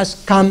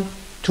has come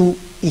to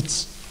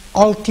its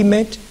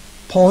ultimate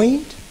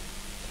point.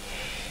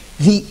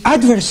 The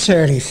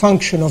adversary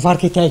function of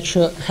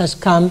architecture has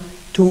come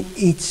to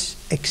its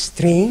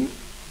extreme.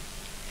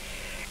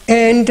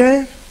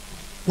 And,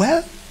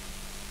 well,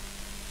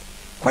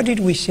 what did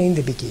we say in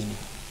the beginning?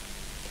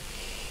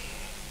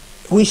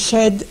 We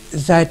said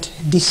that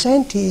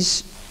dissent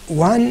is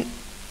one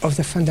of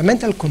the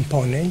fundamental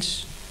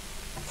components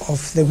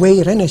of the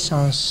way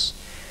Renaissance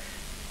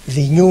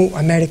the new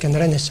American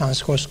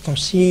Renaissance was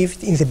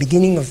conceived in the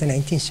beginning of the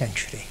 19th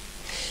century.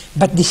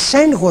 But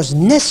dissent was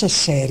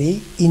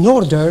necessary in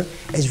order,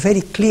 as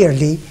very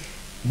clearly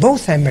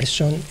both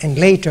Emerson and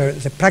later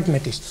the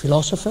pragmatist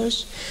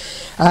philosophers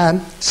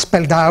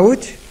spelled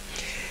out.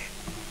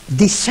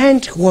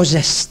 Dissent was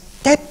a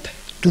step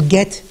to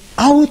get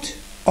out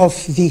of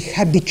the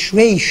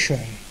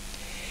habituation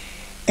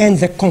and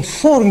the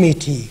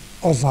conformity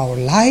of our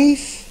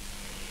life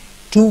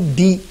to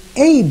be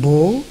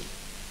able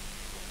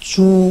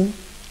to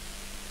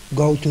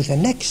go to the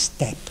next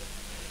step,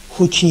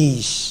 which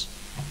is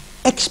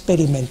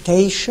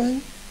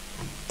experimentation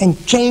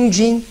and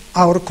changing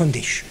our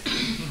condition.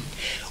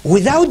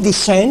 Without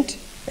dissent,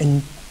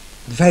 and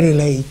very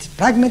late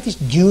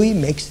pragmatist Dewey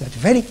makes that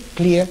very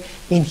clear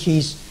in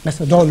his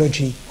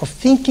methodology of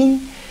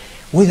thinking,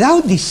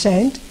 without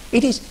dissent,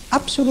 it is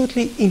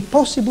absolutely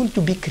impossible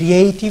to be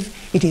creative.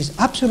 It is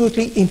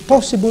absolutely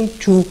impossible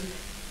to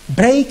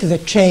break the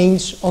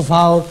chains of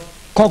our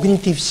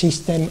cognitive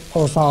system,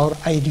 of our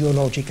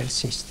ideological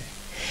system.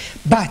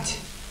 But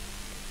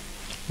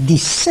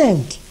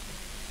dissent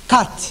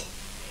cut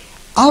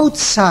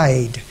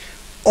outside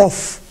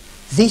of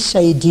this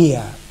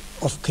idea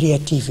of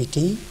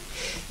creativity,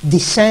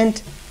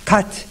 dissent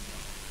cut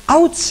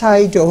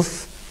outside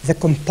of the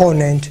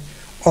component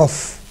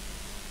of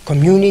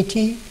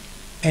community,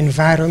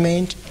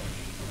 environment,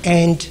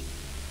 and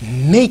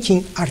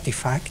making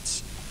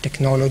artifacts,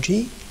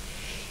 technology,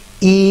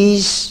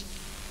 is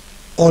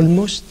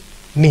almost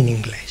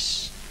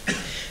meaningless.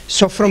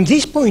 So from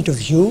this point of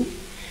view,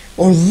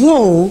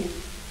 although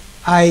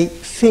I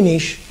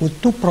finish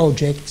with two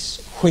projects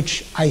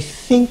which I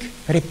think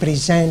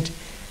represent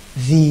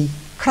the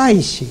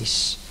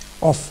crisis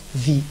of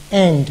the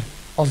end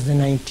of the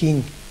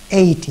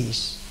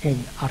 1980s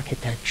in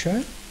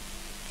architecture,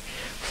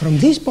 from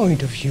this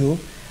point of view,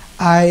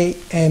 I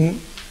am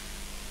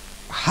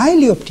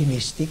highly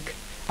optimistic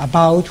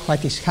about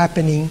what is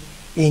happening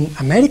in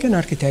American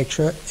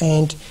architecture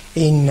and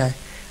in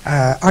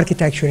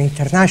architecture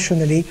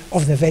internationally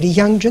of the very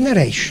young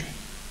generation.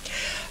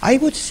 I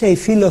would say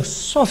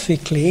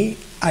philosophically,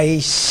 I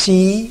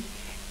see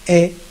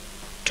a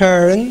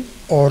turn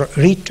or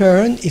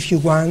return, if you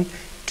want,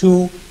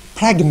 to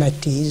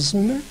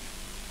pragmatism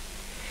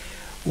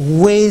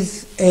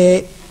with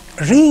a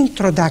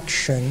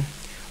reintroduction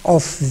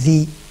of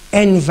the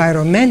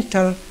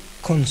environmental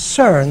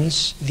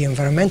concerns, the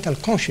environmental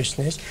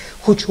consciousness,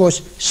 which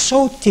was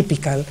so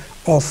typical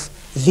of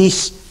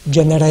this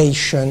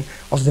generation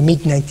of the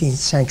mid-19th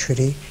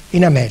century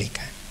in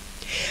America.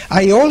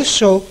 I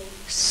also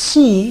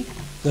see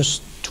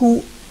those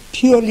two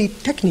purely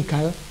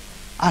technical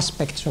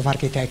aspects of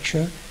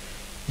architecture,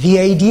 the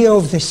idea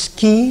of the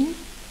scheme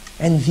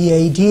and the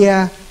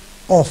idea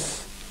of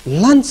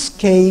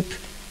landscape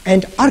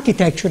and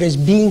architecture as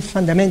being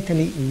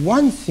fundamentally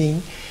one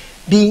thing,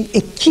 being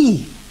a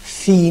key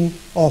theme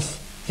of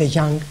the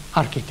young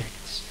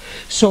architects.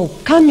 So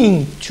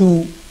coming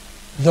to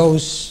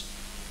those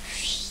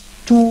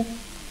two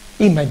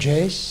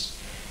images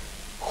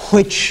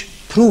which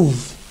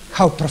prove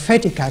how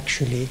prophetic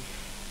actually,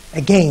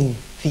 again,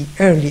 the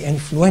early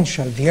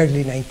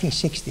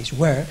 1960s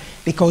were,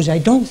 because I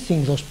don't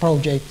think those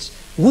projects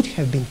would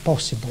have been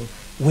possible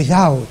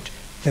without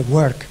the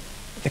work,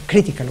 the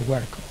critical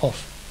work of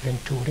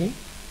Venturi.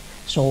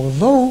 So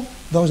although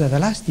those are the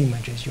last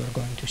images you're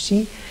going to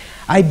see,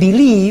 I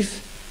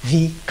believe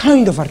the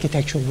kind of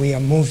architecture we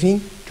are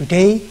moving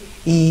today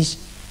is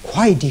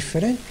quite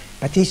different,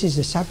 but this is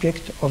the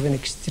subject of an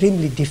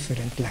extremely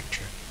different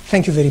lecture.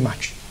 Thank you very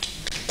much.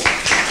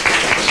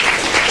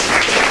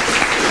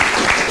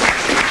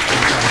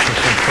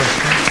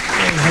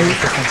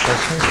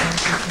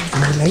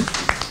 Am I late?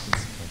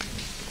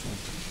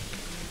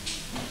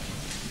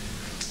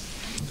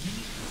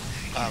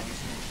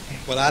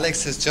 Well,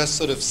 Alex has just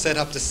sort of set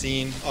up the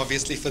scene,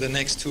 obviously, for the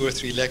next 2 or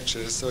 3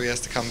 lectures, so he has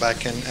to come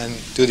back and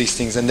do these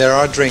things. And there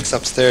are drinks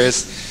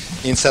upstairs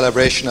in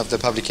celebration of the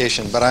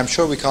publication, but I'm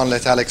sure we can't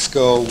let Alex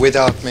go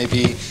without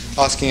maybe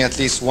asking at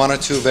least 1 or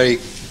 2 very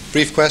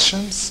brief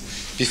questions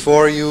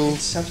before you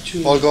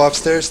all go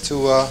upstairs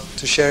to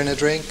share in a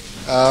drink.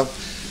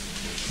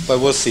 But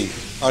we'll see.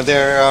 Are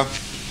there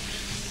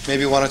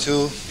maybe 1 or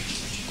 2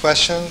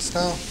 questions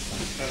now?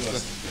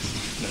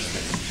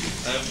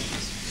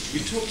 You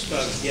talked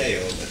about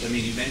Yale, but I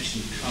mean, you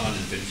mentioned Kahn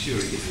and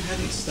Venturi. If you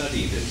hadn't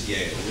studied at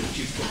Yale, wouldn't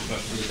you talk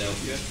about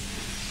Philadelphia?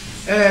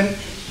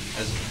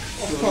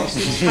 Of course,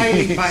 it's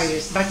highly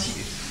biased, but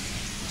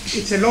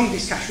it's a long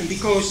discussion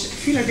because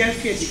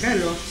Philadelphia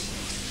developed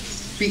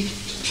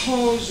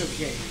because of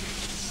Yale.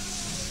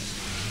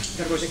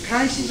 There was a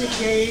crisis at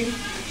Yale.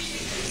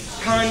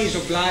 Kahn is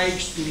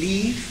obliged to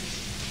leave.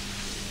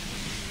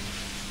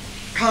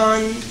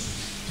 Kahn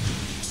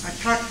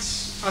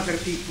attracts other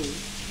people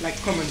like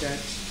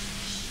Commandant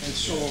and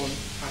so on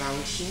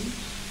around him.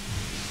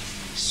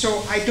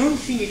 So I don't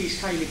think it is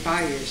highly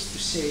biased to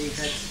say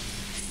that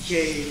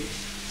Yale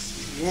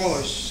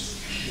was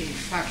in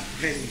fact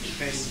very,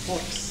 very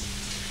important.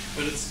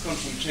 But it's a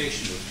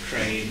confrontation with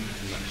Crane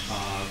and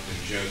McHarg and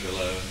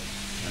Jogolo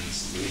and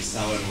Louis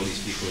Kahn and all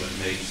these people that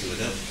made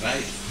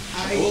Philadelphia.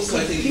 I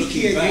think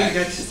looking back,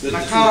 the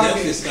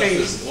Philadelphia stuff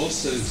has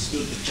also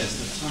stood the test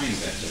of time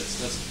better.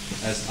 It's just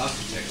as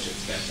architecture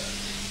better.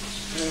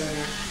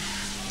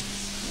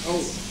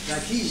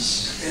 That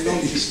is a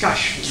long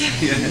discussion.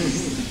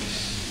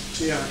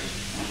 Yeah,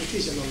 it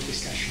is a long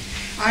discussion.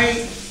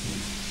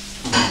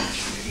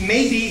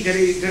 Maybe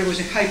there was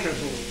a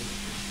hyperbole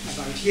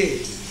about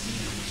Yale,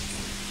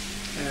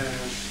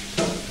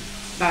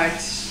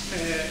 but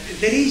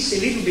there is a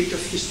little bit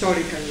of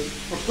historical,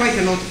 or quite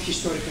a lot of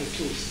historical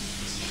truth.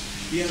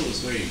 Yale was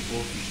very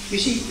important. You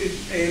see,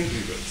 I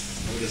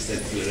would have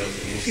said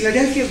Philadelphia.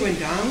 Philadelphia went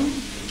down,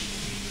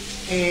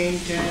 and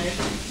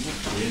not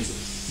the end of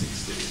the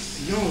 60s.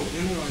 No,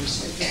 I'm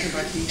talking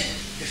about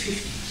the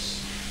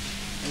 50s.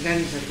 And then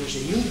there was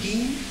a new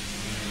dean,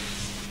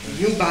 a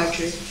new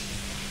budget,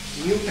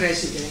 a new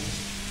president,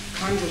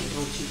 Kahn was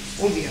brought in,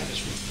 all the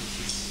others were brought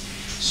in.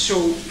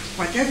 So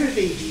whatever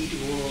they did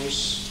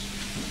was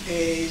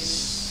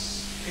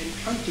as an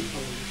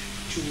antipode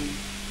to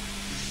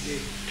the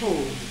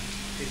tone,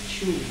 the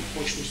tune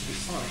which was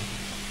defined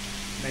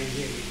by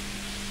Gehry.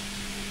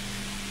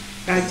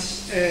 But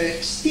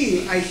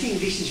still, I think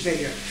this is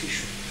very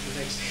artificial.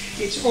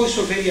 It's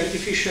also very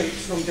artificial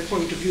from the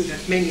point of view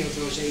that many of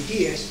those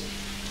ideas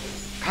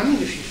come in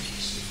the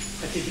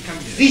 50s, but they become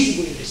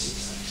visible in the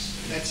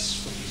 60s.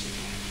 That's what is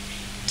important.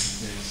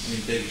 Yes, I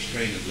mean, David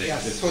Crane of late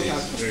 50s is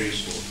very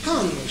important.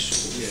 Kahn also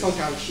thought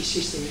out his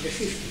system in the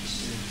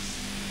 50s.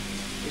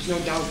 There's no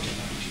doubt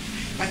about it.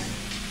 But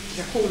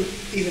the whole,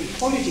 even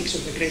politics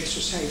of the Great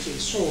Society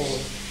and so on,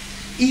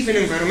 even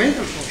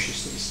environmental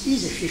consciousness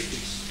is a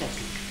 50s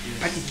topic,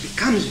 but it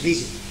becomes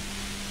visible.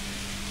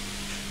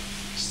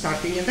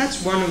 And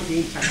that's one of the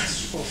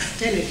impacts of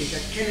Kennedy,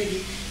 that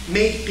Kennedy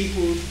made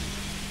people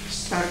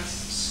start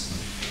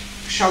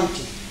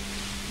shouting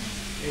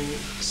and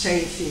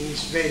saying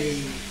things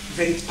very,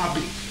 very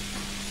public.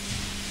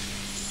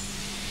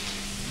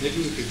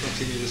 Maybe we could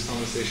continue this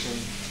conversation. Do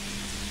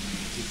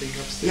you think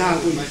upstairs? Yeah,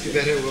 it might be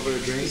better over a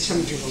drink.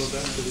 Some drinks. All of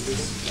that.